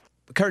see.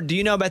 Kurt, do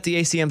you know about the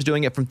ACMs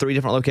doing it from 3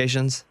 different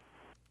locations?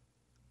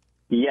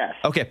 Yes.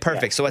 Okay,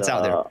 perfect. Yes. So it's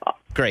out there.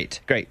 Great.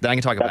 Then I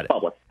can talk about it.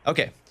 Public.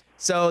 Okay,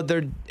 so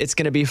it's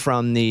going to be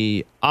from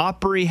the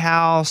Opry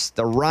House,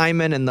 the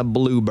Ryman, and the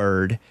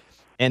Bluebird,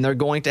 and they're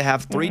going to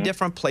have 3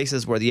 different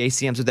places where the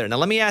ACMs are there. Now,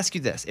 let me ask you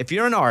this. If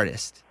you're an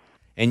artist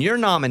and you're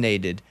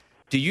nominated,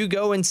 do you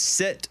go and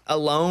sit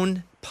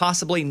alone,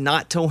 possibly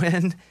not to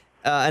win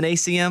an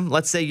ACM?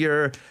 Let's say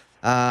you're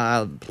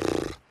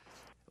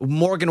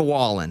Morgan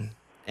Wallen,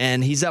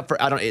 and he's up for,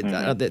 they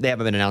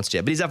haven't been announced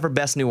yet, but he's up for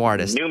Best New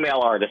Artist. New male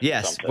artist.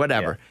 Yes,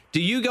 whatever. Yeah.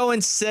 Do you go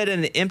and sit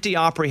in an empty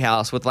Opry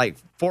House with like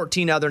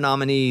 14 other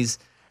nominees,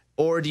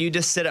 or do you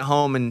just sit at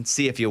home and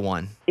see if you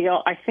won? You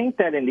know, I think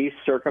that in these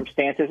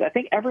circumstances, I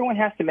think everyone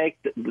has to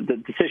make the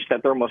decision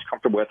that they're most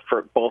comfortable with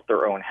for both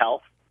their own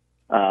health.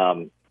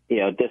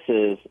 This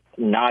is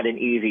not an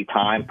easy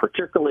time,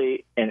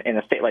 particularly in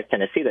a state like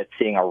Tennessee that's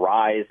seeing a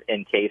rise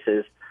in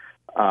cases.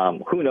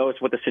 Who knows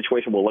what the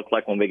situation will look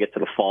like when we get to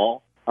the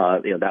fall?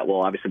 That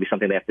will obviously be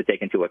something they have to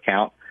take into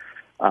account.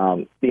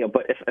 But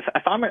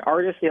if I'm an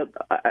artist,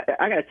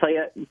 I got to tell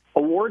you,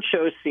 award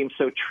shows seem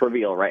so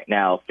trivial right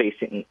now,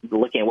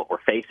 looking at what we're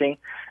facing.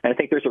 And I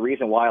think there's a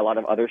reason why a lot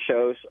of other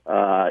shows,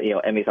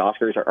 Emmys,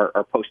 Oscars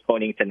are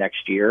postponing to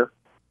next year,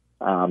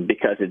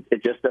 because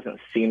it just doesn't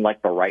seem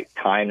like the right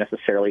time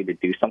necessarily to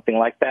do something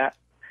like that.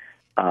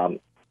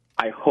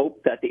 I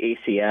hope that the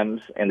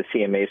ACMs and the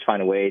CMAs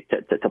find a way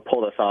to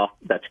pull this off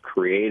that's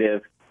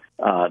creative,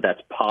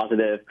 that's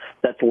positive,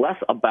 that's less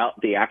about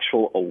the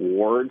actual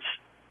awards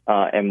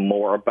and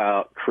more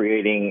about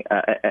creating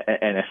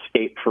an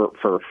escape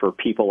for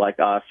people like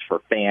us,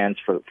 for fans,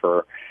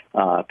 for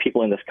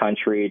people in this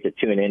country to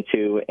tune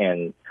into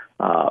and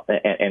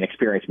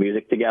experience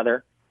music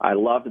together. I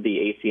loved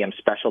the ACM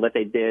special that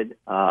they did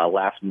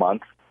last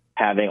month,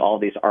 having all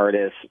these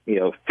artists,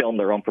 film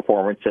their own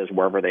performances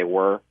wherever they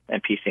were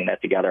and piecing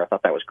that together. I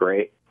thought that was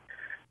great.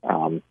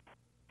 But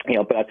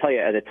I'll tell you,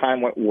 at a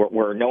time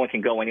where no one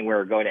can go anywhere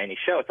or go to any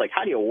show, it's like,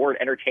 how do you award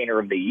Entertainer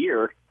of the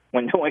Year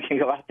when no one can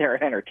go out there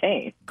and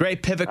entertain?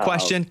 Great pivot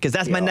question, because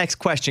that's my next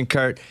question,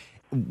 Kurt.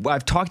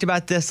 I've talked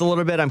about this a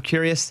little bit. I'm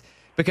curious.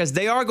 because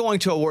they are going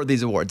to award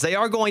these awards. They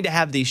are going to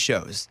have these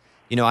shows.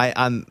 You know,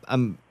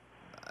 I'm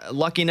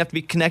lucky enough to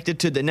be connected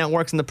to the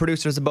networks and the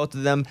producers of both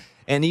of them,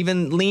 and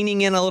even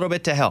leaning in a little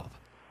bit to help.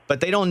 But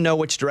they don't know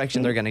which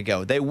direction they're going to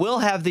go. They will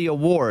have the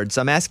awards.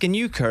 I'm asking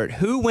you, Kurt,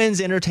 who wins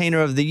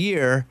Entertainer of the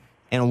Year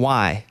and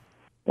why?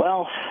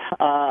 Well,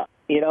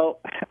 you know,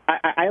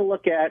 I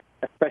look at,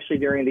 especially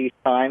during these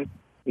times,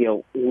 you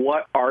know,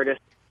 what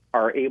artists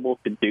are able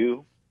to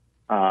do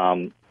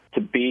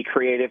to be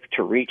creative,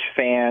 to reach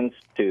fans,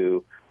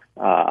 to,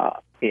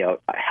 you know,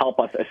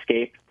 help us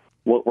escape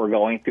what we're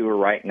going through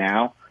right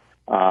now.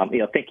 You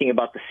know, thinking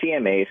about the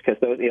CMAs,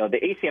 because those, you know, the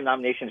ACM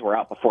nominations were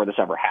out before this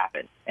ever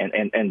happened,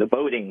 and the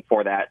voting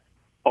for that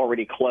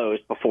already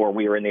closed before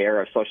we were in the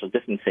era of social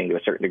distancing to a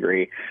certain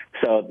degree.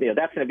 So, you know,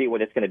 that's going to be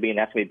what it's going to be, and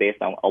that's going to be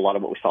based on a lot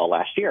of what we saw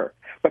last year.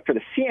 But for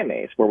the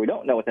CMAs, where we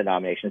don't know what the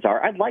nominations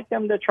are, I'd like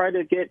them to try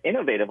to get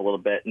innovative a little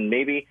bit, and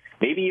maybe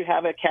you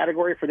have a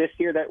category for this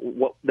year that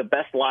the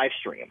best live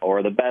stream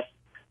or the best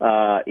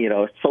you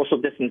know, social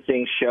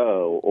distancing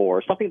show,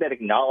 or something that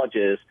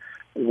acknowledges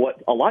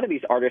what a lot of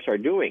these artists are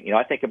doing. You know,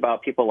 I think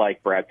about people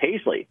like Brad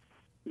Paisley,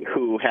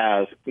 who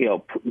has, you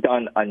know,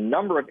 done a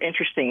number of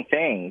interesting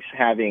things,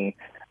 having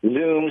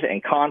Zooms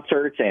and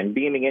concerts and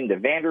beaming into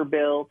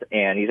Vanderbilt,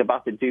 and he's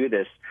about to do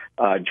this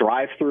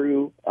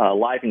drive-through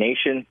Live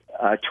Nation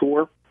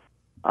tour.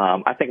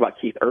 I think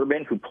about Keith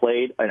Urban, who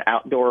played an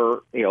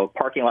outdoor, you know,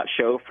 parking lot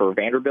show for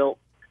Vanderbilt,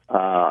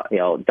 you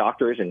know,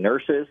 doctors and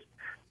nurses.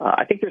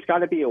 I think there's got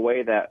to be a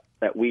way that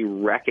we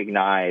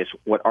recognize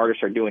what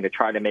artists are doing to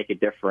try to make a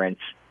difference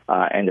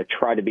and to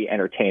try to be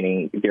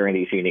entertaining during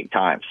these unique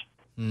times.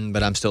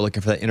 But I'm still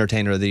looking for that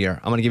Entertainer of the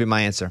Year. I'm going to give you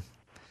my answer.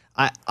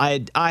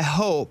 I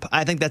hope,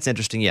 I think that's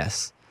interesting,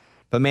 yes.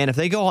 But man, if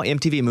they go all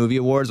MTV Movie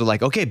Awards with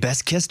like, okay,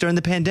 best kiss during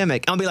the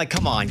pandemic, I'll be like,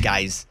 come on,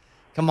 guys.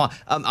 Come on.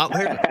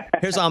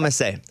 Here's what I'm going to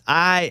say.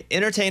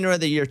 Entertainer of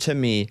the Year to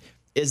me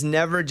is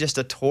never just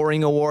a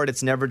touring award.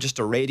 It's never just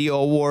a radio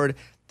award.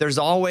 There's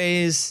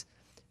always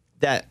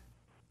that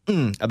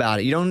about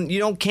it.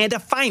 You can't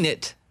define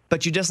it,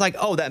 but you just like,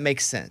 oh, that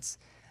makes sense.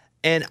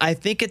 And I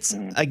think it's,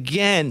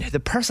 again, the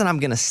person I'm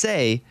going to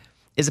say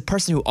is a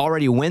person who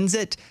already wins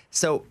it.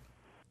 So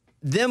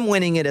them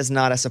winning it is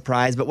not a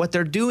surprise, but what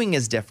they're doing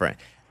is different.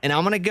 And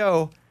I'm going to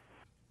go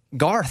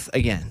Garth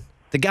again.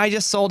 The guy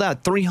just sold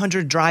out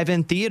 300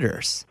 drive-in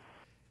theaters.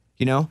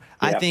 You know,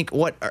 I think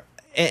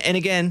and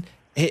again,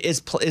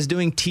 is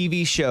doing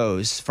TV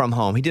shows from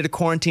home. He did a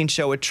quarantine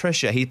show with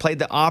Trisha. He played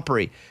the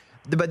Opry.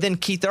 But then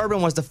Keith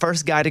Urban was the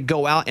first guy to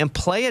go out and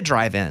play a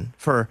drive-in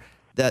for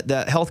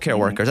the healthcare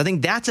workers. I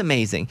think that's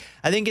amazing.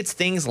 I think it's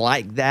things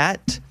like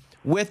that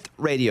with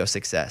radio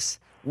success,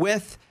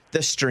 with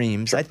the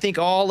streams. I think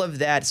all of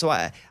that. So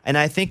I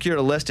think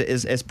your list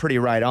is pretty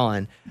right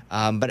on.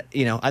 But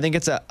you know, I think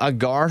it's a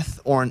Garth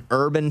or an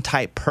Urban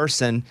type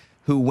person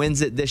who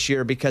wins it this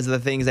year because of the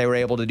things they were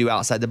able to do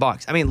outside the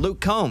box. I mean,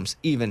 Luke Combs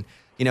even,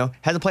 you know,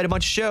 hasn't played a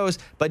bunch of shows,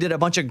 but did a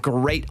bunch of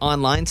great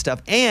online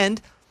stuff.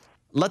 And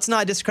let's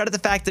not discredit the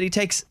fact that he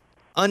takes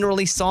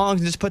unreleased songs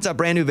and just puts up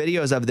brand new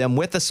videos of them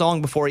with the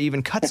song before he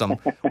even cuts them,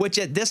 which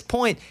at this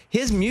point,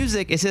 his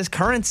music is his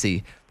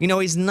currency. You know,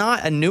 he's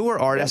not a newer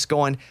artist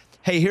going,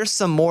 hey, here's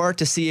some more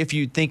to see if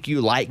you think you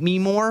like me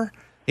more.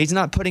 He's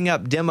not putting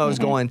up demos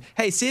going,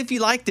 hey, see if you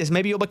like this.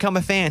 Maybe you'll become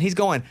a fan. He's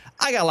going,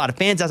 I got a lot of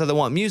fans out there that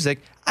want music.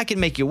 I can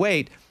make you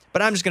wait,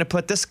 but I'm just going to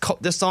put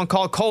this song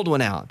called Cold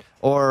One out.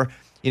 Or,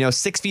 you know,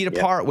 6 Feet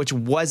Apart, which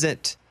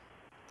wasn't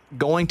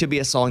going to be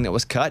a song that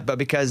was cut, but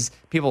because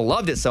people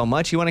loved it so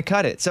much, you want to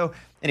cut it. So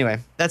anyway,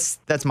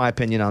 that's my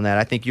opinion on that.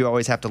 I think you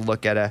always have to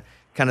look at a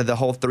kind of the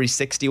whole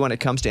 360 when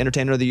it comes to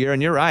Entertainer of the Year.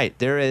 And you're right.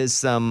 There is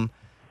some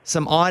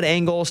odd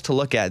angles to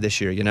look at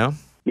this year, you know?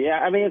 Yeah,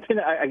 I mean, it's going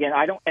to, again,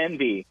 I don't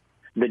envy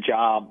the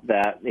job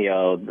that, you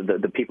know,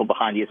 the people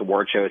behind these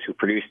award shows who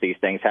produce these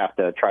things have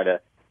to try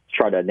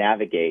to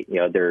navigate. You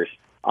know, there's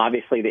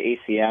obviously the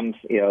ACMs,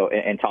 you know,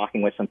 and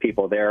talking with some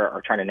people there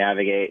are trying to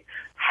navigate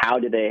how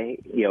do they,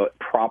 you know,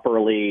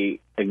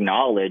 properly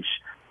acknowledge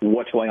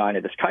what's going on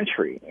in this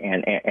country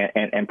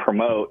and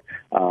promote,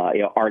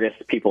 you know, artists,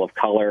 people of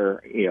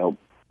color. You know,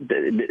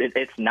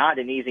 it's not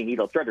an easy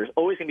needle thread. There's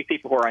always going to be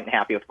people who are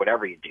unhappy with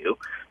whatever you do.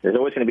 There's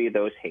always going to be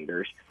those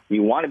haters.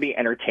 You want to be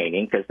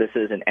entertaining because this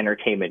is an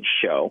entertainment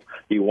show.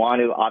 You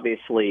want to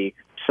obviously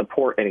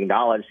support and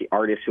acknowledge the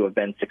artists who have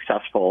been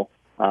successful,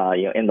 you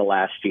know, in the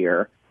last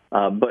year.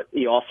 But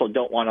you also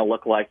don't want to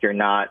look like you're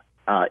not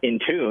in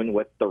tune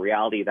with the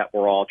reality that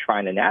we're all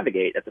trying to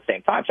navigate at the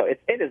same time. So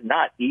it is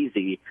not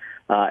easy.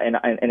 And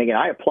again,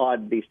 I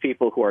applaud these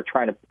people who are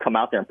trying to come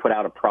out there and put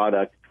out a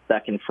product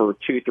that can, for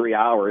 2-3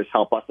 hours,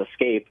 help us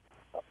escape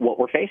what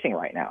we're facing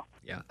right now.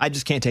 Yeah, I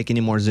just can't take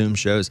any more Zoom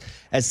shows,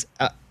 as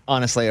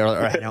honestly, or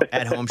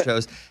at-home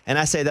shows. And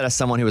I say that as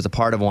someone who was a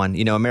part of one.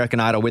 You know,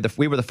 American Idol,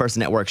 we were the first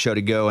network show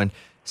to go and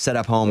set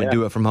up home and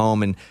do it from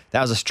home. And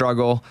that was a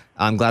struggle.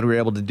 I'm glad we were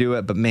able to do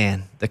it. But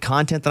man, the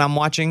content that I'm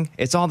watching,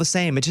 it's all the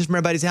same. It's just from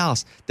everybody's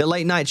house. The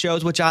late night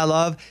shows, which I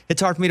love, it's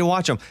hard for me to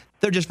watch them.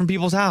 They're just from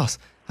people's house.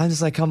 I'm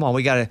just like, come on,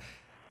 we got to.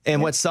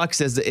 And what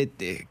sucks is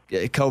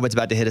COVID's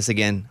about to hit us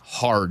again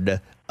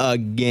hard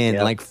again.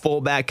 Yep. Like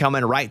fullback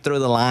coming right through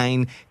the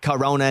line.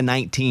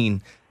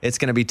 Corona-19. It's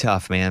going to be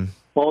tough, man.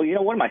 Well,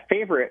 one of my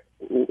favorite,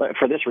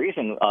 for this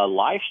reason,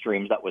 live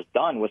streams that was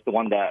done was the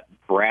one that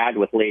Brad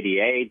with Lady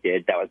A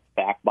did that was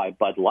backed by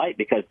Bud Light,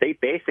 because they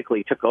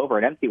basically took over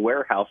an empty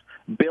warehouse,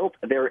 built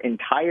their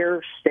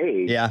entire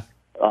stage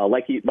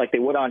like they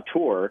would on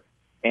tour,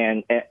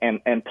 and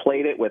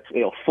played it with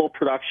full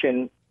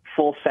production,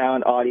 full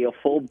sound, audio,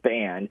 full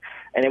band.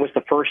 And it was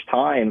the first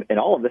time in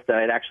all of this that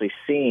I'd actually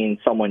seen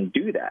someone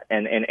do that.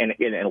 And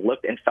it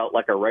looked and felt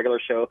like a regular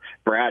show.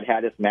 Brad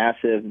had his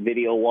massive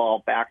video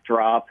wall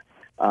backdrop.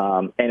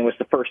 And it was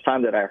the first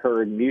time that I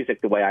heard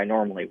music the way I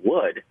normally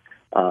would,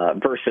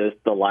 versus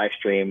the live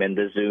stream and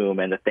the Zoom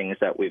and the things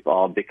that we've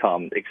all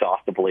become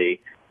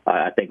exhaustively,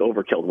 I think,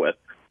 overkilled with.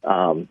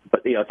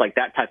 But, it's like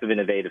that type of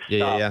innovative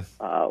stuff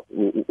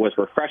was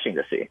refreshing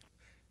to see.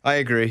 I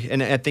agree.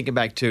 And thinking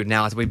back to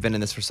now, as we've been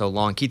in this for so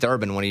long, Keith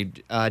Urban, when he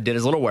did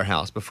his Little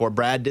Warehouse, before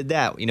Brad did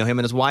that, him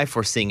and his wife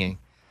were singing.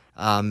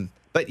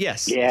 But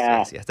yes.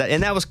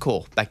 And that was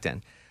cool back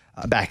then.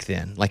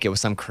 Like it was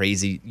some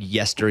crazy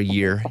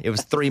yesteryear. It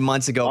was 3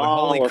 months ago, but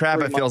holy crap,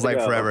 it feels like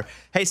forever.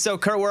 Hey, so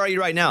Kurt, where are you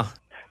right now?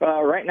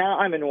 Right now,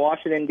 I'm in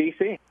Washington,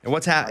 D.C. And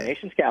what's happening? Our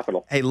nation's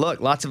capital. Hey, look,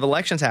 lots of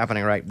elections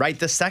happening right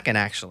this second,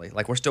 actually.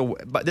 Like we're still,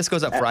 but this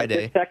goes up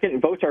Friday. This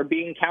second, votes are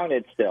being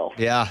counted still.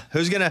 Yeah,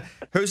 who's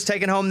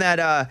taking home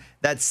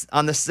that's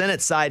on the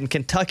Senate side in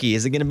Kentucky?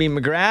 Is it going to be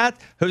McGrath?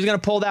 Who's going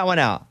to pull that one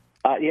out?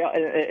 I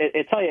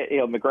tell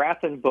you,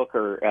 McGrath and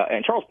Booker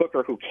and Charles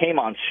Booker, who came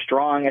on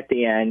strong at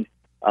the end,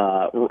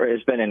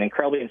 has been an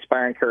incredibly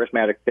inspiring,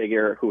 charismatic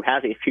figure who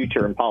has a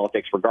future in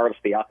politics, regardless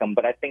of the outcome.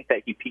 But I think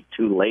that he peaked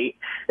too late.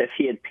 If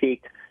he had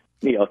peaked,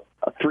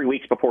 3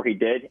 weeks before he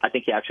did, I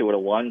think he actually would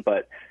have won.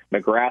 But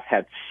McGrath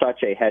had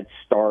such a head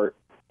start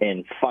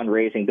in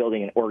fundraising,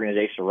 building an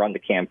organization to run the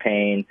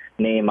campaign,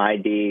 name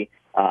ID.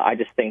 I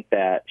just think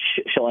that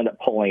she'll end up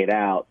pulling it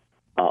out.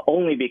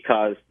 Only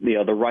because the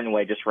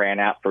runway just ran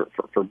out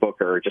for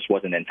Booker. It just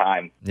wasn't in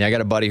time. Yeah, I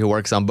got a buddy who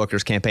works on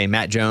Booker's campaign,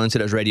 Matt Jones, who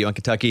does radio in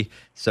Kentucky.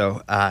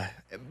 So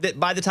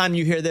by the time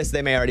you hear this,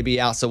 they may already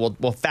be out. So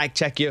we'll fact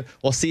check you.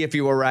 We'll see if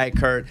you were right,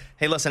 Kurt.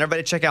 Hey, listen,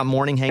 everybody check out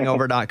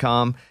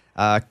morninghangover.com.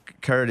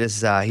 Kurt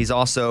is he's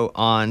also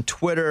on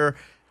Twitter,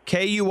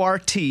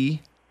 KURT.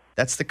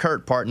 That's the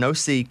Kurt part, no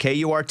C,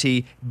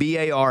 KURT,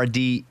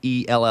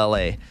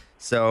 BARDELLA.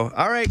 So,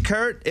 all right,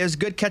 Kurt, it was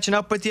good catching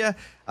up with you.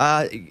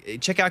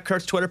 Check out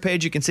Kurt's Twitter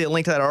page. You can see a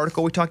link to that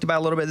article we talked about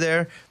a little bit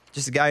there.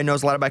 Just a guy who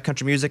knows a lot about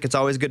country music. It's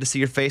always good to see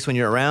your face when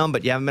you're around,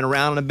 but you haven't been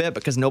around in a bit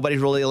because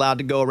nobody's really allowed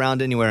to go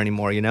around anywhere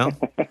anymore,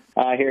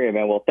 I hear you,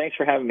 man. Well, thanks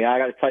for having me. I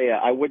got to tell you,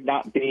 I would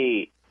not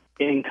be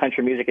in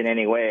country music in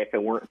any way if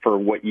it weren't for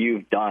what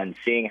you've done,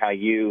 seeing how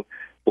you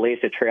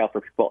blazed a trail for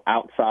people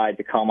outside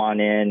to come on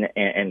in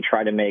and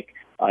try to make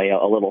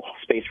a little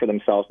space for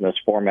themselves in this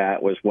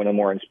format was one of the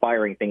more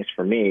inspiring things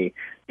for me,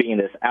 being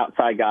this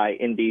outside guy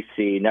in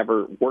D.C.,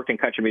 never worked in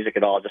country music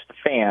at all, just a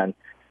fan,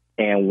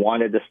 and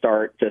wanted to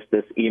start just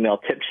this email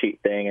tip sheet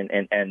thing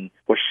and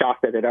was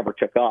shocked that it ever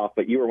took off.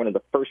 But you were one of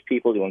the first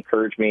people to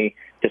encourage me,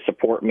 to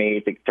support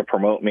me, to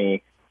promote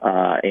me,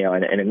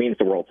 and it means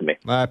the world to me.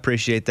 I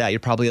appreciate that. You're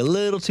probably a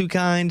little too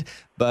kind,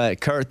 but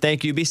Kurt,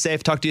 thank you. Be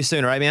safe. Talk to you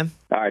soon, all right, man?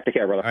 All right, take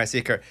care, brother. All right, see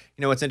you, Kurt.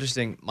 What's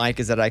interesting, Mike,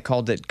 is that I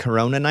called it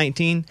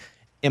Corona-19.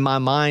 In my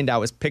mind, I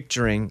was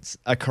picturing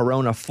a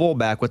Corona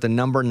fullback with the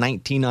number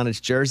 19 on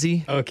its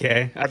jersey.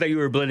 Okay. I thought you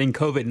were blending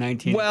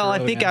COVID-19. Well, I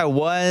think I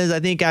was.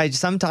 I think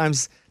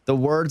sometimes the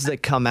words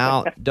that come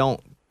out don't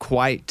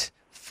quite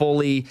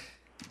fully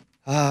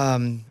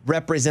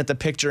represent the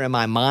picture in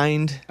my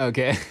mind.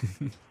 Okay.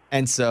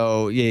 And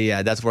so,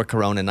 yeah, that's where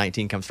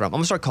Corona-19 comes from. I'm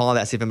going to start calling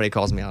that, see if anybody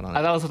calls me out on it.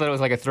 I also thought it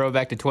was like a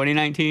throwback to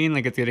 2019,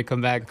 like it's going to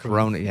come back.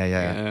 Corona,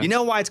 yeah. You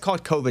know why it's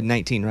called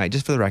COVID-19, right?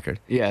 Just for the record.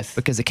 Yes.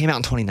 Because it came out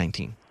in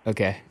 2019.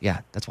 Okay.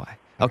 Yeah, that's why.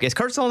 Okay, is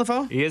Kurt still on the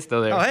phone? He is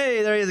still there. Oh,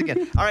 hey, there he is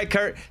again. All right,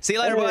 Kurt. See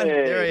you later, bud.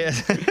 There he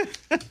is.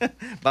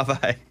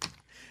 Bye-bye.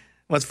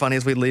 What's funny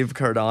is we leave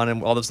Kurt on,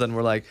 and all of a sudden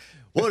we're like,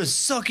 what a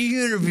sucky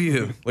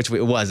interview. Which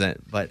it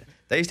wasn't, but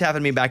that used to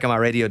happen to me back in my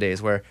radio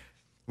days where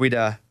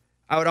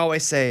I would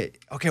always say,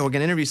 okay, we're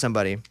going to interview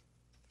somebody.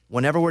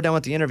 Whenever we're done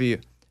with the interview,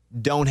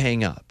 don't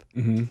hang up.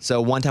 Mm-hmm.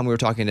 So one time we were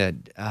talking to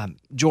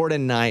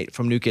Jordan Knight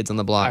from New Kids on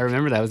the Block. I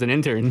remember that. I was an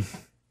intern.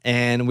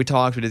 And we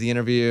talked, we did the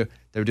interview.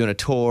 They were doing a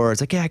tour.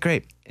 It's like, yeah,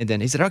 great. And then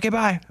he said, okay,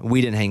 bye.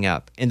 We didn't hang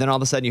up. And then all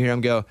of a sudden you hear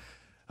him go,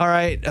 all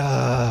right,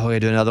 we're going to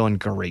do another one.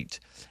 Great.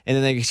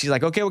 And then she's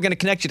like, okay, we're going to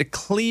connect you to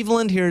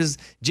Cleveland. Here's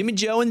Jimmy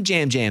Joe and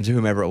Jam Jams, or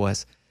whomever it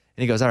was.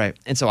 And he goes, all right.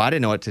 And so I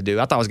didn't know what to do.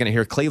 I thought I was going to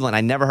hear Cleveland.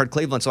 I never heard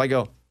Cleveland. So I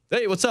go,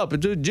 hey, what's up?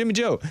 It's Jimmy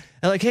Joe. And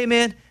I'm like, hey,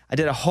 man, I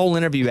did a whole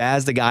interview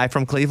as the guy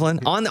from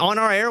Cleveland on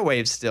our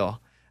airwaves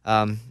still.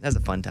 That was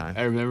a fun time.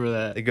 I remember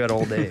that. The good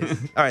old days.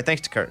 All right,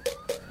 thanks to Kurt.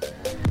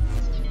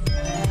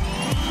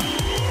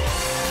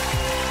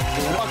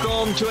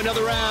 Welcome to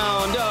another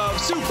round of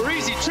Super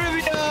Easy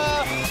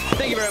Trivia.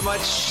 Thank you very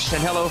much,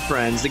 and hello,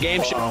 friends. The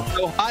game show is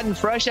so hot and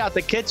fresh out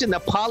the kitchen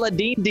that Paula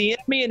Dean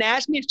DM'd me and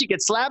asked me if she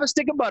could slap a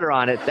stick of butter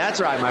on it.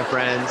 That's right, my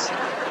friends.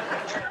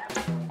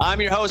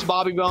 I'm your host,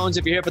 Bobby Bones.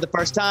 If you're here for the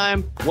first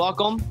time,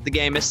 welcome. The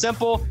game is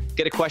simple.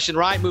 Get a question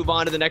right, move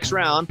on to the next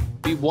round.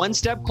 Be one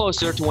step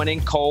closer to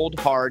winning cold,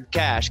 hard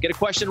cash. Get a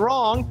question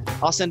wrong,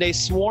 I'll send a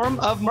swarm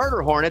of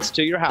murder hornets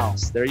to your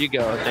house. There you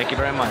go. Thank you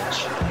very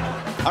much.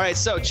 All right,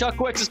 so Chuck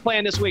Wicks is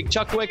playing this week.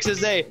 Chuck Wicks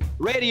is a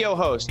radio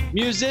host,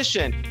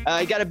 musician.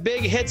 He got a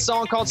big hit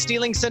song called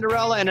Stealing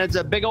Cinderella, and it's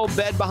a big old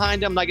bed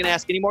behind him. I'm not going to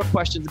ask any more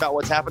questions about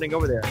what's happening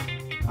over there.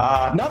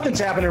 Nothing's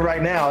happening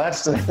right now.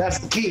 That's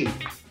the key.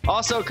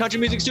 Also, country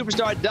music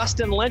superstar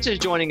Dustin Lynch is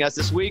joining us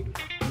this week.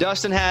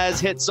 Dustin has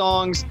hit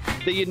songs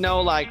that you know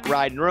like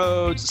Riding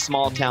Roads,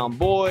 Small Town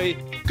Boy,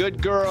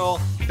 Good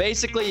Girl.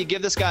 Basically, you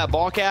give this guy a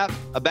ball cap,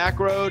 a back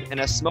road, and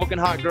a smoking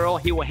hot girl,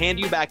 he will hand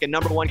you back a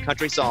 #1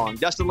 country song.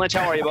 Dustin Lynch,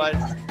 how are you, bud?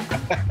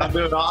 I'm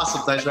doing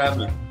awesome. Thanks for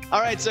having me.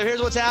 All right, so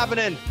here's what's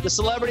happening. The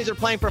celebrities are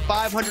playing for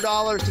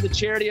 $500 to the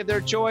charity of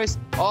their choice.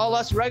 All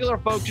us regular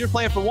folks, you're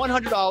playing for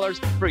 $100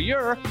 for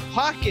your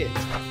pocket.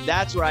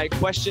 That's right.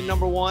 Question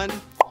number 1.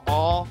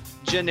 All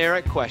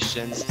generic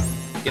questions.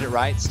 Get it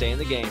right, stay in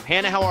the game.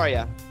 Hannah, how are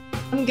you?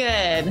 I'm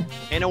good.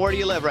 Hannah, where do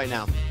you live right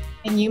now?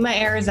 In Yuma,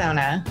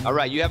 Arizona. All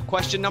right, you have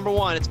question number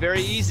 1. It's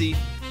very easy.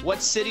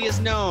 What city is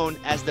known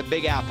as the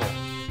Big Apple?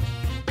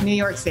 New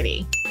York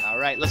City. All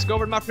right, let's go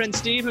over to my friend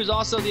Steve, who's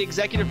also the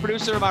executive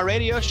producer of my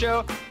radio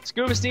show.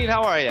 Scuba Steve,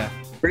 how are you?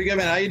 Pretty good,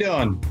 man. How you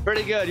doing?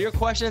 Pretty good. Your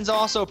question's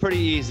also pretty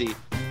easy.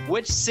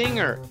 Which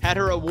singer had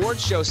her award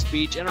show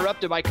speech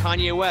interrupted by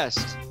Kanye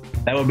West?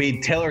 That would be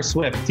Taylor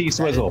Swift,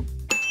 T-Swizzle.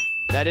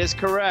 That is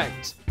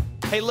correct.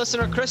 Hey,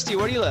 listener Christy,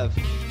 where do you live?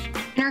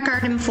 Inner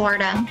Garden,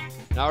 Florida.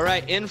 All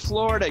right, in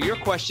Florida, your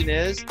question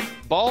is,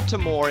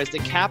 Baltimore is the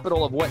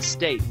capital of what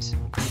state?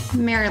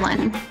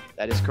 Maryland.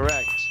 That is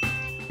correct.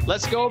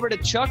 Let's go over to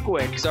Chuck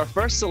Wicks, our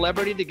first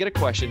celebrity to get a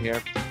question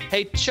here.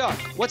 Hey, Chuck,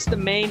 what's the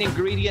main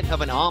ingredient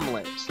of an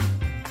omelet?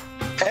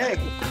 Egg.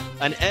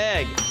 An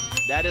egg.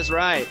 That is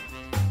right.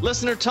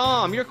 Listener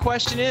Tom, your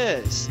question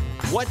is,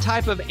 what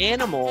type of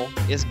animal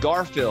is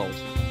Garfield?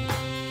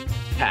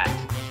 Cat.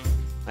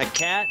 A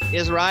cat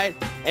is right.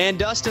 And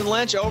Dustin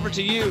Lynch, over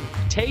to you.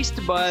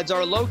 Taste buds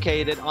are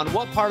located on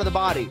what part of the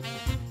body?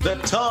 The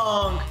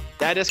tongue.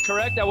 That is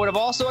correct. I would have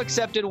also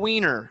accepted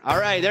wiener. All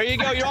right, there you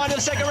go. You're on to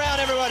the second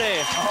round, everybody.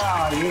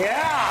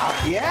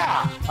 Oh,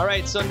 yeah. All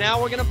right, so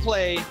now we're going to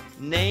play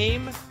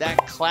Name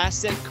That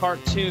Classic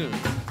Cartoon.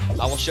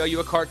 I will show you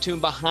a cartoon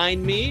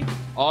behind me.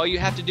 All you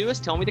have to do is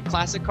tell me the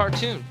classic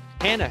cartoon.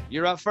 Hannah,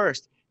 you're up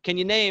first. Can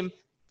you name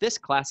this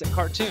classic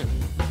cartoon?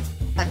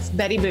 That's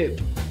Betty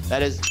Boop.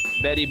 That is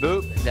Betty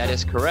Boop. That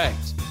is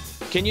correct.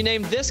 Can you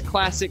name this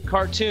classic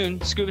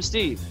cartoon, Scuba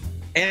Steve?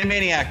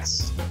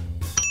 Animaniacs.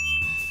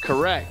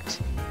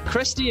 Correct.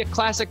 Christy, a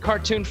classic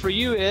cartoon for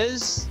you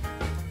is?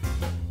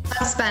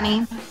 Bugs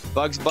Bunny.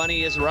 Bugs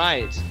Bunny is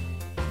right.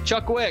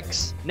 Chuck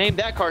Wicks, name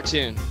that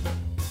cartoon.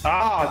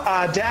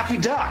 Daffy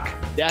Duck.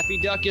 Daffy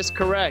Duck is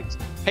correct.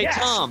 Hey, Yes.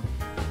 Tom,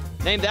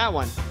 name that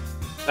one.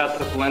 That's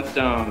the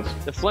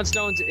Flintstones. The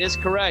Flintstones is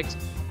correct.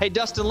 Hey,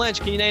 Dustin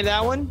Lynch, can you name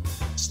that one?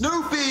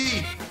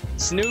 Snoopy.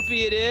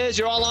 Snoopy it is.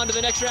 You're all on to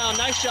the next round.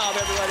 Nice job,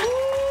 everybody.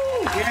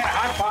 Woo! Yeah,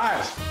 high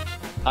fives.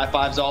 High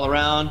fives all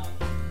around.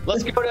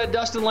 Let's go to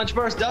Dustin Lynch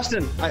first.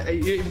 Dustin,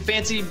 you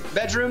fancy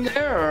bedroom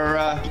there,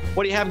 or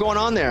what do you have going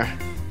on there?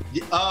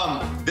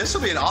 This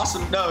will be an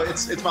awesome. No,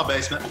 it's my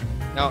basement.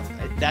 No,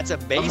 that's a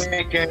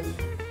basement. Okay.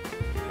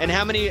 And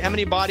how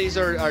many bodies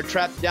are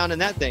trapped down in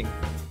that thing?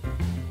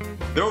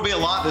 There will be a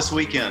lot this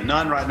weekend.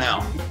 None right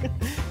now.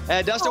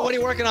 Dustin, what are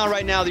you working on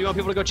right now that you want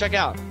people to go check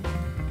out?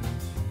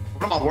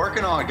 What am I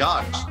working on?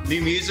 Gosh,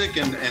 new music,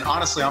 and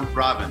honestly, I'm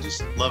thriving.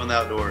 Just loving the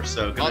outdoors.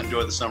 So gonna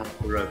enjoy the summer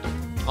on the road.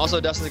 Also,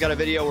 Dustin's got a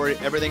video where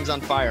everything's on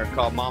fire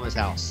called Mama's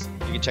House.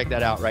 You can check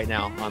that out right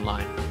now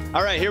online.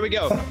 All right, here we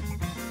go.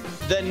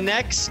 The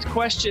next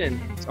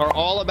questions are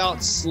all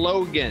about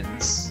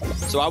slogans.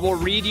 So I will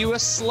read you a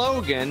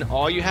slogan.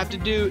 All you have to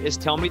do is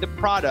tell me the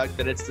product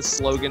that it's the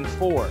slogan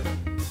for.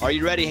 Are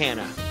you ready,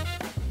 Hannah?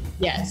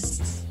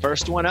 Yes.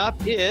 First one up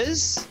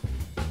is,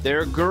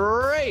 they're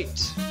great.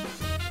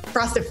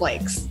 Frosted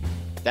Flakes.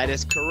 That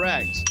is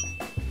correct.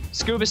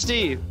 Scuba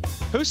Steve,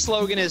 whose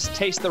slogan is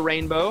Taste the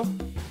Rainbow?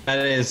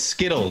 That is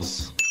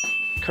Skittles.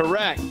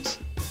 Correct.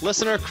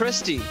 Listener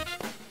Christy,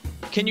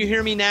 Can You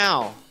Hear Me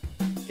Now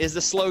is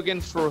the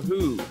slogan for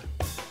who?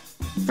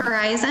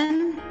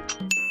 Verizon.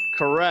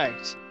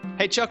 Correct.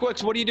 Hey, Chuck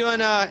Wicks, what are you doing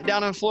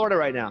down in Florida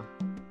right now?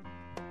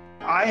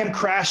 I am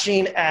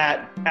crashing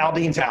at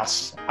Aldean's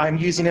house. I'm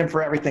using him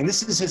for everything.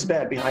 This is his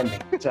bed behind me.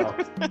 So,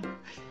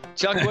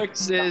 Chuck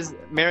Wicks is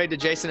married to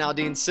Jason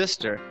Aldean's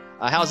sister.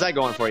 How's that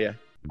going for you?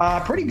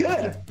 pretty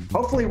good.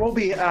 Hopefully, we'll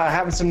be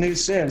having some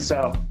news soon.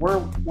 So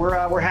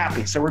we're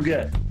happy. So we're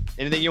good.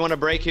 Anything you want to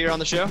break here on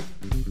the show?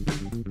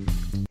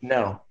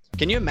 No.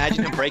 Can you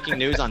imagine him breaking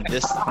news on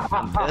this?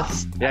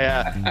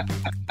 Yeah.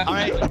 All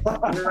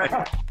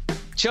right.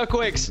 Chuck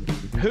Wicks,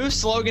 whose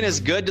slogan is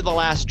good to the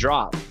last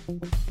drop?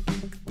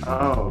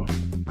 Oh,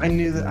 I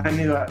knew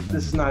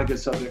this is not a good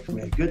subject for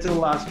me. Good to the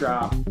last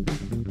drop.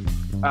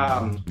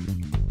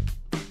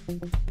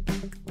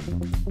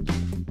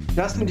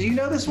 Dustin, do you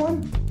know this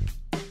one?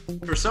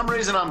 For some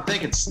reason, I'm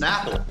thinking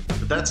Snapple,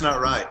 but that's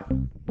not right.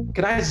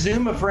 Can I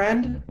Zoom a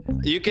friend?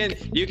 You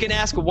can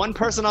ask one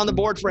person on the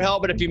board for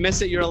help, but if you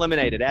miss it, you're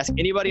eliminated. Ask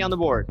anybody on the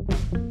board.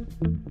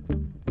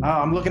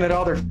 I'm looking at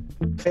all their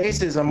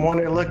faces. I'm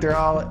wondering, look, they're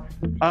all.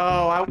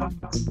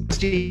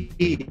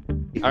 Steve.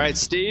 All right,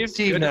 Steve,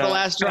 good to the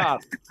last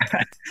drop.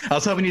 I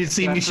was hoping you'd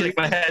see me shake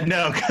my head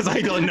no, because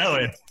I don't know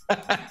it. Oh,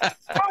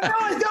 no,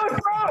 it's going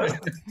froze.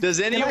 Does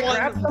anyone? Can I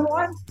grab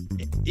someone?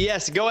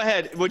 Yes, go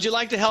ahead. Would you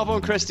like to help him,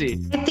 Christy?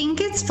 I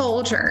think it's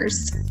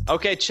Folgers.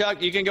 Okay,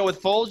 Chuck, you can go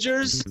with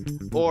Folgers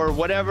or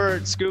whatever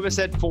Scuba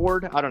said,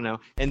 Ford. I don't know.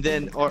 And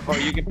then, or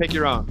you can pick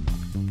your own.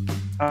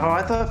 Oh,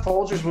 I thought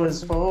Folgers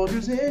was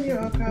Folgers in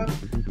your cup.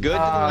 Good to the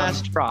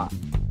last drop.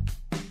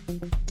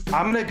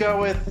 I'm gonna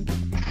go with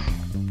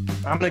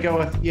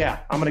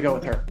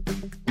her.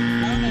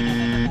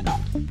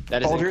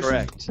 That is Folgers?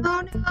 incorrect.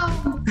 Oh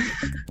no.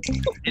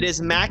 It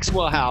is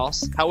Maxwell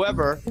House.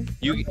 However,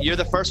 you're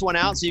the first one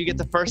out, so you get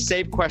the first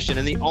save question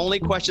and the only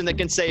question that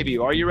can save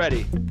you. Are you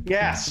ready?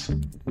 Yes.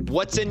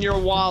 What's in your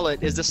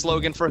wallet is the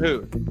slogan for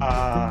who?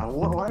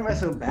 Why am I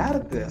so bad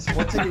at this?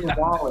 What's in your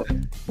wallet?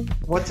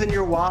 What's in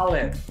your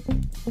wallet?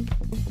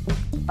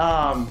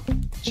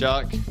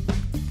 Chuck.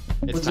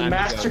 It's Was it time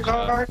to go,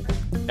 MasterCard? Chuck.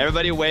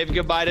 Everybody wave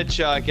goodbye to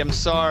Chuck. I'm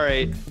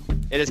sorry.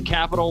 It is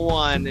Capital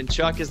One, and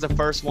Chuck is the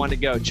first one to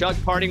go. Chuck,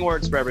 parting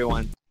words for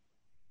everyone.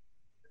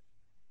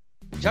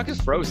 Chuck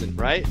is frozen,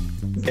 right?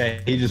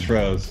 Yeah, he just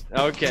froze.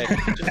 Okay.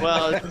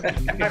 Well,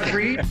 Am I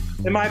free?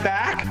 Am I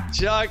back?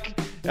 Chuck.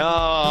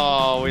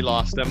 Oh, we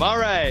lost him. All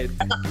right.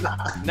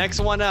 Next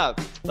one up.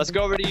 Let's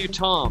go over to you,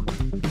 Tom.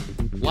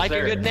 Like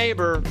a good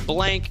neighbor,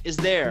 blank is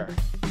there.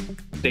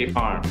 State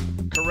Farm.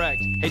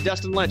 Correct. Hey,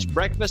 Dustin Lynch,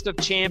 Breakfast of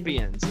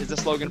Champions is the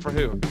slogan for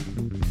who?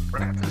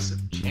 Breakfast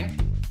of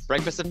Champions.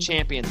 Breakfast of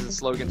Champions is the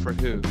slogan for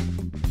who?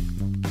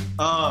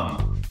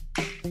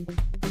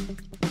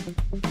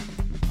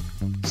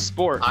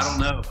 Sports. I don't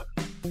know.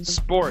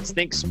 Sports.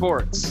 Think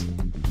sports.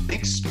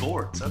 Think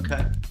sports.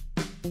 Okay.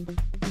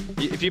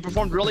 If you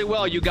performed really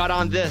well, you got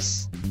on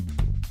this.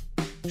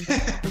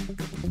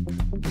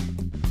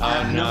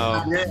 Oh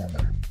no.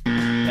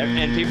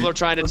 And people are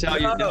trying to tell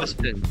you,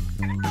 Dustin.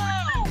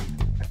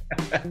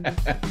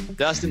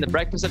 Dustin, the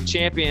Breakfast of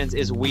Champions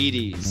is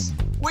Wheaties.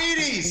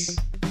 Wheaties!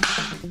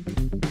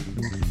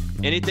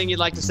 Anything you'd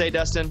like to say,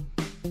 Dustin?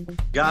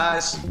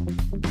 Guys,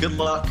 good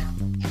luck.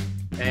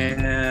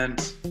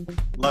 And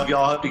love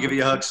y'all. Hope to give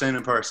you a hug soon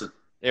in person.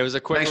 It was a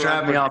quick Thanks for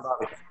having me on,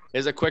 Bobby. It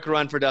was a quick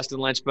run for Dustin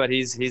Lynch, but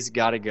he's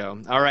got to go.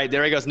 All right,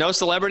 there he goes. No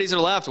celebrities are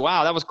left.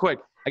 Wow, that was quick.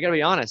 I got to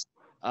be honest.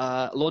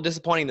 A little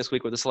disappointing this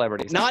week with the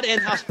celebrities. Not in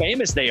how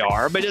famous they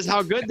are, but just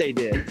how good they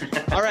did.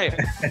 All right,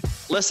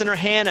 listener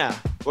Hannah,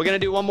 we're going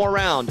to do one more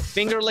round.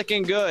 Finger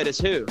licking good is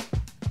who?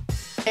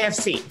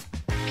 KFC.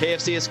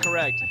 KFC is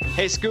correct.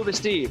 Hey, Scuba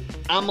Steve,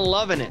 I'm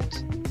loving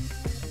it.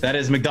 That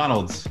is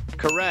McDonald's.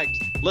 Correct.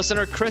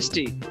 Listener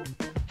Christy,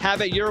 have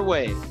it your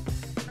way.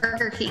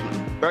 Burger King.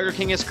 Burger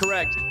King is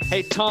correct.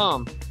 Hey,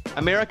 Tom,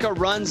 America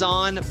runs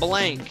on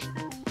blank.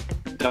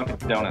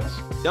 Dunkin' Donuts.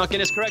 Duncan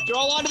is correct. You're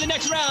all on to the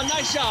next round.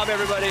 Nice job,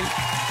 everybody.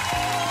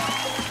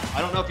 I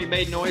don't know if you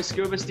made noise,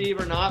 Scuba Steve,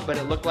 or not, but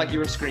it looked like you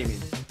were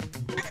screaming.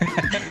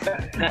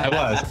 I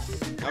was.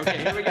 Okay,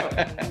 here we go.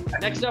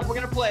 Next up, we're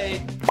going to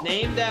play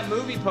Name That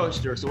Movie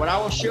Poster. So what I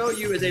will show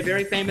you is a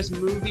very famous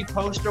movie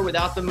poster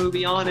without the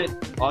movie on it.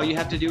 All you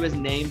have to do is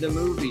name the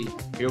movie.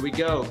 Here we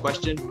go.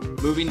 Question,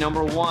 movie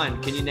number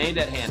 1. Can you name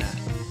that, Hannah?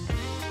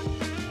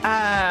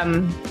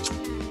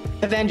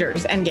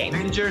 Avengers Endgame.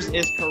 Avengers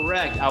is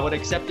correct. I would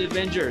accept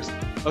Avengers.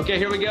 Okay,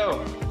 here we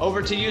go.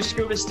 Over to you,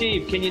 Scuba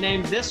Steve. Can you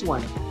name this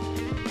one?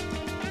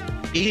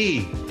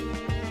 E.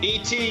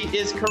 E.T.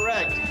 is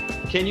correct.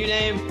 Can you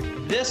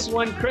name this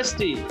one,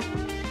 Christy?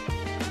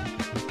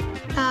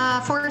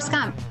 Forrest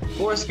Gump.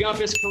 Forrest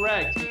Gump is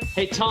correct.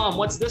 Hey, Tom,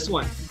 what's this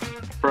one?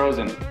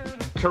 Frozen.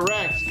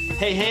 Correct.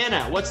 Hey,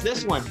 Hannah, what's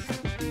this one?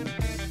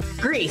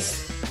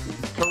 Grease.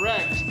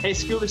 Correct. Hey,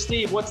 Scuba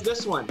Steve, what's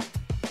this one?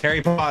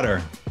 Harry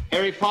Potter.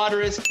 Harry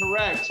Potter is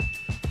correct.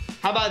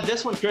 How about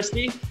this one,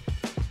 Christy?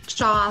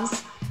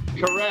 Jaws.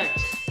 Correct.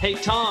 Hey,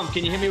 Tom,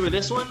 can you hit me with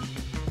this one?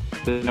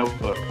 The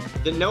Notebook.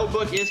 The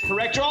Notebook is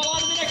correct. You're all on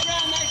to the next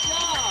round. Nice job.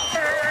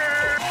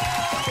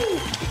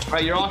 All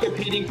right, you're all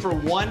competing for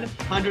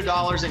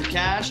 $100 in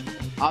cash.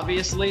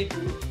 Obviously,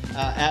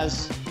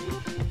 as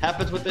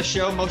happens with this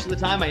show most of the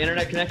time, my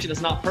internet connection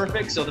is not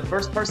perfect, so the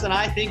first person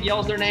I think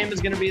yells their name is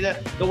going to be the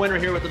winner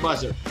here with the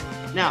buzzer.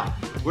 Now,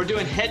 we're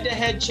doing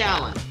head-to-head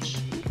challenge,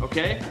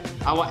 okay?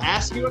 I will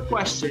ask you a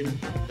question.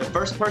 The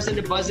first person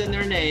to buzz in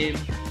their name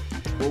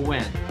will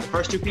win. The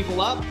first two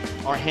people up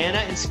are Hannah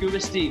and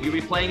Scuba Steve. You'll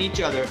be playing each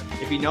other.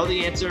 If you know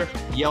the answer,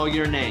 yell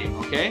your name,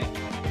 okay?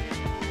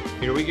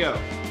 Here we go.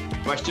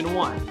 Question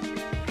 1.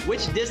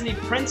 Which Disney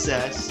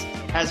princess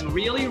has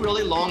really,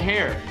 really long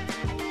hair?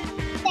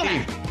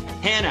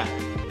 Hannah.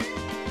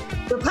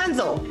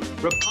 Rapunzel.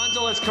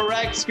 Rapunzel is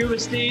correct. Scuba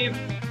Steve.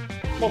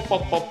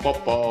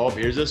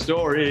 Here's a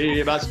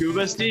story about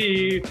Scuba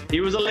Steve.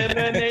 He was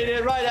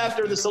eliminated right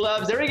after the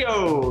celebs. There he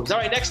goes. All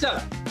right, next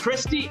up,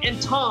 Christy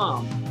and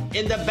Tom.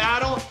 In the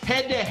battle,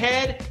 head to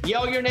head,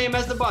 yell your name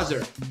as the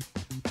buzzer.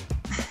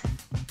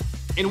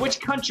 In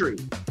which country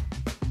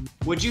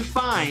would you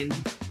find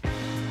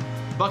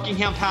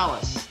Buckingham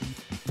Palace?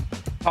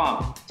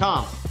 Tom.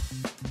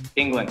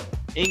 England.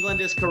 England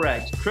is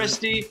correct.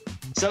 Christy,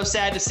 so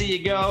sad to see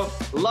you go.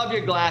 Love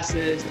your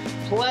glasses.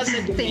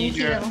 Pleasant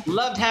demeanor.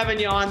 Loved having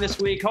you on this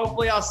week.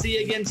 Hopefully I'll see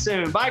you again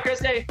soon. Bye,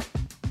 Christy.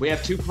 We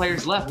have 2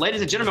 players left.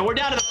 Ladies and gentlemen, we're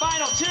down to the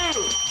final 2.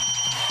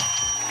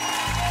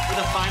 For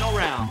the final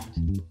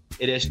round,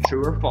 it is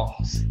true or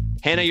false.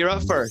 Hannah, you're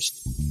up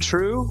first.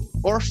 True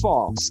or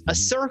false? A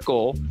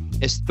circle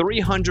is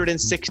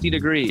 360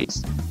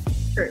 degrees.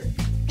 True.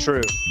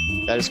 True.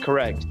 That is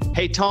correct.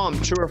 Hey, Tom,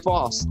 true or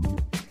false?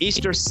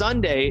 Easter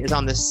Sunday is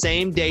on the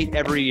same date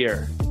every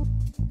year.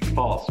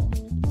 False.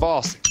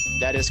 False.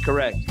 That is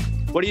correct.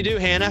 What do you do,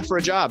 Hannah, for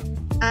a job?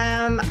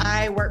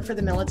 I work for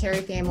the Military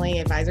Family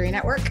Advisory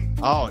Network.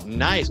 Oh,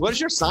 nice. What does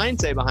your sign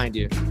say behind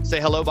you? Say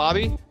hello,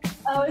 Bobby?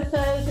 Oh, it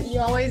says you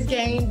always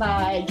gain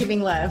by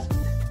giving love.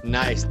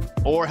 Nice.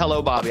 Or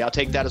hello, Bobby. I'll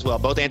take that as well.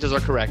 Both answers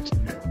are correct.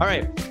 All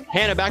right.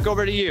 Hannah, back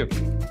over to you.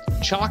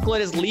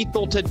 Chocolate is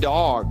lethal to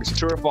dogs.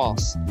 True or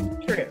false?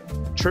 True.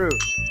 True.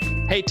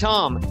 Hey,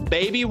 Tom,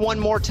 Baby One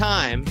More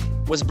Time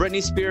was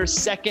Britney Spears'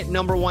 second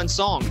 #1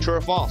 song. True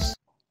or false?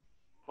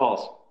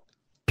 False.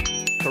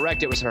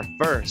 Correct. It was her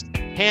first.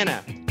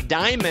 Hannah,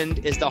 diamond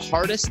is the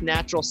hardest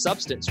natural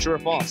substance. True or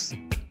false?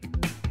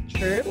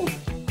 True.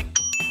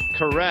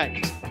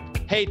 Correct.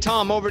 Hey,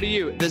 Tom, over to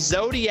you. The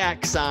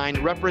zodiac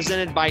sign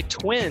represented by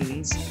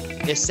twins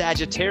is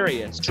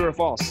Sagittarius. True or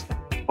false?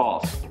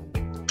 False.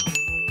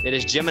 It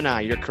is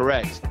Gemini. You're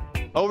correct.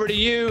 Over to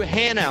you,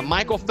 Hannah.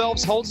 Michael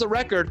Phelps holds the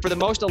record for the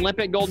most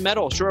Olympic gold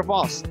medals. True or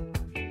false?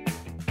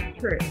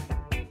 True.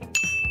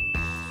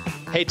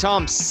 Hey,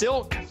 Tom,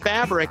 silk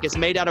fabric is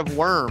made out of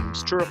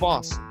worms. True or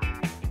false?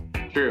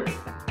 True.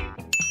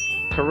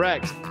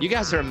 Correct. You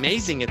guys are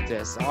amazing at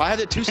this. I have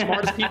the 2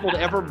 smartest people to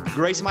ever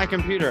grace my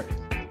computer.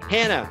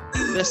 Hannah,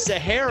 the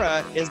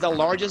Sahara is the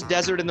largest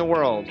desert in the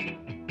world.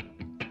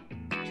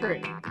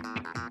 True.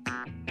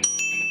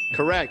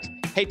 Correct.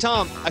 Hey,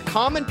 Tom, a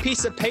common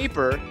piece of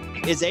paper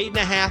is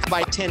 8.5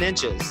 by 10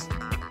 inches.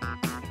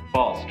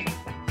 False.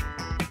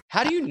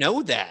 How do you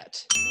know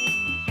that?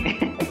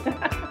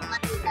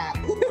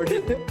 Or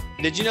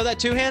did you know that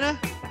too, Hannah?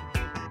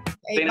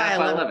 8 by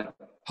 11.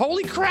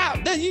 Holy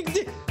crap.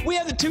 We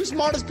have the 2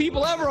 smartest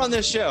people ever on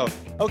this show.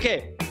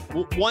 Okay,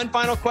 one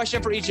final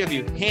question for each of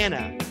you.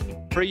 Hannah,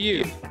 for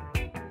you.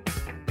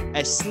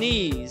 A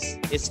sneeze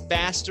is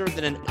faster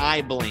than an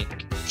eye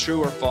blink.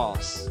 True or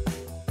false?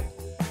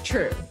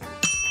 True.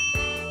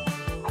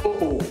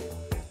 Ooh.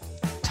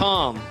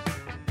 Tom,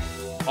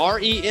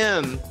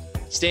 REM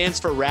stands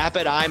for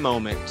rapid eye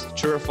moment.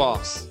 True or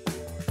false?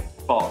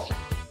 False.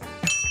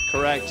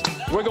 Correct.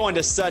 We're going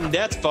to sudden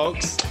death,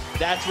 folks.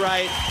 That's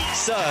right.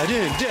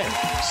 Sudden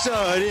death.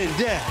 Sudden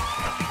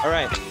death. All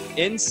right.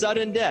 In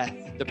sudden death,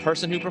 the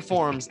person who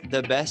performs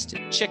the best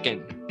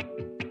chicken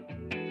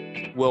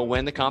will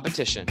win the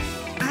competition.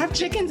 I have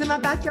chickens in my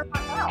backyard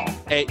right now.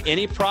 Hey,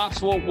 any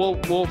props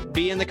will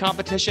be in the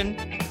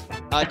competition.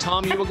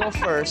 Tom, you will go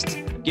first.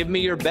 Give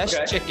me your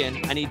best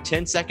chicken. I need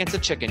 10 seconds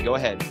of chicken. Go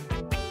ahead.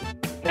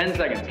 10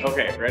 seconds.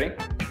 Okay, ready?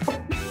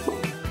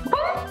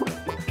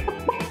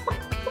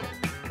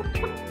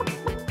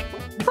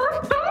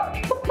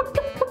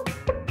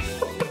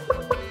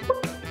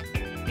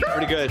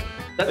 Pretty good.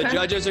 The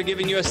judges are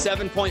giving you a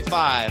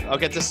 7.5.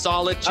 Okay, it's a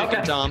solid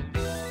chicken, Tom.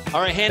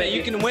 All right, Hannah,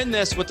 you can win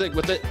this with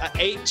the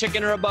 8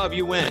 chicken or above.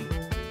 You win.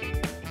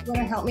 You want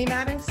to help me,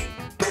 Mattis?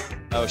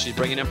 Oh, she's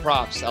bringing in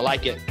props. I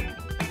like it.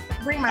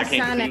 Bring my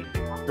son in.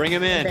 Bring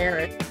him in.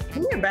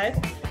 Come here, bud.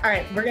 All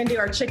right, we're going to do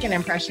our chicken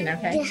impression,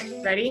 okay?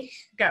 Yeah. Ready?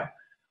 Go.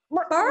 You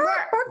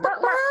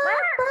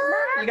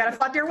got to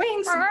flap your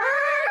wings.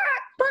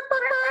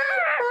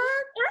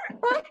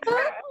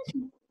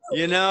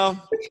 You know,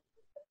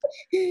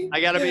 I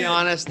got to be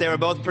honest. They were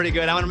both pretty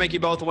good. I want to make you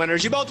both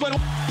winners. You both win.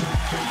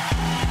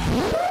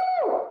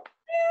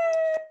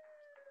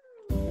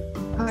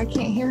 Oh, I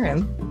can't hear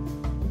him.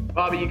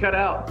 Bobby, you cut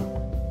out.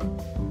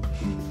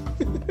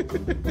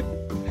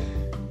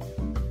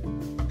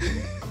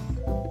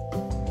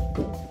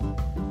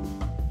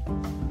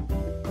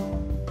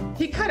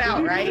 He cut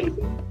out, right?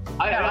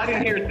 I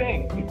didn't hear a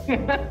thing.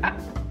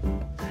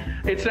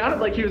 It sounded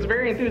like he was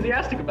very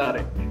enthusiastic about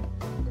it.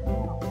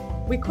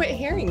 We quit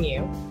hearing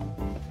you.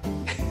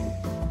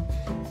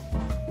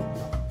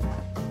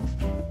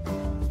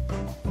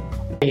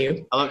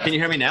 Hello, can you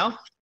hear me now?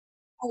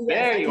 Oh, yes,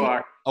 there you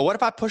are. Oh, what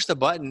if I push the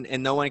button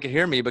and no one could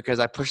hear me because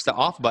I pushed the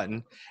off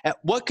button?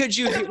 What could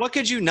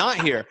you not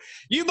hear?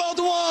 You both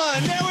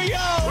won. There we go.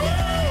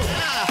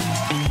 Yeah.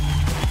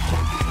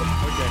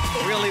 Okay.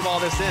 We're going to leave all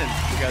this in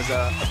because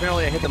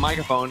apparently I hit the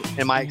microphone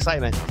in my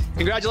excitement.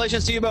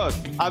 Congratulations to you both.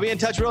 I'll be in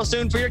touch real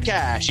soon for your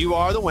cash. You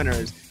are the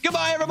winners.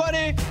 Goodbye,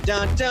 everybody.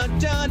 Dun, dun,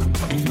 dun.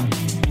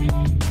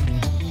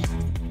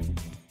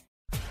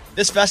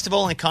 This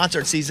festival and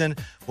concert season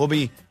will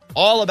be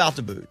all about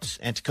the boots,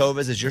 and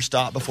Tecovas is your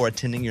stop before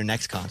attending your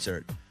next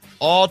concert.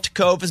 All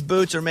Tecovas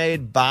boots are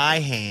made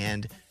by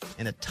hand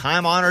in a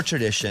time-honored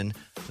tradition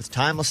with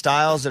timeless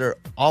styles that are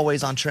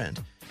always on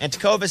trend. And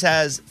Tecovas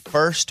has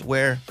first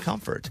wear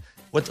comfort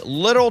with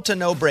little to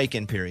no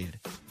break-in period.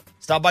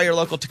 Stop by your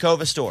local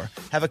Tecovas store,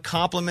 have a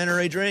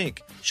complimentary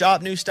drink,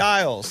 shop new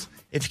styles.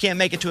 If you can't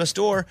make it to a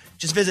store,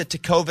 just visit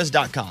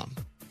tecovas.com.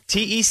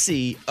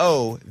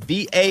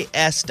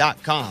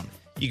 Tecovas.com.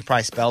 You can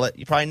probably spell it.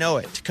 You probably know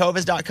it.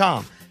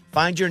 Tecovas.com.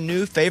 Find your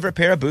new favorite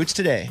pair of boots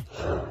today.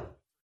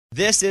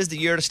 This is the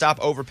year to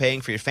stop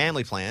overpaying for your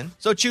family plan.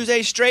 So choose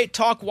a Straight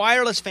Talk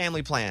Wireless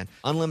family plan.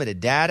 Unlimited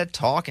data,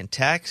 talk, and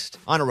text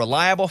on a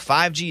reliable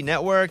 5G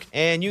network.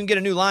 And you can get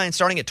a new line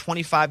starting at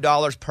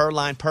 $25 per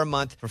line per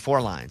month for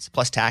 4 lines,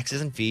 plus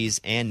taxes and fees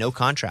and no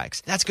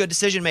contracts. That's good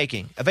decision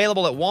making.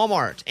 Available at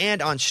Walmart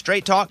and on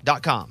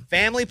straighttalk.com.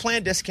 Family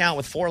plan discount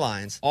with 4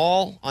 lines,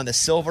 all on the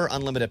Silver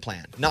Unlimited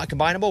plan. Not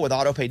combinable with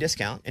auto pay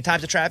discount. In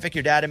times of traffic,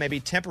 your data may be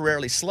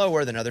temporarily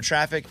slower than other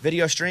traffic.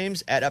 Video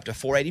streams at up to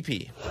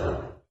 480p.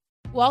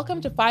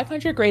 Welcome to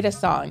 500 Greatest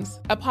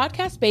Songs, a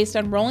podcast based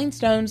on Rolling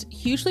Stone's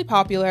hugely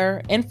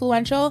popular,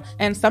 influential,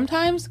 and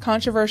sometimes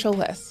controversial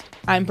list.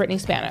 I'm Brittany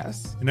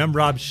Spanos. And I'm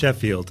Rob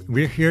Sheffield.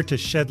 We're here to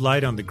shed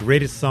light on the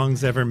greatest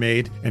songs ever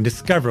made and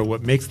discover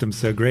what makes them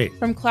so great.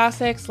 From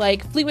classics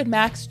like Fleetwood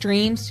Mac's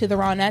Dreams to the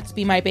Ronettes'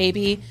 Be My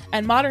Baby,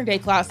 and modern-day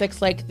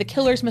classics like The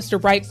Killers' Mr.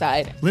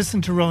 Brightside.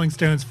 Listen to Rolling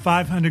Stone's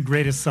 500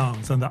 Greatest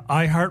Songs on the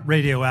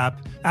iHeartRadio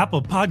app,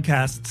 Apple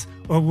Podcasts,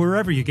 or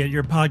wherever you get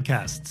your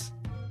podcasts.